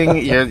 You're leaving.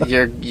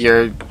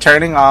 You're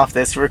turning off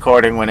this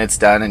recording when it's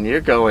done, and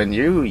you're going.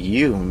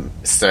 You,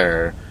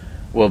 sir,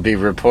 will be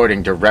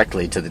reporting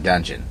directly to the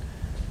dungeon.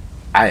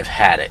 I've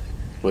had it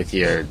with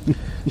your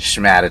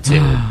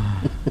schmatitude.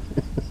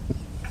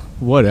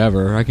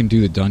 Whatever. I can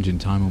do the dungeon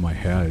time on my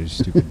head.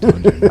 Stupid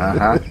dungeon.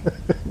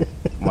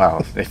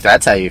 Well, if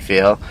that's how you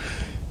feel.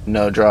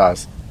 No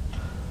draws.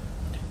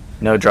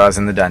 No draws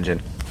in the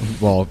dungeon.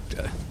 Well,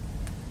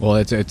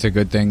 it's a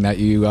good thing that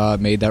you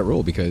made that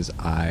rule, because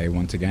I,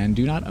 once again,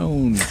 do not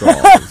own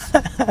draws.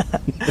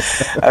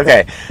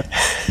 Okay.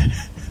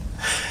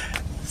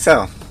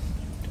 So,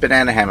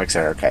 banana hammocks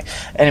are okay.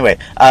 Anyway,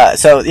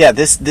 so yeah,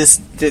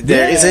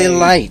 there is a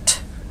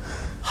light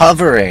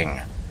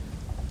hovering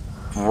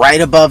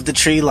right above the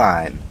tree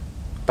line,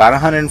 about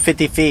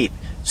 150 feet.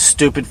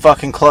 Stupid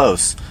fucking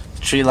close.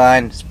 The tree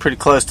line is pretty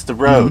close to the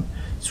road.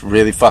 It's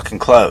really fucking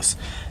close.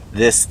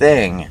 This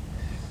thing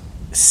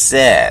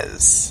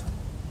says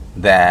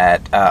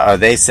that, or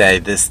they say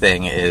this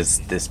thing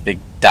is this big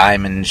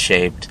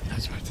diamond-shaped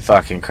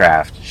fucking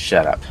craft.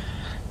 Shut up.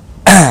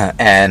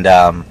 And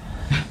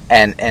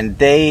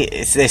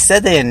they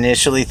said they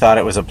initially thought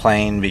it was a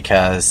plane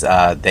because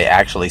they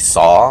actually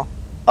saw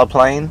a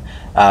plane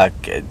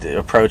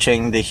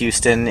approaching the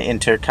Houston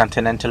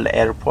Intercontinental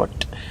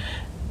Airport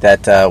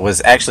that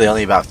was actually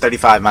only about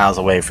 35 miles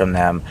away from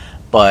them,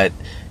 but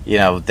you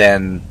know,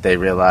 then they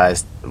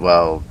realized,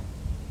 well,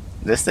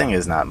 this thing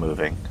is not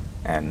moving,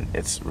 and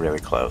it's really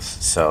close,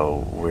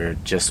 so we're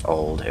just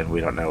old, and we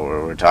don't know what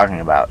we're talking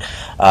about.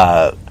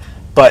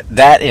 But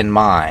that in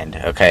mind,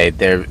 okay,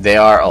 they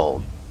are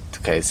old,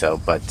 okay,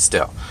 so, but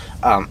still.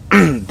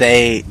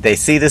 They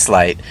see this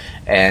light,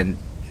 and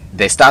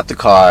they stop the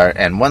car,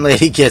 and one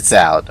lady gets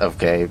out,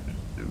 okay,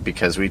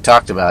 because we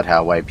talked about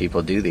how white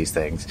people do these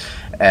things.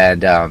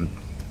 And,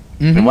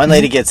 and one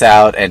lady gets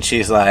out, and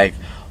she's like,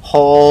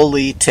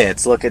 holy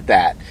tits, look at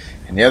that.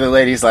 And the other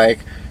lady's like,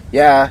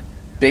 yeah,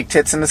 big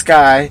tits in the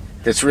sky.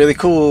 That's really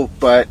cool,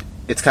 but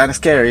it's kind of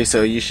scary,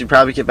 so you should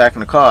probably get back in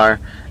the car.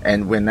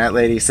 And when that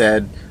lady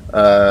said,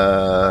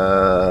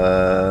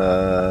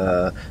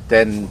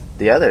 then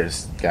the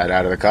others got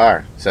out of the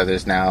car. So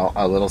there's now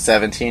a little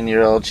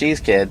 17-year-old cheese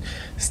kid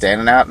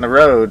standing out in the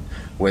road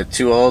with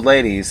two old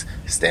ladies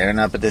staring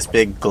up at this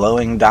big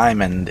glowing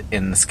diamond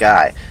in the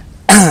sky.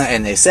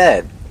 And they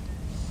said,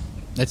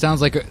 that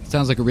sounds like a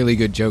really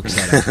good joke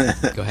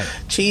setup. Go ahead.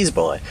 Cheese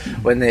boy.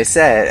 When they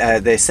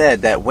said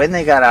that when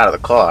they got out of the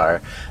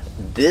car,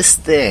 this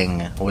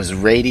thing was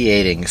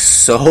radiating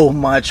so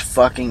much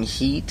fucking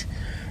heat.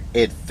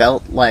 It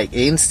felt like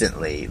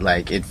instantly,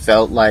 like it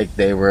felt like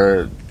they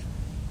were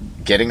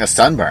getting a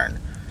sunburn,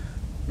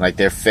 like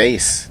their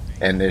face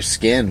and their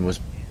skin was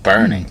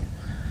burning.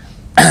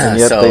 And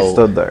yet they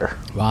stood there.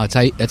 Wow,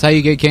 that's how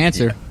you get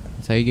cancer. Yeah.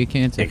 That's how you get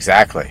cancer.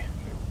 Exactly.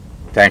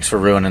 Thanks for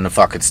ruining the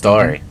fucking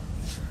story.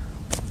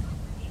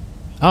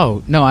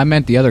 Oh, no, I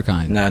meant the other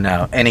kind.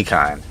 No, any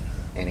kind.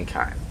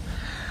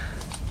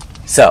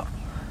 So,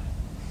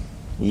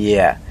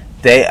 yeah,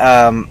 they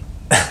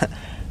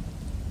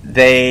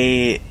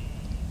they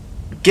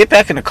get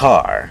back in the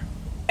car,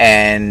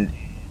 and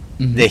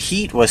the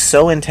heat was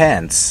so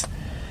intense.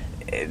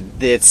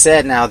 It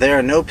said, now there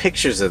are no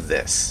pictures of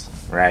this,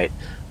 right?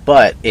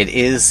 But it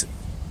is,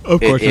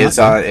 of course,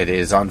 it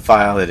is on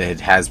file.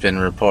 It has been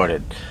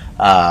reported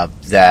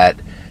that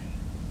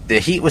the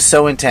heat was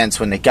so intense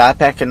when they got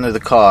back into the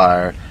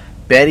car,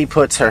 Betty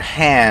puts her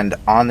hand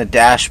on the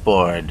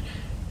dashboard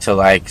to,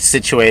 like,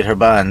 situate her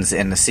buns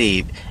in the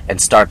seat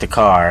and start the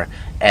car,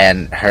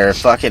 and her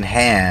fucking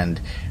hand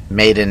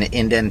made an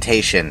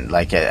indentation,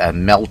 like a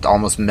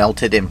almost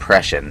melted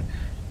impression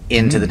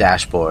into the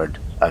dashboard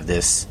of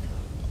this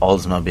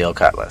Oldsmobile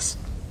Cutlass.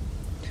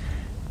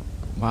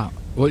 Wow.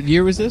 What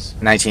year was this?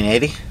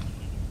 1980.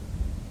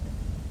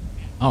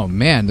 Oh,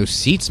 man, those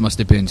seats must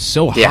have been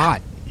so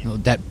hot. You know,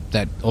 that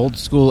old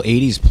school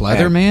 80s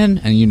pleather, man,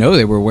 and you know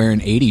they were wearing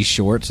 80s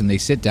shorts, and they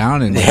sit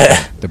down and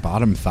the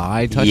bottom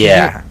thigh touches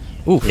it.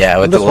 Oof. Yeah,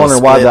 I'm just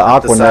wondering why the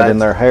Aquanet in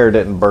their hair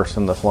didn't burst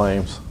into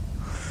flames.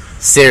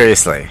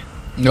 Seriously.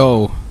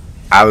 No.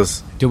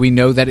 Do we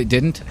know that it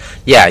didn't?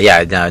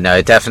 Yeah, no,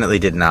 it definitely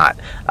did not.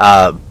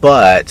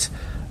 But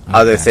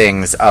other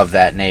things of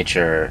that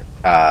nature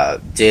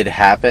did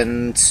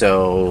happen,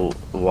 so,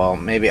 well,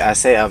 maybe I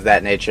say of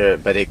that nature,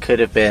 but it could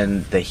have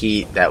been the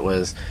heat that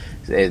was...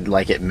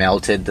 It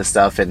melted the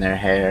stuff in their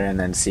hair and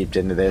then seeped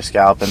into their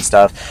scalp and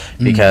stuff.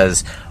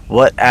 Because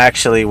what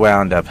actually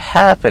wound up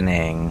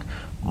happening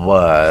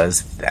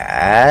was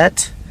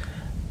that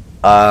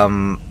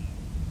a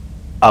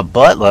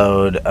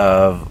buttload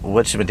of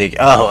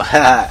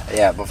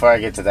before I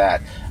get to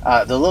that,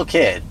 the little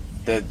kid,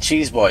 the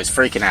cheese boy's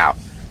freaking out.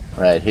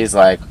 Right? He's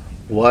like,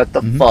 what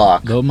the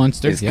fuck Little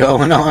monster is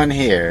going on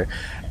here?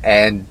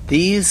 And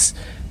these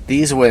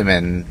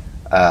women,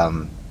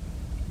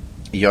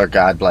 your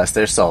God bless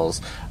their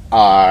souls,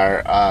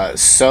 are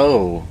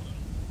so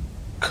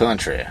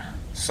country.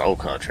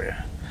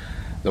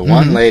 The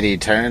one lady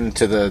turned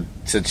to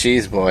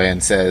Cheese Boy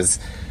and says,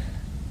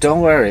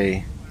 don't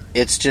worry,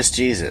 it's just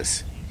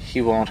Jesus.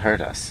 He won't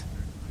hurt us.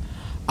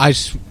 I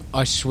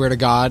swear to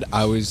God,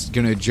 I was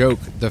going to joke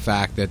the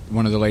fact that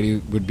one of the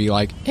ladies would be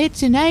like,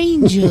 it's an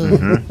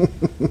angel.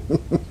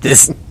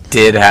 This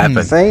did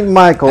happen. St.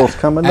 Michael's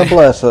coming to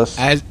bless us.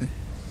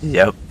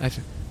 Yep.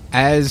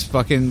 As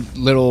fucking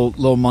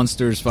little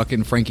monsters,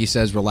 fucking Frankie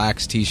Says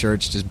Relax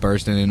t-shirts just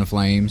bursting into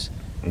flames.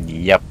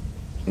 Yep.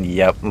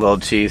 Little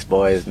Cheese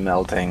Boy is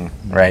melting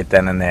right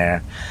then and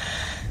there.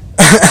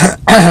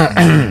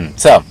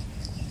 So,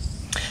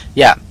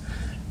 yeah.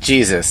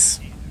 Jesus.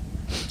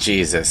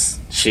 She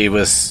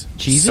was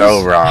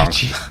so wrong.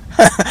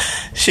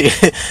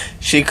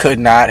 She could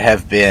not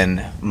have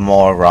been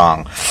more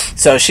wrong.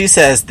 So she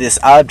says this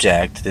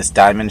object, this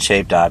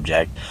diamond-shaped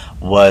object,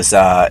 was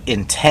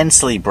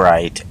intensely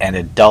bright and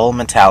a dull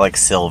metallic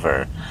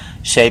silver,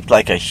 shaped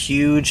like a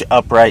huge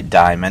upright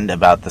diamond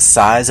about the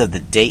size of the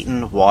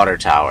Dayton Water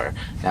Tower.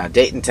 Now,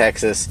 Dayton,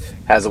 Texas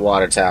has a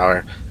water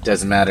tower.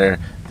 Doesn't matter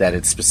that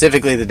it's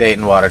specifically the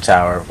Dayton Water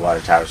Tower.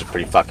 Water towers are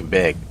pretty fucking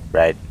big,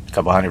 right? A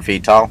couple 100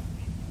 feet tall.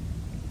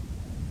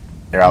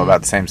 They're all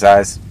about the same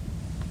size.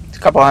 It's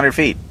a couple 100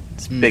 feet.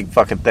 It's a big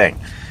fucking thing.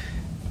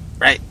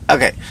 Right?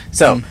 Okay.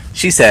 So,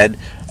 she said,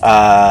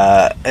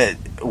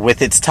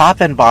 with its top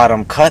and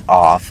bottom cut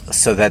off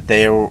so that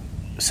they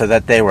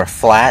were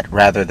flat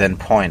rather than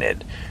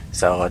pointed.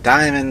 So a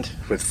diamond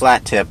with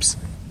flat tips.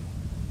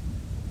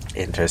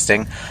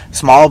 Interesting.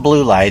 Small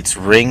blue lights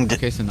ringed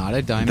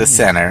the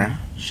center.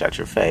 Shut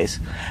your face.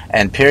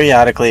 And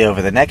periodically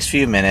over the next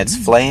few minutes,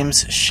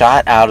 flames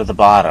shot out of the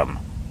bottom,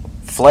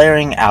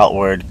 flaring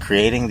outward,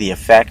 creating the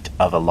effect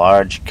of a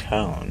large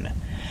cone.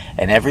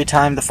 And every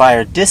time the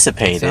fire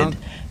dissipated,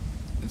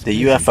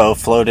 the UFO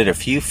floated a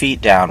few feet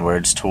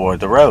downwards toward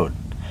the road.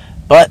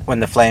 But when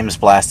the flames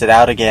blasted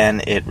out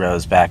again, it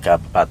rose back up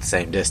about the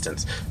same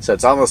distance. So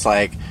it's almost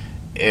like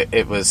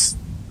it was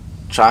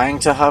trying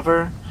to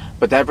hover.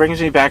 But that brings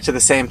me back to the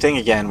same thing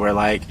again, where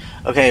like,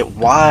 okay,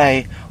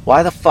 why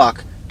the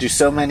fuck do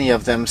so many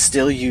of them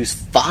still use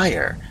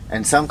fire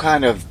and some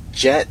kind of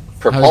jet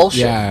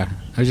propulsion? I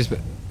was just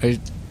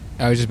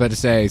about to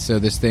say. So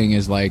this thing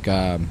is like,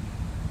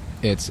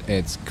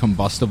 it's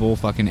combustible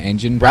fucking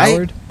engine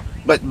powered.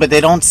 Right? But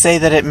they don't say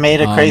that it made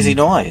a crazy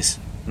noise.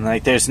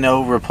 Like, there's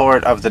no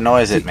report of the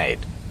noise it made.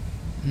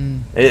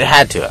 It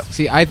had to have.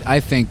 See, I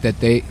think that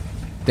they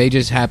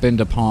just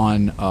happened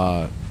upon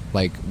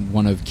like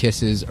one of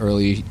Kiss's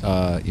early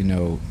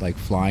like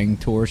flying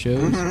tour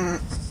shows,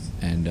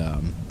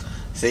 and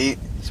see,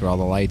 that's where all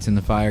the lights and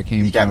the fire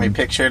came. You got from. me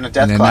picturing a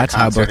Death and then Clock that's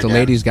how both concert the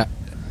ladies got.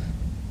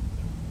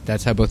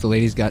 That's how both the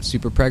ladies got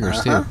super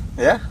preggers too.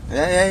 Yeah.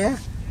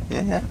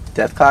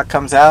 Death Clock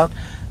comes out,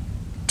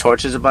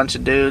 torches a bunch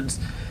of dudes,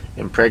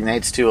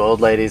 impregnates 2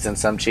 old ladies and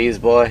some cheese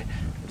boy,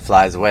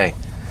 flies away.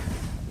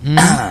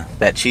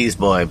 That cheese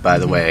boy, by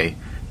the way,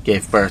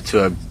 gave birth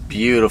to a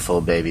beautiful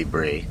baby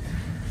Brie.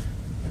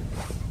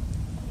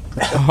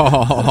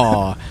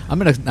 Oh, I'm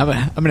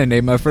gonna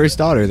name my first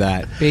daughter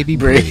that baby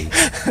Brie.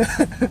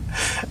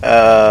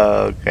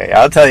 Okay,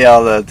 I'll tell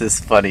y'all this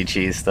funny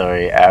cheese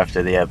story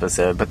after the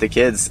episode, but the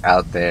kids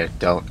out there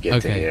don't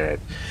get to hear it.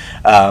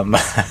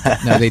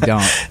 No, they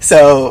don't.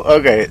 So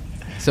okay.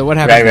 So what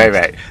happened?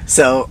 Right.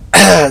 So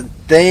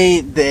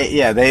they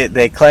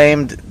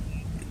claimed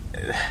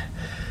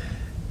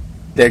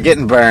they're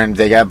getting burned.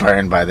 They got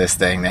burned by this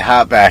thing. They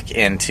hop back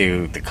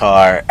into the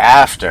car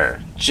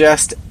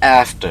just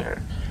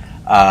after.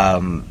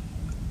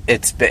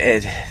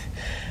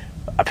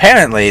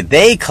 Apparently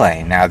they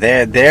claim, now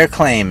their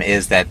claim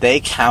is that they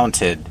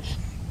counted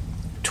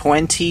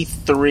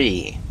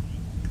 23.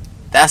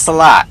 That's a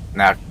lot.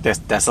 Now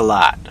that's a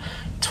lot.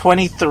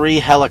 23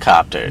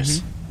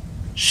 helicopters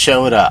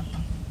showed up.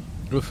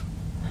 Oof.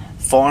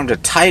 Formed a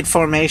tight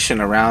formation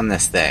around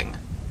this thing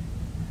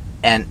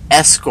and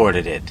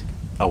escorted it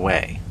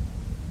away.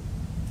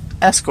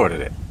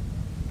 Escorted it.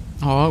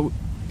 Oh,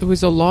 it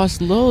was a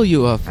lost little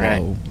UFO,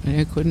 right. And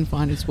it couldn't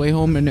find its way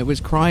home, and it was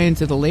crying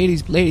to the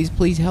ladies,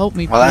 please help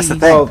me, well, please. That's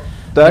the thing. Well,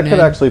 that could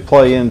actually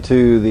play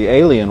into the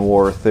alien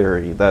war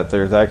theory, that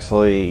there's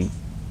actually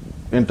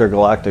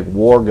intergalactic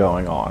war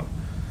going on.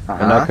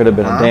 And that could have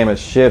been a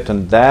damaged ship,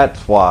 and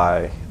that's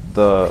why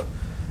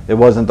it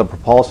wasn't the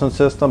propulsion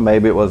system.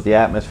 Maybe it was the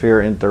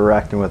atmosphere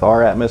interacting with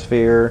our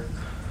atmosphere.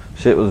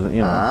 Shit was,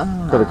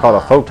 could have caught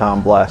a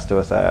photon blast to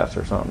its ass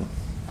or something.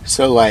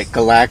 So, like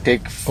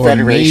Galactic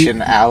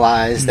Federation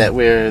allies that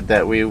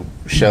we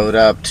showed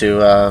up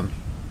to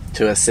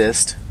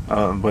assist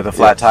with a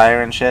flat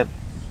tire and shit.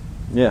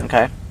 Yeah.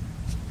 Okay.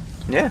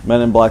 Yeah.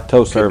 Men in Black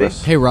tow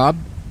service. Hey, Rob.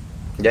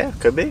 Yeah,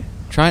 could be.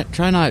 Try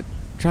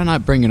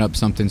not bringing up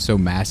something so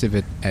massive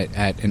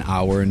at an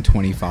hour and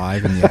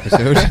 25 in the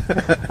episode.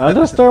 I'm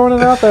just throwing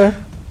it out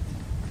there.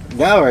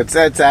 No, it's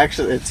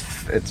actually it's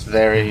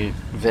very,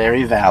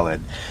 very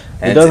valid.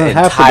 And it doesn't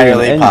have to be an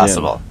engine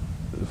possible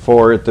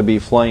for it to be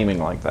flaming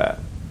like that.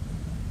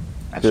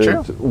 That's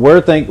true.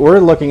 We're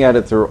looking at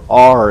it through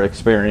our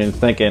experience,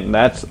 thinking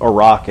that's a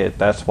rocket.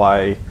 That's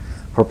why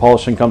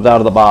propulsion comes out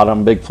of the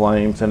bottom, big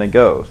flames, and it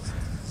goes.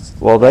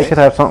 Well, they could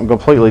have something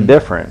completely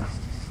different.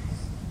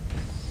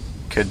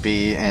 Could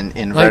be an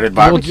inverted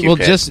barbecue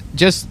pit.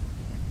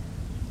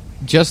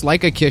 Just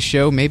like a Kiss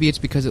show, maybe it's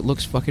because it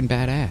looks fucking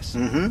badass.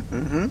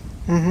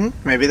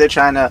 Maybe they're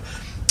trying to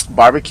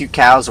barbecue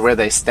cows where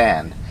they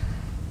stand,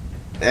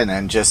 and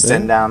then just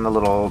send down the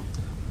little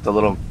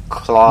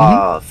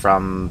claw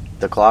from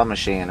the claw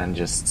machine and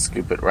just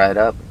scoop it right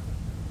up.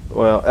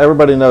 Well,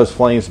 everybody knows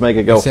flames make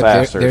it go Except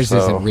faster, theirs so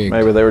isn't rigged.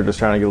 maybe they were just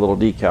trying to get a little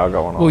decal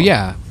going on. Well,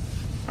 yeah.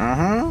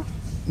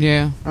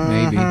 Yeah,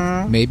 maybe.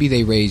 Maybe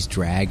they raise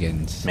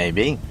dragons.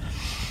 Maybe.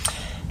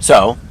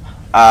 So,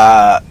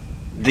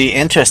 the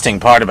interesting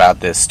part about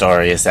this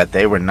story is that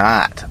they were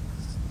not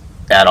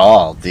at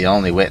all the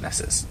only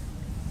witnesses.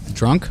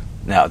 Drunk?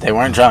 No, they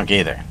weren't drunk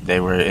either. They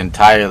were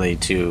entirely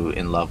too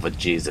in love with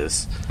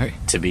Jesus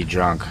to be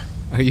drunk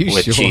Are you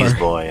with sure? Cheese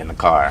Boy in the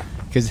car.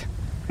 Because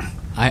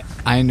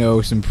I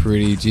know some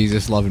pretty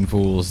Jesus-loving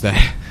fools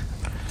that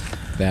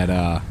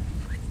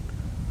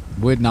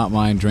would not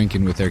mind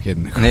drinking with their kid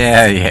in the car.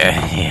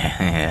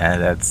 Yeah.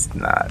 That's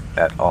not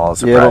at all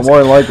surprising. Yeah, but more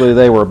than likely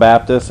they were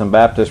Baptists, and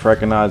Baptists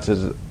recognize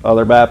as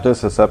other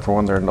Baptists, except for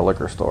when they're in the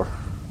liquor store.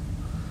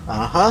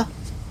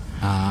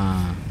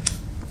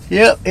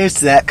 Yep,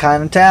 it's that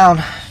kind of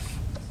town.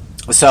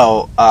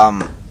 So,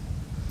 all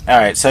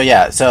right, so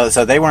yeah, so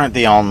they weren't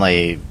the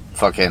only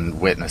fucking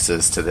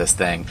witnesses to this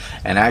thing,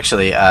 and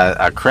actually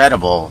a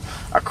credible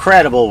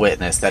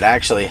witness that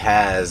actually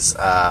has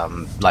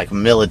like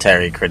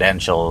military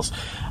credentials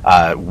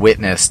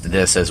witnessed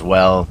this as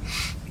well.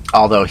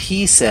 Although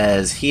he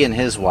says he and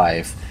his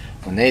wife,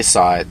 when they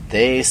saw it,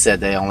 they said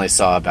they only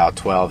saw about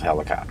 12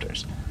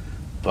 helicopters.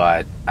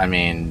 But I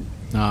mean,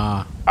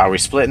 are we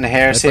splitting the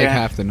hairs that's here? like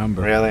half the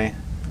number. Really?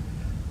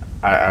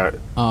 Are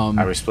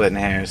we splitting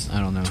hairs? I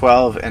don't know.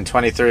 12 and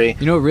 23.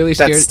 You know what really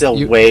scares? That's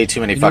still way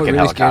too many fucking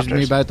helicopters. You know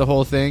what really scares me about the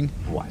whole thing?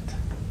 What?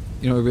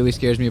 You know what really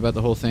scares me about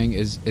the whole thing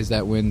is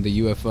that when the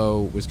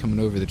UFO was coming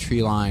over the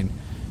tree line,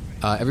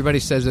 everybody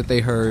says that they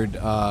heard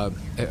a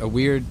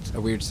weird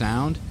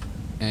sound,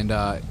 and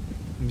let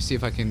me see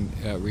if I can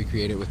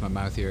recreate it with my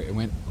mouth here. It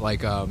went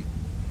like.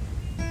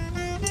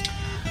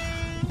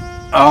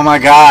 Oh my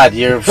God!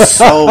 You're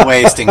so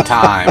wasting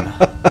time.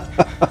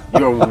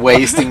 You're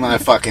wasting my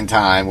fucking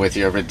time with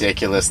your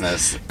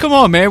ridiculousness. Come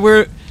on, man.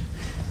 We're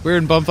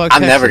in bumfuck.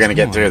 I'm never gonna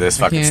get through this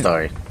fucking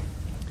story.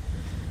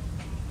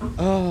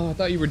 Oh, I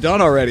thought you were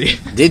done already.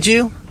 Did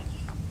you?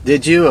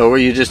 Or were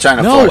you just trying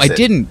to force it? No, I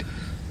didn't.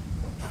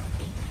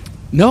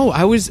 No,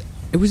 it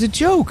was a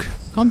joke.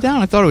 Calm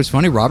down. I thought it was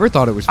funny. Robert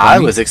thought it was funny. I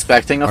was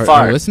expecting a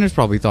fart. Our listeners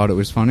probably thought it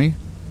was funny.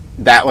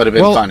 That would have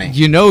been funny.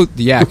 You know,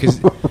 yeah,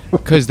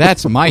 because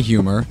that's my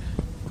humor.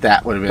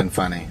 That would have been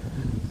funny.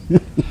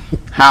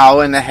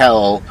 How in the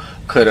hell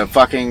could a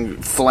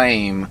fucking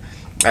flame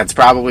that's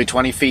probably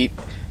 20 feet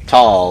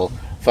tall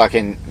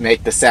fucking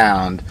make the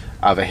sound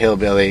of a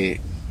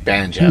hillbilly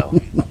banjo?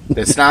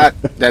 That's not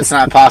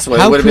possible.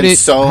 It would have been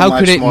so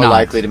much more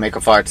likely to make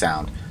a fart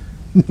sound.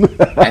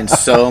 And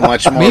so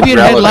much more maybe it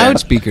had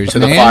loudspeakers to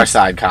the Far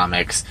Side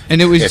comics,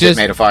 and it was if just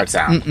it made a fart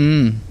sound.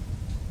 Mm-mm.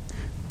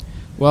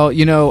 Well,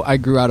 you know, I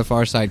grew out of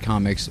Far Side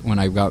comics when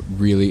I got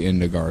really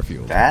into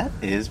Garfield. That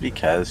is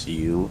because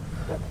you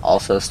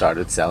also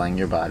started selling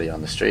your body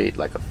on the street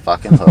like a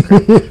fucking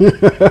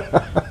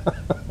hooker.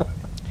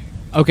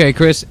 Okay,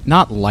 Chris,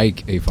 not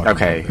like a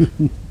fucking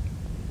hooker.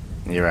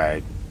 You're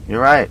right.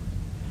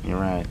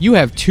 You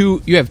have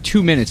 2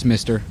 minutes,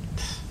 mister.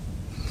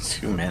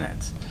 2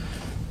 minutes.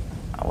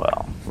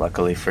 Well,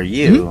 luckily for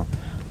you,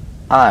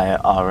 I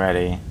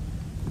already...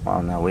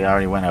 Well, no, we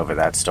already went over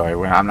that story.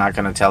 I'm not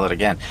going to tell it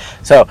again.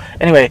 So,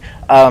 anyway...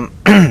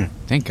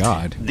 Thank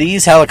God.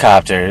 These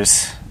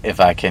helicopters, if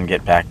I can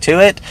get back to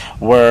it,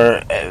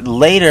 were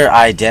later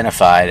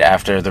identified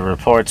after the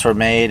reports were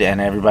made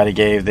and everybody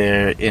gave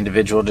their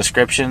individual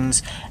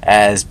descriptions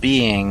as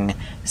being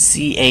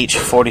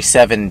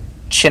CH-47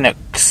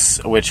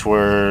 Chinooks, which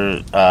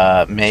were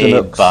made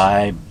Chinooks.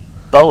 by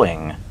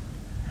Boeing.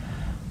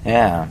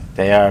 Yeah,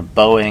 they are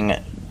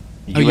Boeing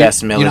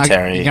U.S.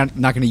 military. You're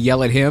not going to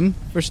yell at him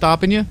for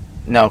stopping you?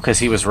 No, because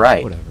he was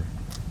right. Whatever.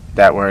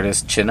 That word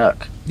is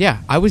Chinook.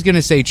 Yeah, I was going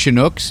to say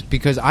Chinooks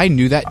because I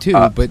knew that too,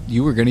 but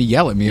you were going to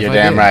yell at me if I did.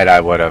 You're damn right I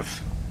would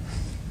have.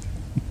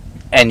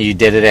 And you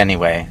did it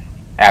anyway,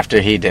 after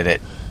he did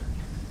it.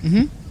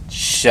 Mm-hmm.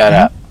 Shut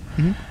up.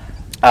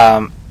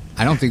 Mm-hmm.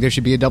 I don't think there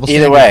should be a double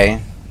standard. Either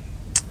way,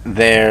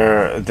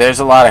 there's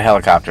a lot of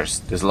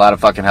helicopters. There's a lot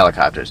of fucking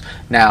helicopters.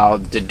 Now,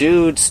 the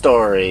dude's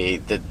story,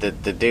 the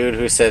dude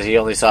who says he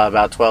only saw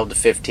about 12 to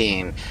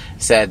 15,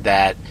 said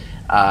that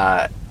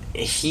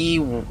he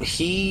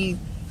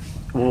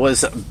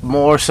was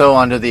more so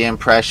under the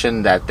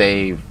impression that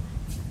they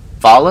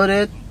followed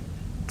it,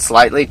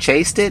 slightly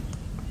chased it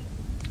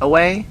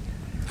away.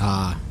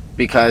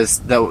 Because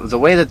the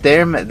way that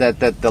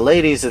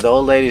the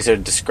old ladies are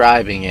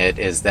describing it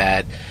is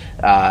that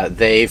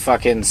they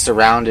fucking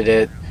surrounded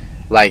it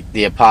like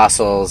the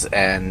apostles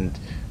and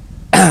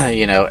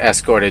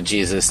escorted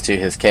Jesus to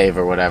his cave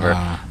or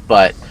whatever.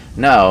 But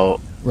no,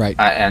 right?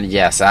 And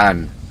yes,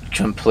 I'm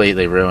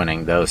completely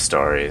ruining those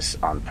stories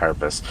on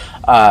purpose.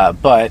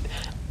 But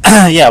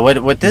yeah,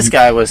 what this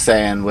guy was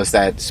saying was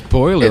that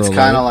spoiler it's alert.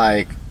 kind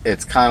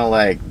of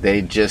like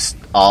they just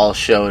all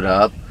showed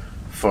up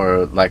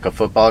for like a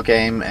football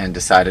game and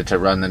decided to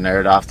run the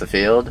nerd off the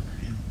field.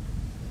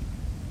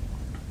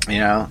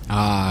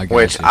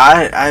 Which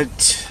I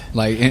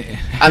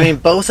mean,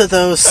 both of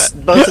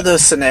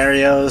those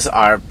scenarios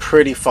are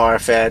pretty far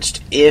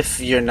fetched if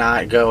you're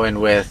not going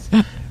with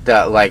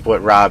the like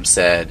what Rob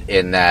said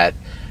in that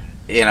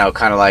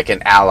kind of like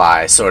an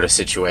ally sort of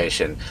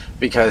situation,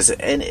 because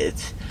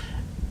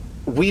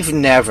we've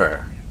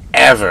never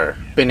ever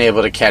been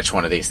able to catch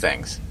one of these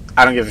things.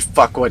 I don't give a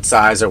fuck what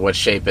size or what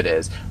shape it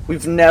is.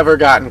 We've never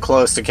gotten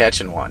close to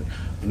catching one.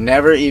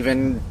 Never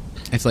even.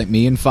 It's like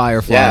me and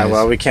fireflies. Yeah,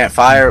 well, we can't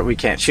fire, we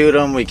can't shoot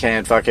them, we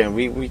can't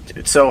fucking...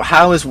 So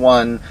how is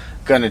one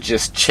going to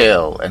just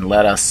chill and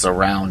let us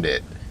surround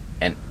it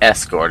and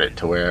escort it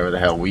to wherever the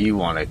hell we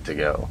want it to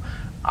go?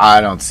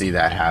 I don't see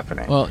that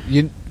happening.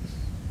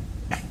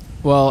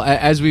 Well,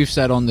 as we've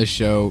said on this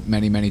show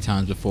many, many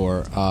times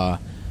before,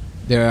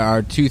 there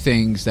are two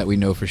things that we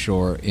know for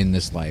sure in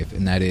this life,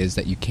 and that is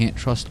that you can't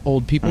trust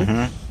old people,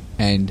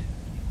 and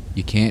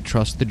you can't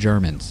trust the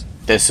Germans.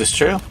 This is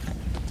true.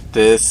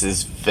 This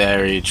is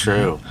very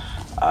true.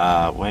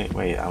 Wait.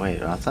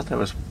 I thought there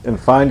was... And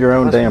find your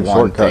own damn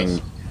shortcuts.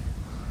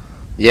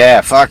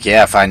 Yeah, fuck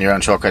yeah, find your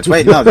own shortcuts.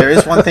 Wait, no, there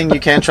is one thing you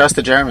can trust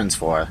the Germans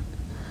for.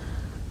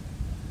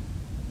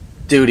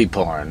 Duty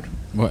porn.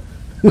 What?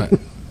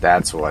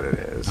 That's what it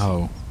is.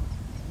 Oh.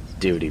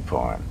 Duty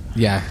porn.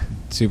 Yeah,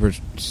 super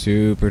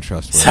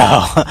trustworthy.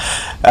 So,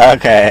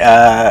 okay.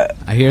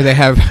 I hear they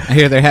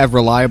have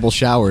reliable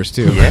showers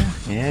too.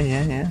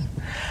 Yeah.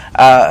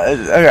 All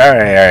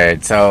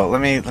right. So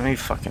let me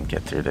fucking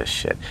get through this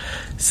shit.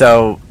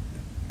 So,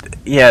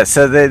 yeah.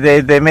 So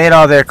they made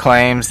all their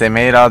claims. They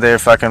made all their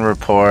fucking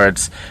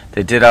reports.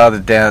 They did all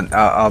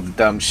the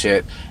dumb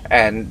shit,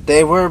 and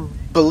they were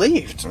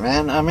believed,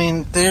 man. I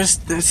mean, there's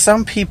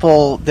some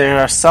people. There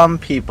are some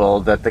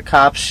people that the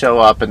cops show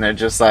up and they're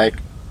just like,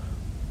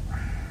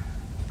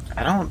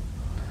 I don't.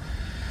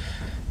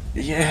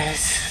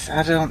 Yes,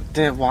 I don't.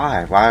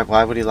 Why?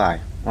 Why would he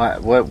lie?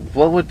 What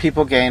would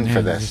people gain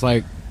for this? It's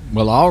like,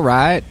 well, all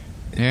right,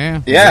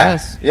 yeah,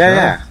 yes,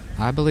 yeah.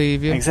 I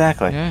believe you.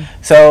 Exactly. Yeah.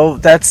 So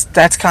that's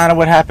kind of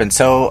what happened.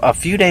 So a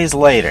few days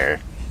later,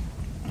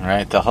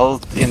 right, the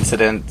whole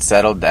incident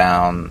settled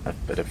down.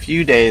 But a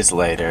few days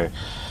later,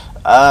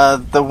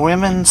 the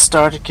women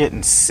started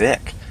getting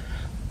sick,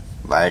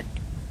 like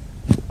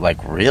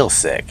real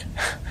sick,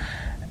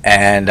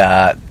 and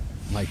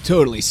like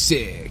totally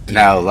sick.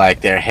 No,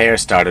 like their hair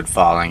started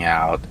falling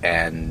out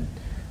and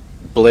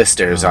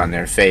blisters on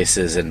their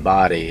faces and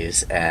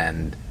bodies,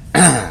 and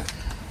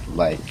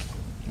like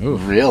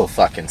real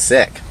fucking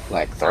sick,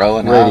 like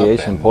throwing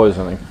radiation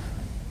poisoning.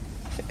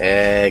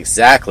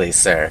 Exactly,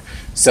 sir.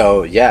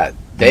 So yeah,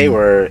 they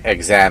were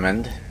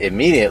examined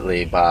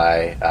immediately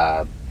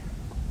by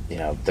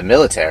the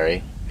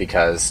military,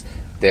 because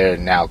they're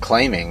now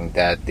claiming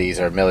that these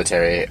are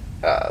military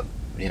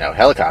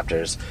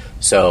helicopters.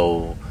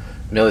 So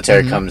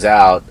military comes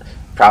out,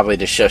 probably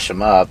to shush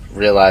them up,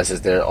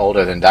 realizes they're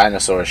older than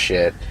dinosaur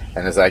shit,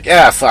 and is like,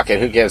 yeah, fuck it,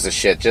 who gives a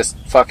shit? Just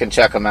fucking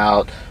check them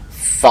out,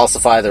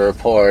 falsify the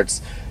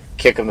reports,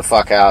 kick them the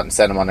fuck out, and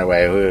send them on their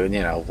way.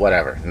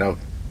 Whatever. No,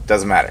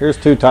 doesn't matter. Here's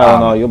 2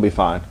 Tylenol, you'll be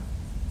fine.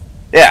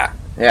 Yeah.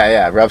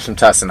 Rub some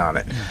tussin on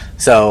it.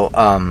 So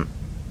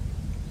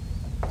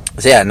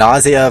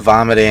nausea,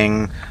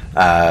 vomiting,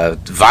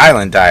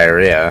 violent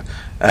diarrhea,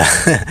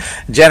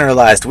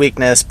 generalized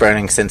weakness,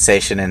 burning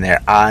sensation in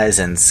their eyes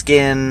and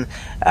skin,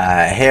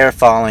 hair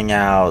falling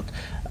out.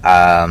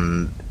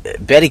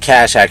 Betty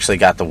Cash actually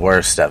got the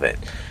worst of it.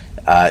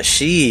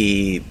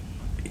 She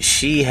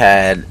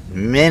had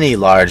many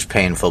large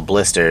painful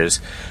blisters,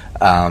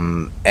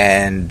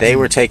 and they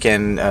were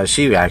taken.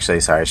 She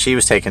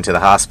was taken to the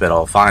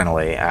hospital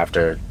finally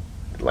after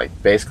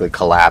basically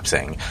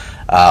collapsing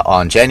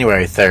on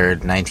January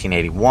 3rd,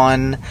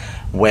 1981.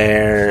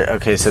 Where,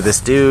 so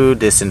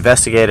this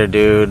investigator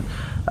dude,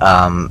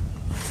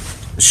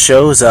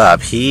 shows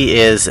up. He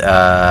is,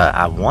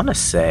 I want to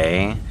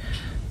say,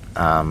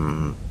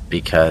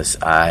 because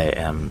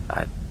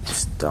I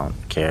just don't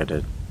care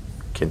to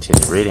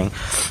continue reading.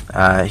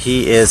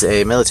 He is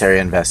a military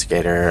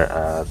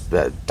investigator,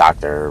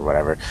 doctor or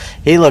whatever.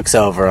 He looks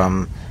over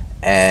him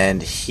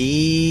and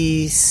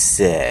he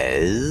says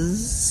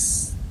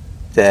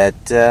that,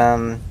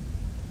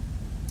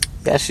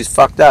 she's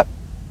fucked up.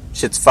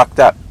 Shit's fucked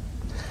up.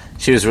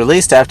 She was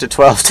released after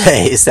 12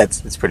 days.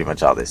 That's pretty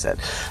much all they said.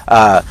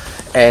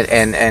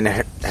 And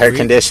her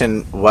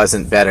condition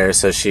wasn't better,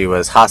 so she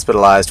was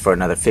hospitalized for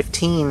another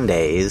 15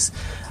 days.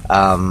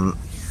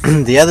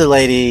 The other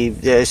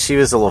lady, she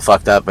was a little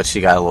fucked up, but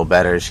she got a little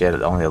better. She had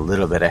only a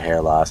little bit of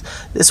hair loss.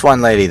 This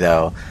one lady,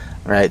 though,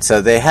 right,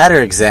 so they had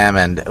her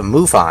examined,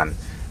 MUFON,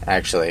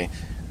 actually,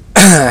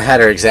 had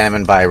her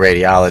examined by a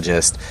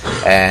radiologist,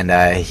 and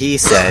he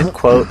said,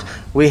 quote,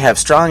 "We have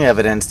strong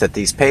evidence that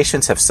these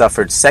patients have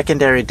suffered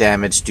secondary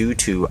damage due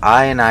to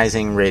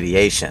ionizing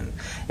radiation.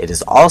 It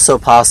is also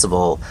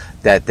possible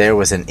that there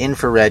was an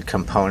infrared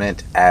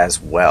component as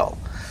well."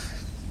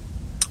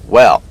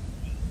 Well,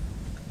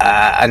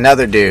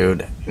 another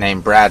dude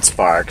named Brad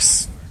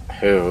Sparks,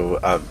 who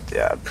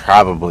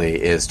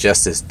probably is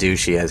just as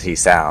douchey as he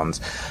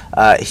sounds,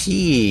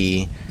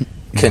 he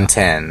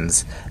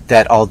contends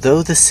that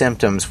although the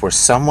symptoms were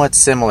somewhat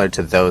similar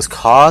to those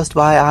caused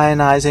by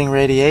ionizing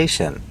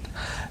radiation,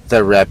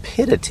 the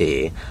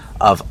rapidity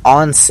of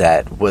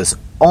onset was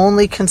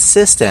only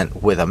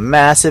consistent with a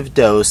massive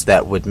dose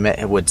that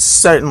would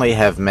certainly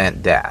have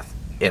meant death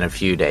in a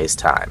few days'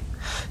 time.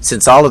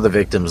 Since all of the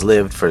victims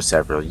lived for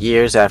several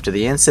years after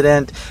the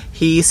incident,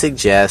 he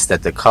suggests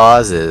that the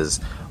causes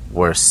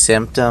were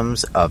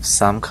symptoms of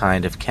some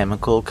kind of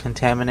chemical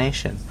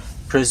contamination,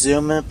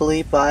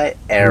 presumably by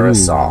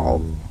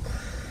aerosol. Ooh.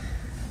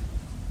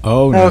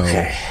 Oh, no.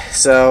 Okay,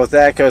 so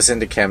that goes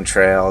into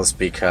chemtrails,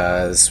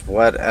 because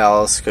what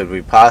else could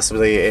we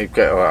possibly...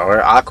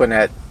 Or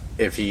Aquanet,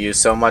 if you use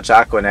so much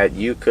Aquanet,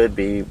 you could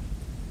be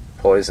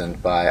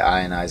poisoned by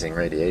ionizing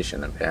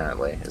radiation,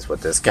 apparently, is what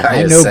this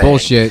guy is saying. I know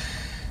bullshit.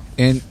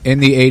 In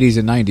the 80s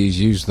and 90s,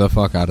 used the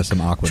fuck out of some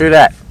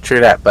Aquanet. True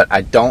that, but I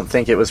don't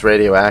think it was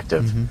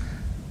radioactive. Mm-hmm.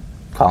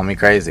 Call me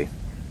crazy.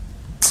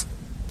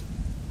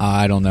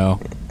 I don't know.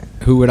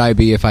 Who would I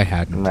be if I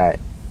hadn't? Right.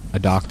 A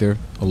doctor?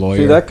 A lawyer?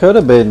 See, that could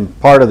have been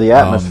part of the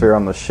atmosphere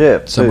on the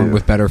ship, someone too.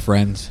 with better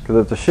friends.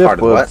 Because if the ship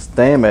was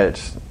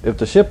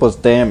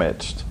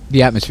damaged...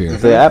 The atmosphere.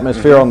 The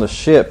atmosphere on the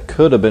ship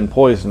could have been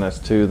poisonous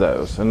to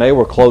those. And they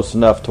were close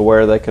enough to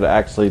where they could have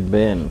actually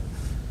been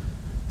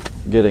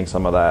getting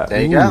some of that.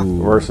 There you go.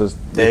 Versus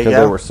because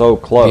they were so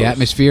close. The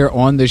atmosphere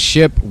on the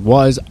ship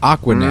was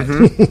Aquanet.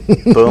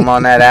 Mm-hmm. Boom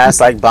on that ass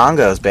like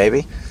bongos,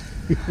 baby.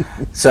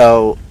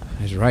 So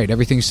that's right.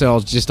 Everything's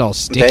just all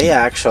sticky. They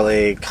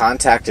actually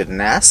contacted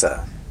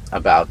NASA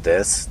about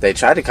this. They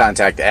tried to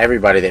contact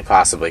everybody they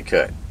possibly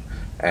could,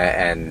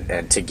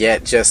 and to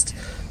get just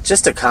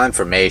a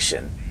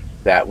confirmation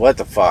that what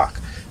the fuck.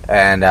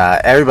 And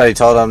everybody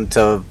told them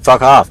to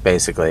fuck off,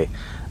 basically.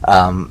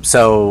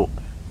 So,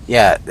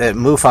 yeah,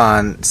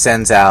 MUFON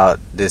sends out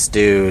this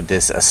dude,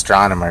 this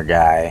astronomer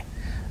guy.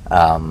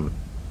 MUFON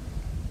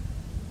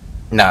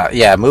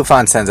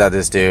sends out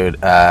this dude,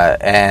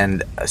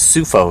 and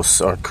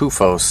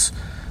Kufos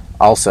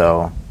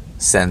also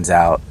sends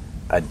out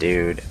a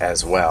dude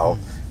as well.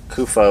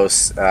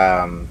 Kufos,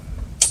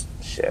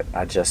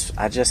 I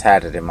just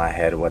had it in my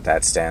head what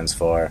that stands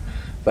for.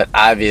 But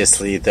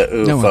obviously the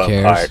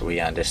UFO part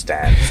we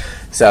understand.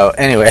 So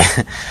anyway,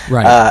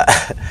 right.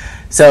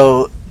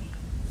 So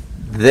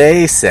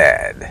they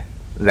said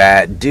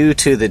that due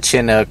to the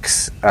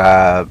Chinook's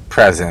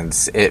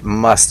presence, it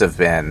must have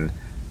been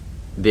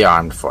the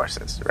armed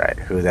forces, right?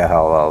 Who the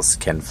hell else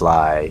can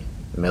fly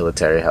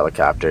military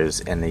helicopters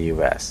in the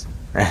U.S.?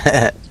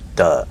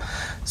 Duh.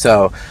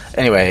 So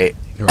anyway,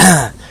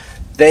 right.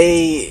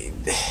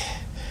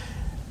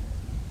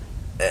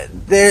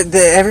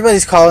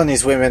 Everybody's calling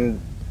these women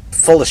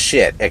full of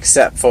shit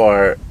except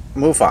for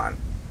MUFON,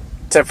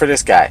 except for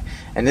this guy.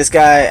 And this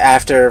guy,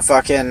 after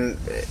fucking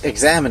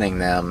examining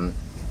them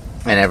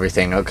and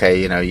everything, okay,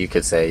 you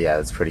could say, yeah,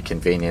 it's pretty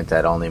convenient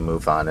that only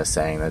MUFON is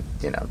saying that,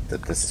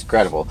 that this is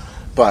credible.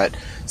 But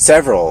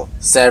several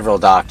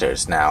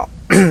doctors now,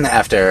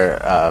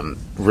 after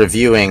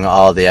reviewing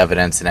all the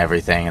evidence and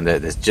everything, and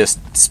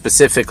just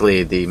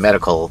specifically the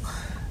medical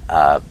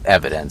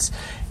evidence,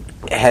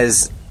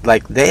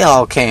 they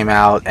all came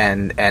out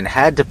and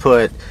had to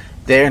put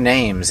their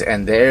names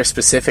and their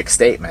specific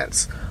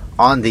statements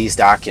on these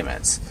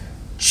documents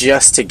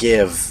just to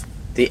give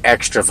the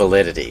extra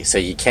validity. So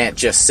you can't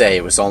just say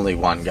it was only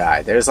one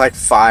guy. There's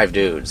 5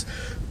 dudes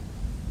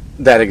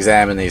that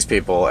examined these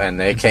people, and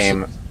they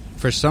came...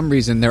 For some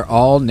reason, they're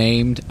all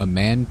named a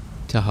man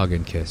to hug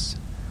and kiss.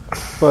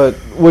 But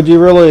would you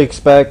really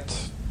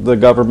expect the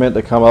government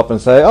to come up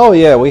and say, oh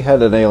yeah, we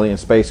had an alien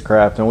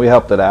spacecraft and we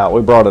helped it out,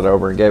 we brought it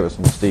over and gave it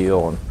some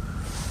steel and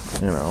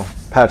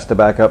patched it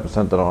back up and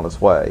sent it on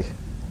its way?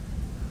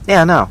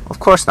 Yeah, no, of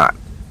course not.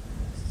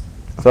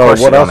 So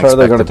what else are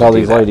they going to tell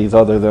these ladies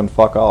other than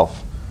fuck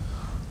off?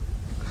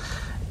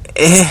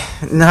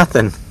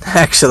 Nothing,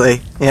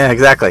 actually. Yeah,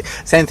 exactly.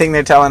 Same thing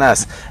they're telling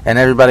us and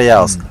everybody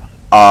else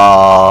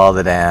all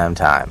the damn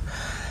time.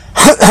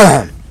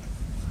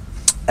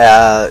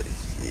 Yeah.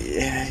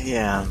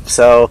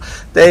 So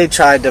they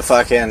tried to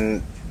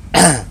fucking...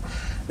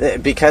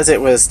 because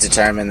it was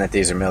determined that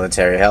these are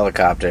military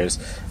helicopters,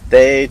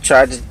 they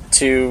tried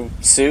to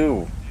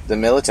sue the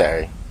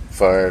military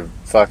for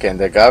fucking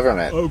the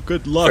government. Oh,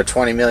 good luck. For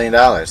 $20 million.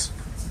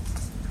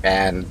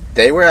 And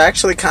they were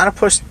actually kind of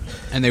pushed...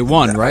 And they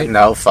won, right?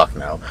 No, fuck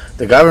no.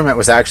 The government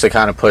was actually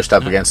kind of pushed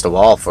up against a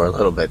wall for a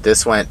little bit.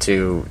 This went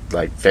to,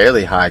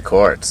 fairly high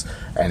courts,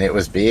 and it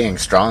was being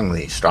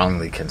strongly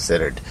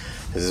considered.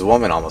 Because this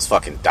woman almost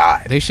fucking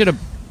died. They should have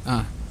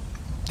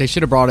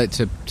brought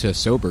it to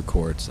sober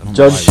courts.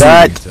 Judge,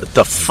 shut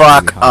the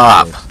fuck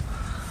up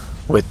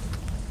with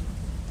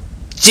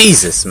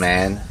Jesus,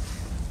 man.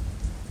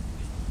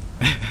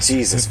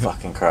 Jesus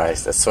fucking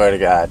Christ, I swear to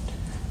God.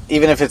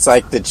 Even if it's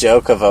the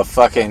joke of a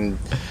fucking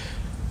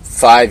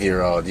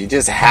 5-year-old, you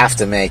just have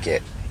to make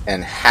it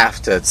and have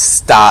to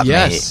stop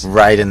me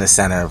right in the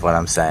center of what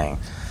I'm saying.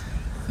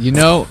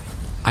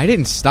 I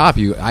didn't stop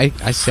you. I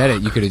said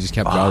it. You could have just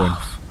kept going.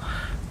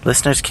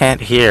 Listeners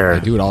can't hear I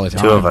do it all the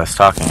time. 2 of us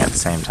talking at the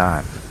same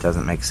time. It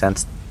doesn't make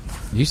sense.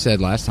 You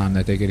said last time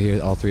that they could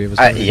hear all 3 of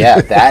us.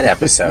 Yeah, that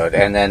episode.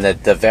 And then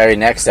the very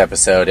next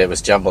episode, it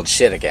was jumbled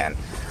shit again.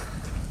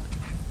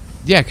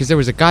 Yeah, because there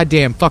was a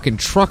goddamn fucking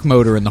truck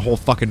motor in the whole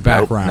fucking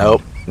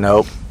background.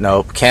 Nope.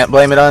 Can't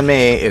blame it on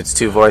me. It's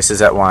 2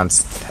 voices at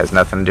once. It has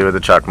nothing to do with the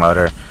truck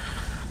motor.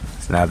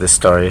 So now this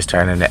story is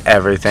turned into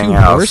everything 2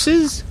 else.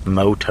 Horses?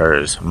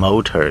 Motors.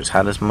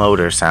 How does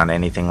motor sound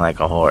anything like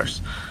a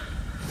horse?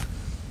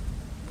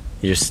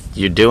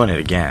 You're doing it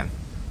again.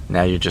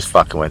 Now you're just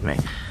fucking with me.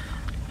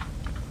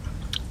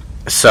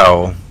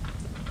 So,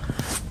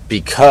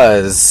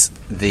 because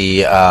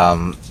the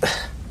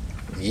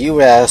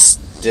U.S.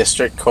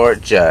 District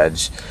Court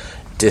judge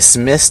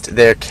dismissed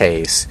their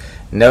case,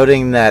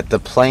 noting that the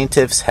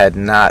plaintiffs had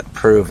not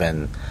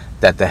proven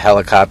that the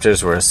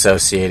helicopters were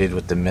associated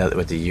with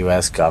the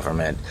U.S.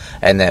 government,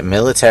 and that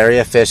military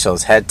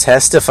officials had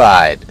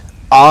testified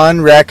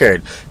on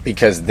record,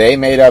 because they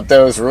made up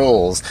those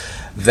rules,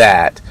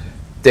 that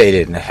they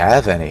didn't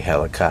have any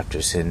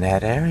helicopters in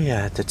that area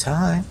at the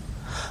time.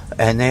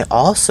 And they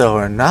also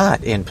are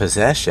not in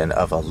possession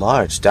of a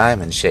large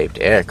diamond-shaped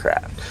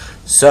aircraft.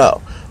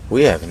 So,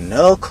 we have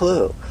no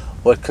clue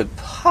what could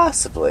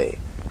possibly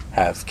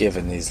have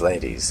given these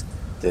ladies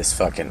this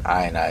fucking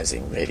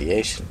ionizing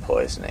radiation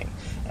poisoning.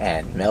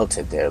 and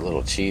melted their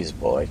little cheese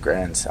boy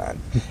grandson.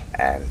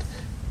 And,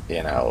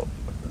 you know,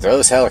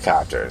 those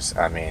helicopters,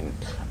 I mean,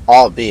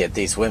 albeit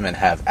these women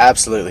have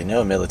absolutely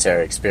no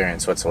military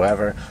experience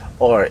whatsoever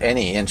or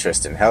any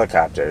interest in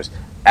helicopters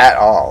at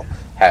all,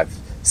 have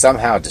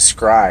somehow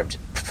described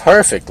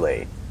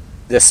perfectly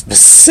this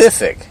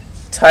specific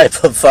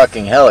type of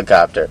fucking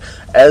helicopter,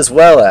 as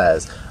well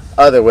as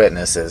other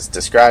witnesses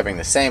describing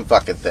the same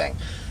fucking thing.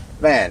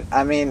 Man,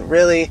 I mean,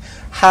 really,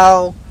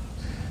 how...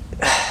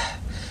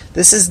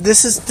 This is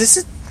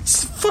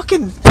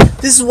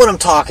what I'm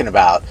talking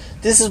about.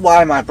 This is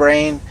why my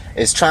brain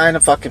is trying to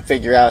fucking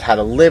figure out how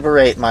to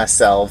liberate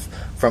myself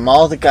from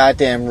all the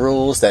goddamn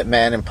rules that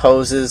man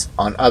imposes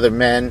on other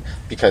men,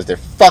 because they're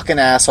fucking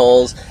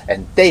assholes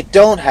and they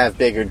don't have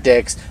bigger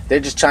dicks. They're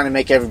just trying to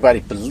make everybody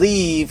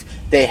believe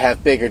they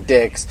have bigger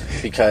dicks,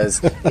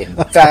 because in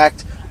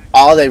fact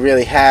all they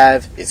really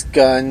have is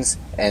guns,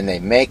 and they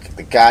make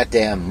the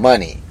goddamn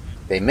money.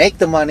 They make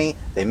the money,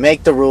 they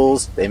make the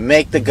rules, they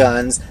make the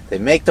guns, they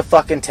make the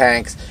fucking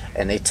tanks,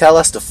 and they tell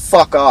us to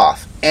fuck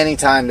off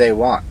anytime they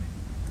want.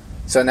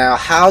 So now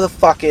how the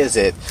fuck is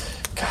it?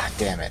 God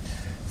damn it.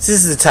 This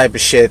is the type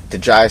of shit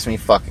that drives me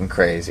fucking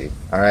crazy.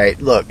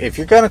 Alright, look, if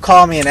you're gonna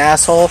call me an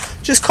asshole,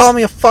 just call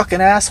me a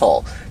fucking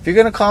asshole. If you're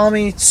gonna call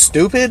me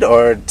stupid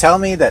or tell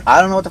me that I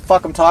don't know what the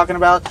fuck I'm talking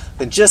about,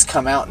 then just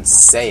come out and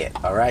say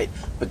it, alright?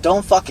 But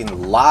don't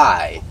fucking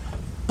lie,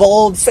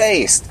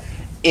 bold-faced,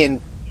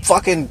 in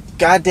fucking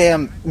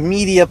goddamn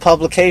media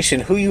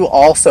publication who you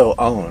also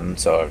own,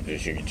 so you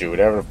can do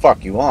whatever the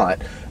fuck you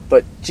want.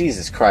 But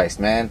Jesus Christ,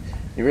 man,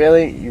 you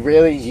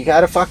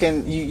gotta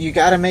fucking, you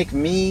gotta make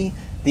me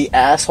the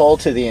asshole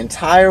to the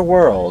entire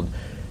world,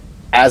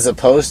 as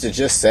opposed to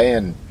just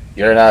saying,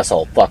 you're an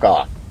asshole, fuck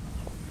off.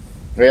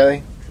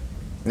 Really?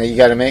 Now you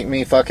gotta make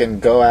me fucking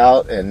go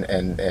out and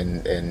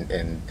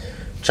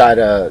try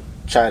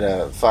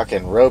to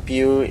fucking rope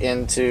you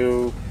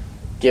into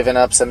giving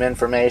up some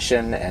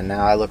information, and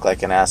now I look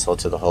like an asshole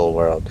to the whole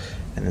world.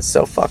 And it's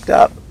so fucked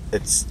up.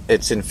 It's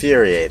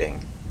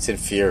infuriating. It's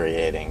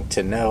infuriating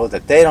to know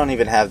that they don't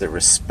even have the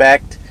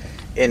respect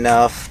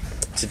enough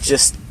to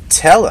just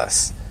tell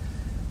us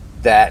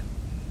that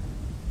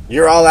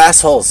you're all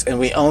assholes and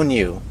we own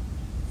you.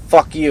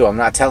 Fuck you, I'm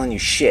not telling you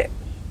shit.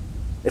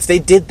 If they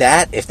did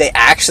that, if they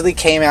actually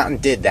came out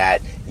and did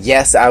that,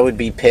 yes, I would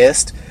be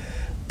pissed.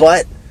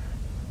 But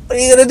what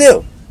are you gonna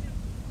do?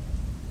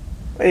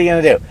 What are you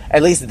gonna do?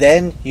 At least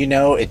then, you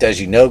know, it does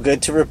you no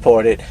good to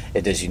report it.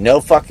 It does you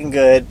no fucking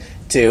good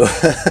to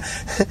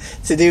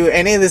to do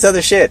any of this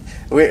other shit.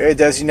 It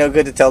does you no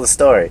good to tell the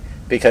story,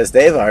 because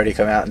they've already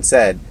come out and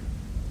said,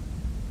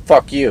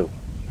 fuck you,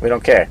 we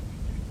don't care.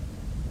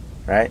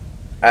 Right?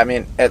 I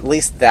mean, at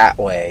least that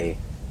way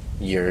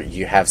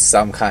you have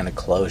some kind of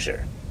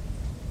closure.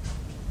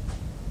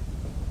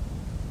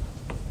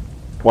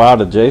 Wow,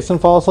 did Jason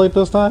fall asleep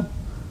this time?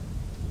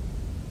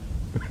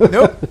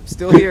 Nope,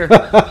 still here.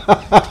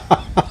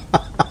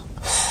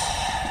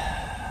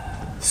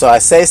 So I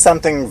say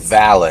something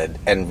valid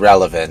and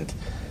relevant,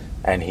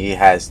 and he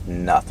has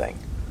nothing.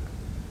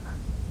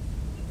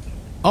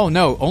 Oh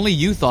no, only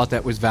you thought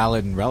that was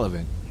valid and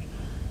relevant.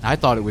 I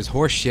thought it was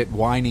horse shit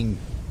whining.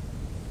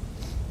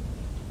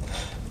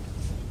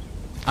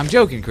 I'm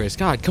joking, Chris.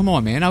 God, come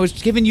on, man. I was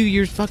giving you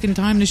your fucking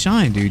time to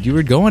shine, dude. You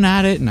were going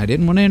at it, and I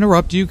didn't want to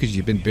interrupt you because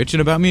you've been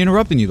bitching about me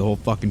interrupting you the whole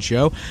fucking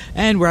show.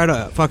 And we're at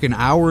a fucking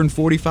hour and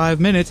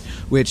 45 minutes,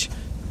 which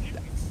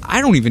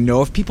I don't even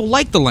know if people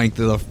like the length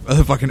of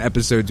the fucking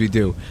episodes we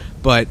do.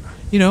 But,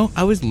 you know,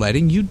 I was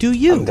letting you do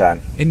you. I'm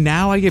done. And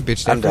now I get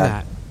bitched at for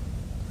that.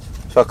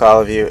 Fuck all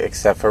of you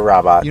except for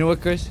Robot. You know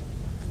what, Chris?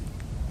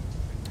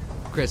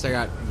 Chris, I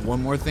got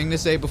one more thing to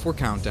say before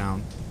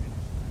countdown.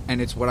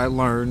 And it's what I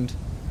learned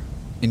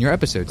in your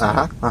episodes.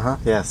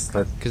 Yes.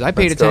 Because I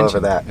paid attention. Go over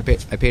that.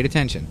 I paid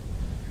attention.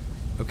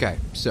 Okay,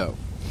 so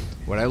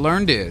what I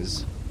learned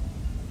is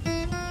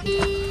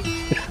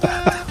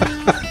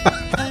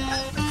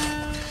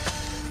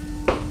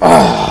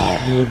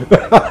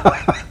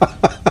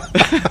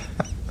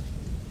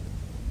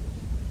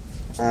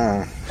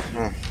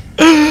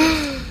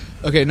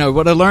okay, no,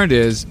 what I learned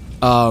is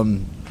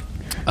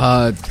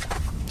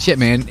shit,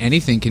 man,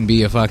 anything can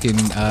be a fucking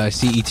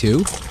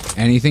CE2.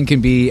 Anything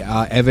can be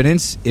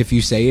evidence if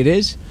you say it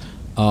is.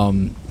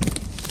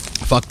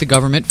 Fuck the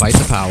government, fight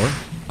the power.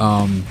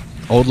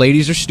 Old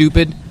ladies are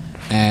stupid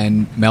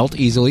and melt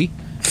easily.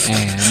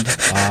 And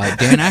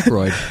Dan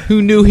Aykroyd,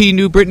 who knew he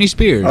knew Britney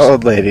Spears.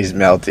 Old ladies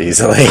melt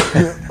easily.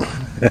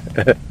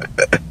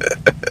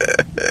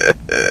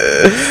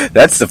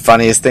 That's the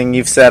funniest thing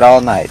you've said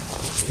all night.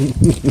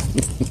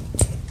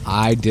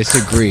 I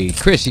disagree.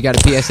 Chris, you got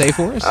a PSA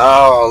for us?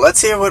 Oh, let's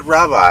hear what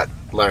Robot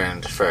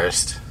learned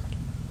first.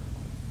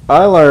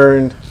 I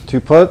learned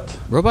to put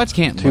robots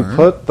can't learn.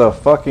 Put the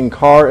fucking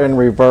car in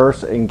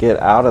reverse and get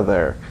out of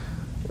there.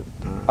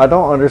 I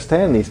don't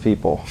understand these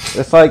people.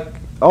 It's like,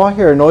 oh, I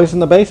hear a noise in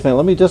the basement.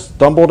 Let me just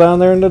stumble down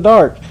there in the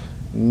dark.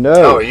 No.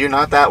 Oh, are you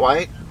not that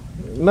white?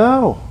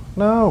 No.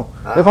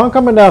 If I'm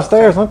coming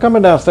downstairs, I'm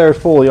coming downstairs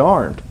fully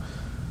armed.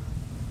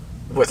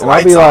 With and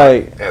lights I'd be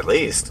on, like, at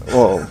least.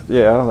 well,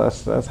 yeah,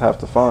 that's half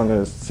the fun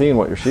is seeing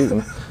what you're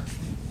shooting.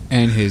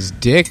 And his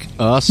dick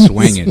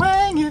swinging.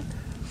 Because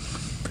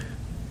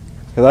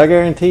I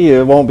guarantee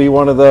you, it won't be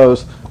one of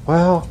those.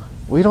 Well,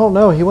 we don't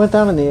know. He went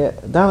down in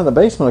the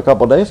basement a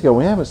couple of days ago.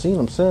 We haven't seen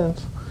him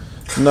since.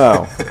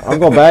 No, I'm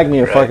gonna bag me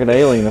a fucking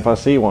alien if I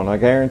see one. I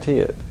guarantee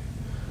it.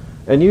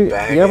 And you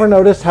ever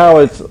notice how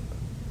it's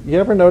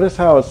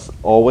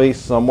always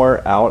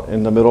somewhere out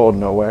in the middle of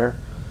nowhere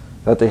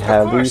that they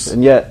have these,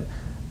 and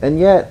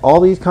yet all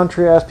these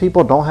country ass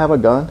people don't have a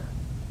gun.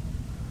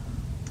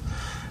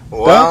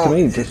 Well, that to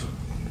me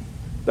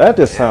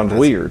just sounds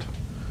weird.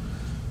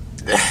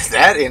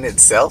 That in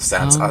itself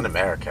sounds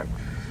un-American.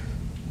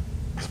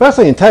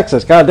 Especially in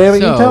Texas. God damn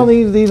it! So, you tell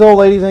me these old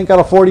ladies ain't got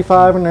a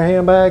 45 in their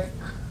handbag?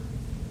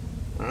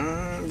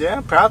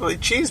 Yeah, probably.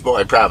 Cheese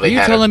Boy probably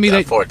had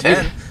a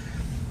 410.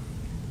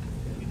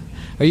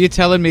 Are you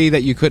telling me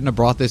that you couldn't have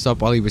brought this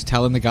up while he was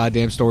telling the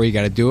goddamn story? You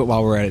got to do it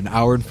while we're at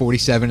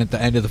 1:47 at the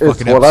end of the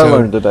fucking episode. It's what I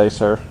learned today,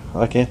 sir.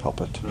 I can't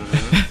help it.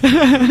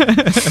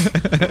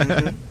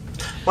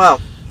 Well,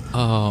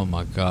 oh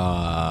my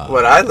god!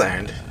 What I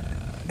learned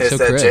is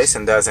that Chris,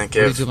 Jason doesn't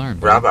give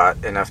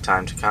Robot enough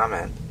time to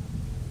comment.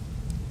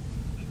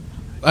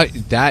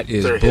 That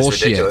is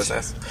bullshit.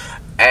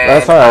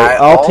 That's all right.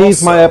 I'll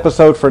tease my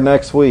episode for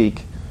next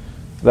week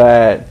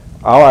that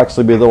I'll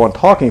actually be the one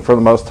talking for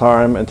the most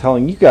time and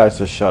telling you guys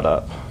to shut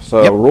up.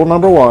 So rule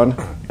number 1,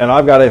 and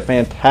I've got a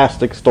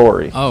fantastic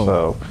story.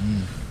 Oh,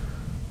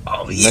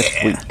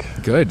 next week.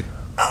 Good.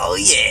 Oh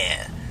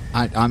yeah.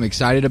 I'm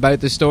excited about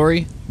the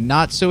story.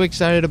 Not so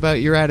excited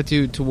about your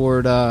attitude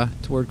toward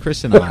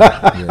Chris and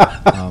I. Here.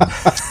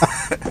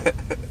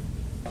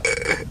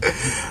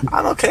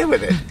 I'm okay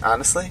with it,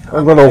 honestly.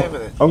 I'm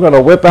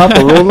gonna whip out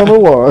the rule number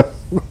 1.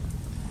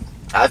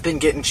 I've been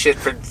getting shit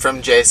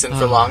from Jason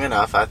for long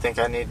enough. I think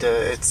I need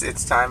to.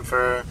 It's time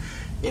for,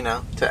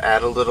 to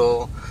add a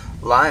little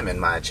lime in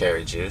my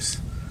cherry juice,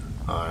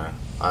 or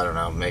I don't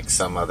know, make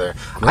some other.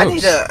 Gross. I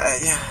need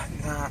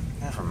no,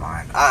 never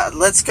mind.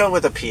 Let's go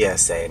with a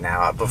PSA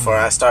now before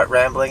I start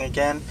rambling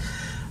again.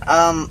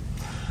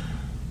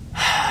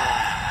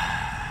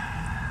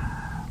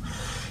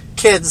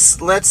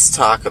 Kids, let's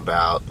talk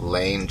about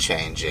lane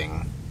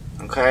changing.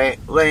 Okay?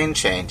 Lane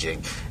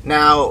changing.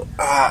 Now,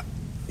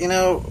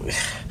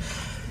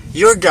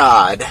 your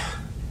God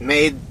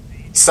made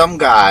some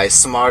guy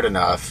smart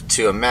enough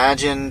to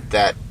imagine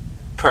that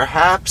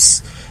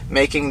perhaps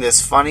making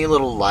this funny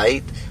little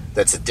light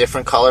that's a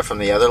different color from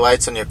the other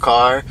lights on your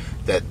car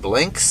that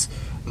blinks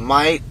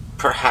might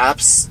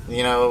perhaps,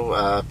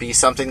 be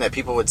something that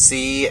people would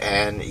see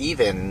and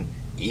even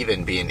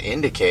be an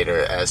indicator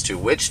as to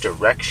which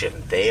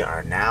direction they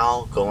are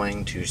now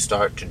going to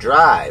start to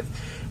drive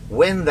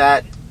when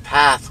that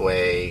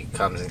pathway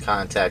comes in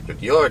contact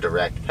with your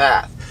direct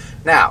path.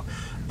 Now,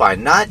 by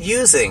not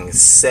using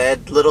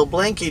said little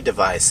blinky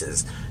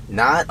devices,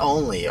 not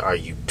only are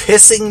you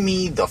pissing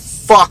me the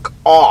fuck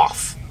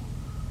off,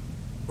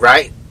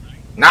 right?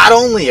 Not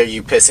only are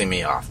you pissing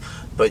me off,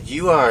 but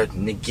you are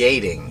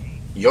negating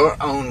your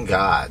own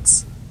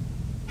God's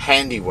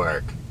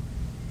handiwork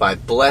by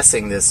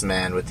blessing this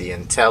man with the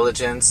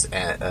intelligence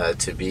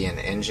to be an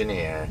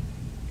engineer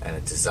and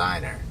a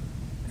designer.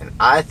 And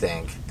I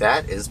think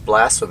that is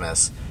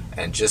blasphemous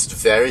and just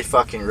very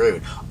fucking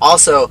rude.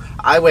 Also,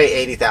 I weigh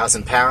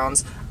 80,000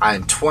 pounds.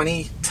 I'm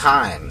 20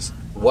 times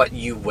what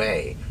you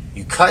weigh.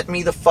 You cut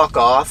me the fuck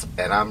off,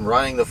 and I'm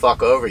running the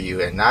fuck over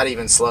you and not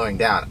even slowing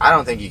down. I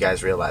don't think you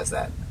guys realize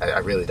that. I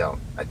really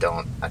don't. I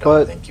don't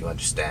think you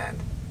understand.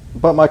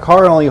 But my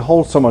car only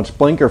holds so much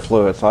blinker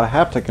fluid, so I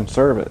have to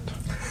conserve it.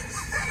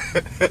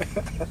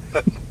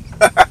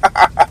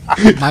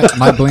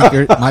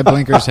 my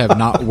blinkers have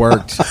not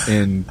worked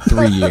in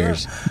 3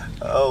 years.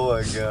 Oh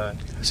my god.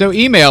 So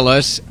email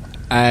us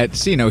at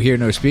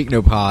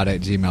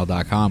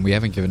hearnospeaknopod@gmail.com. We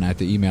haven't given that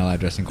the email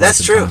address in quite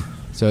some time. That's true.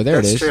 So there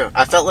it is. That's true.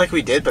 I felt like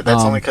we did, but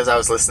that's only because I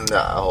was listening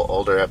to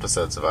older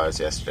episodes of ours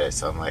yesterday.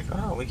 So I'm like,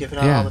 oh, we give it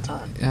out all the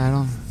time. Yeah, I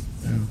don't.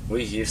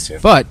 We used to.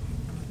 But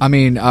I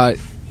mean,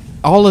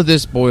 all of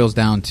this boils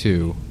down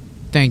to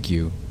thank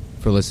you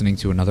for listening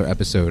to another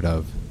episode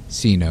of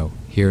See No,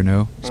 Hear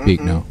No,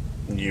 Speak No.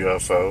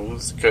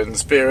 UFOs,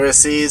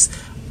 conspiracies,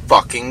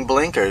 fucking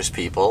blinkers,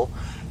 people,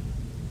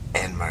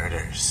 and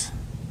murders.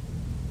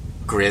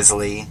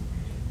 Grisly.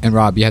 And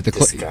Rob, you have to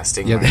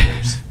disgusting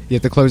murders. You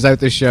have to close out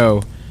the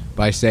show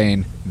by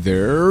saying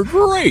they're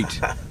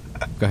great.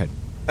 Go ahead.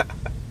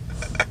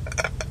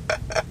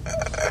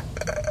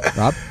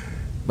 Rob,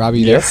 are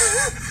you there?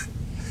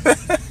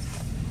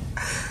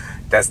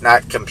 That's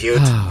not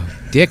compute. Oh,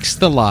 dicks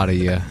the lot of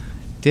you.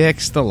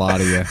 Dicks the lot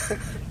of you.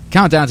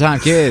 Countdown time,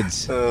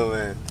 kids. Oh,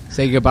 man.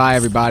 Say goodbye,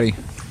 everybody.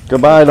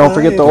 Goodbye. Don't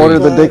forget to order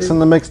the Dicks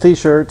and the Mix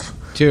t-shirts.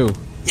 2.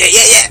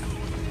 Yeah.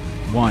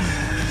 1.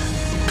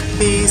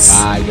 Peace.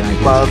 Bye. Good night.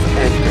 Love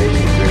and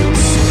grapefruits.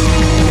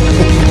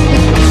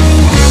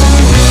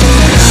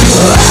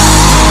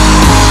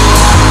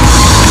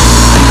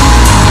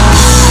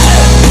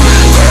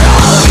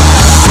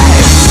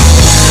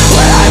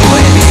 When I'm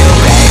with you,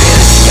 baby,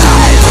 the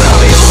skies will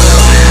be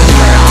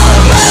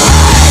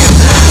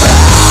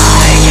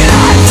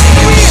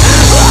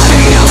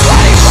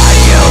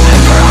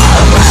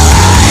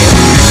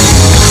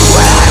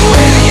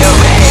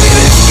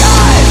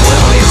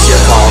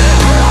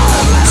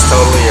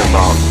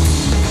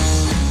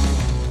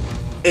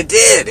It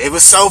did. It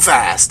was so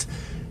fast.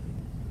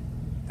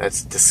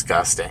 That's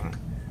disgusting.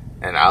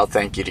 And I'll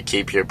thank you to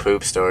keep your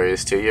poop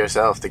stories to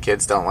yourself. The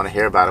kids don't want to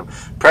hear about them.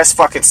 Press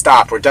fucking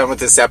stop. We're done with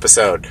this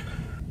episode.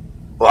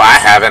 Well, I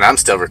haven't. I'm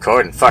still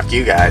recording. Fuck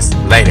you guys.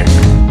 Later.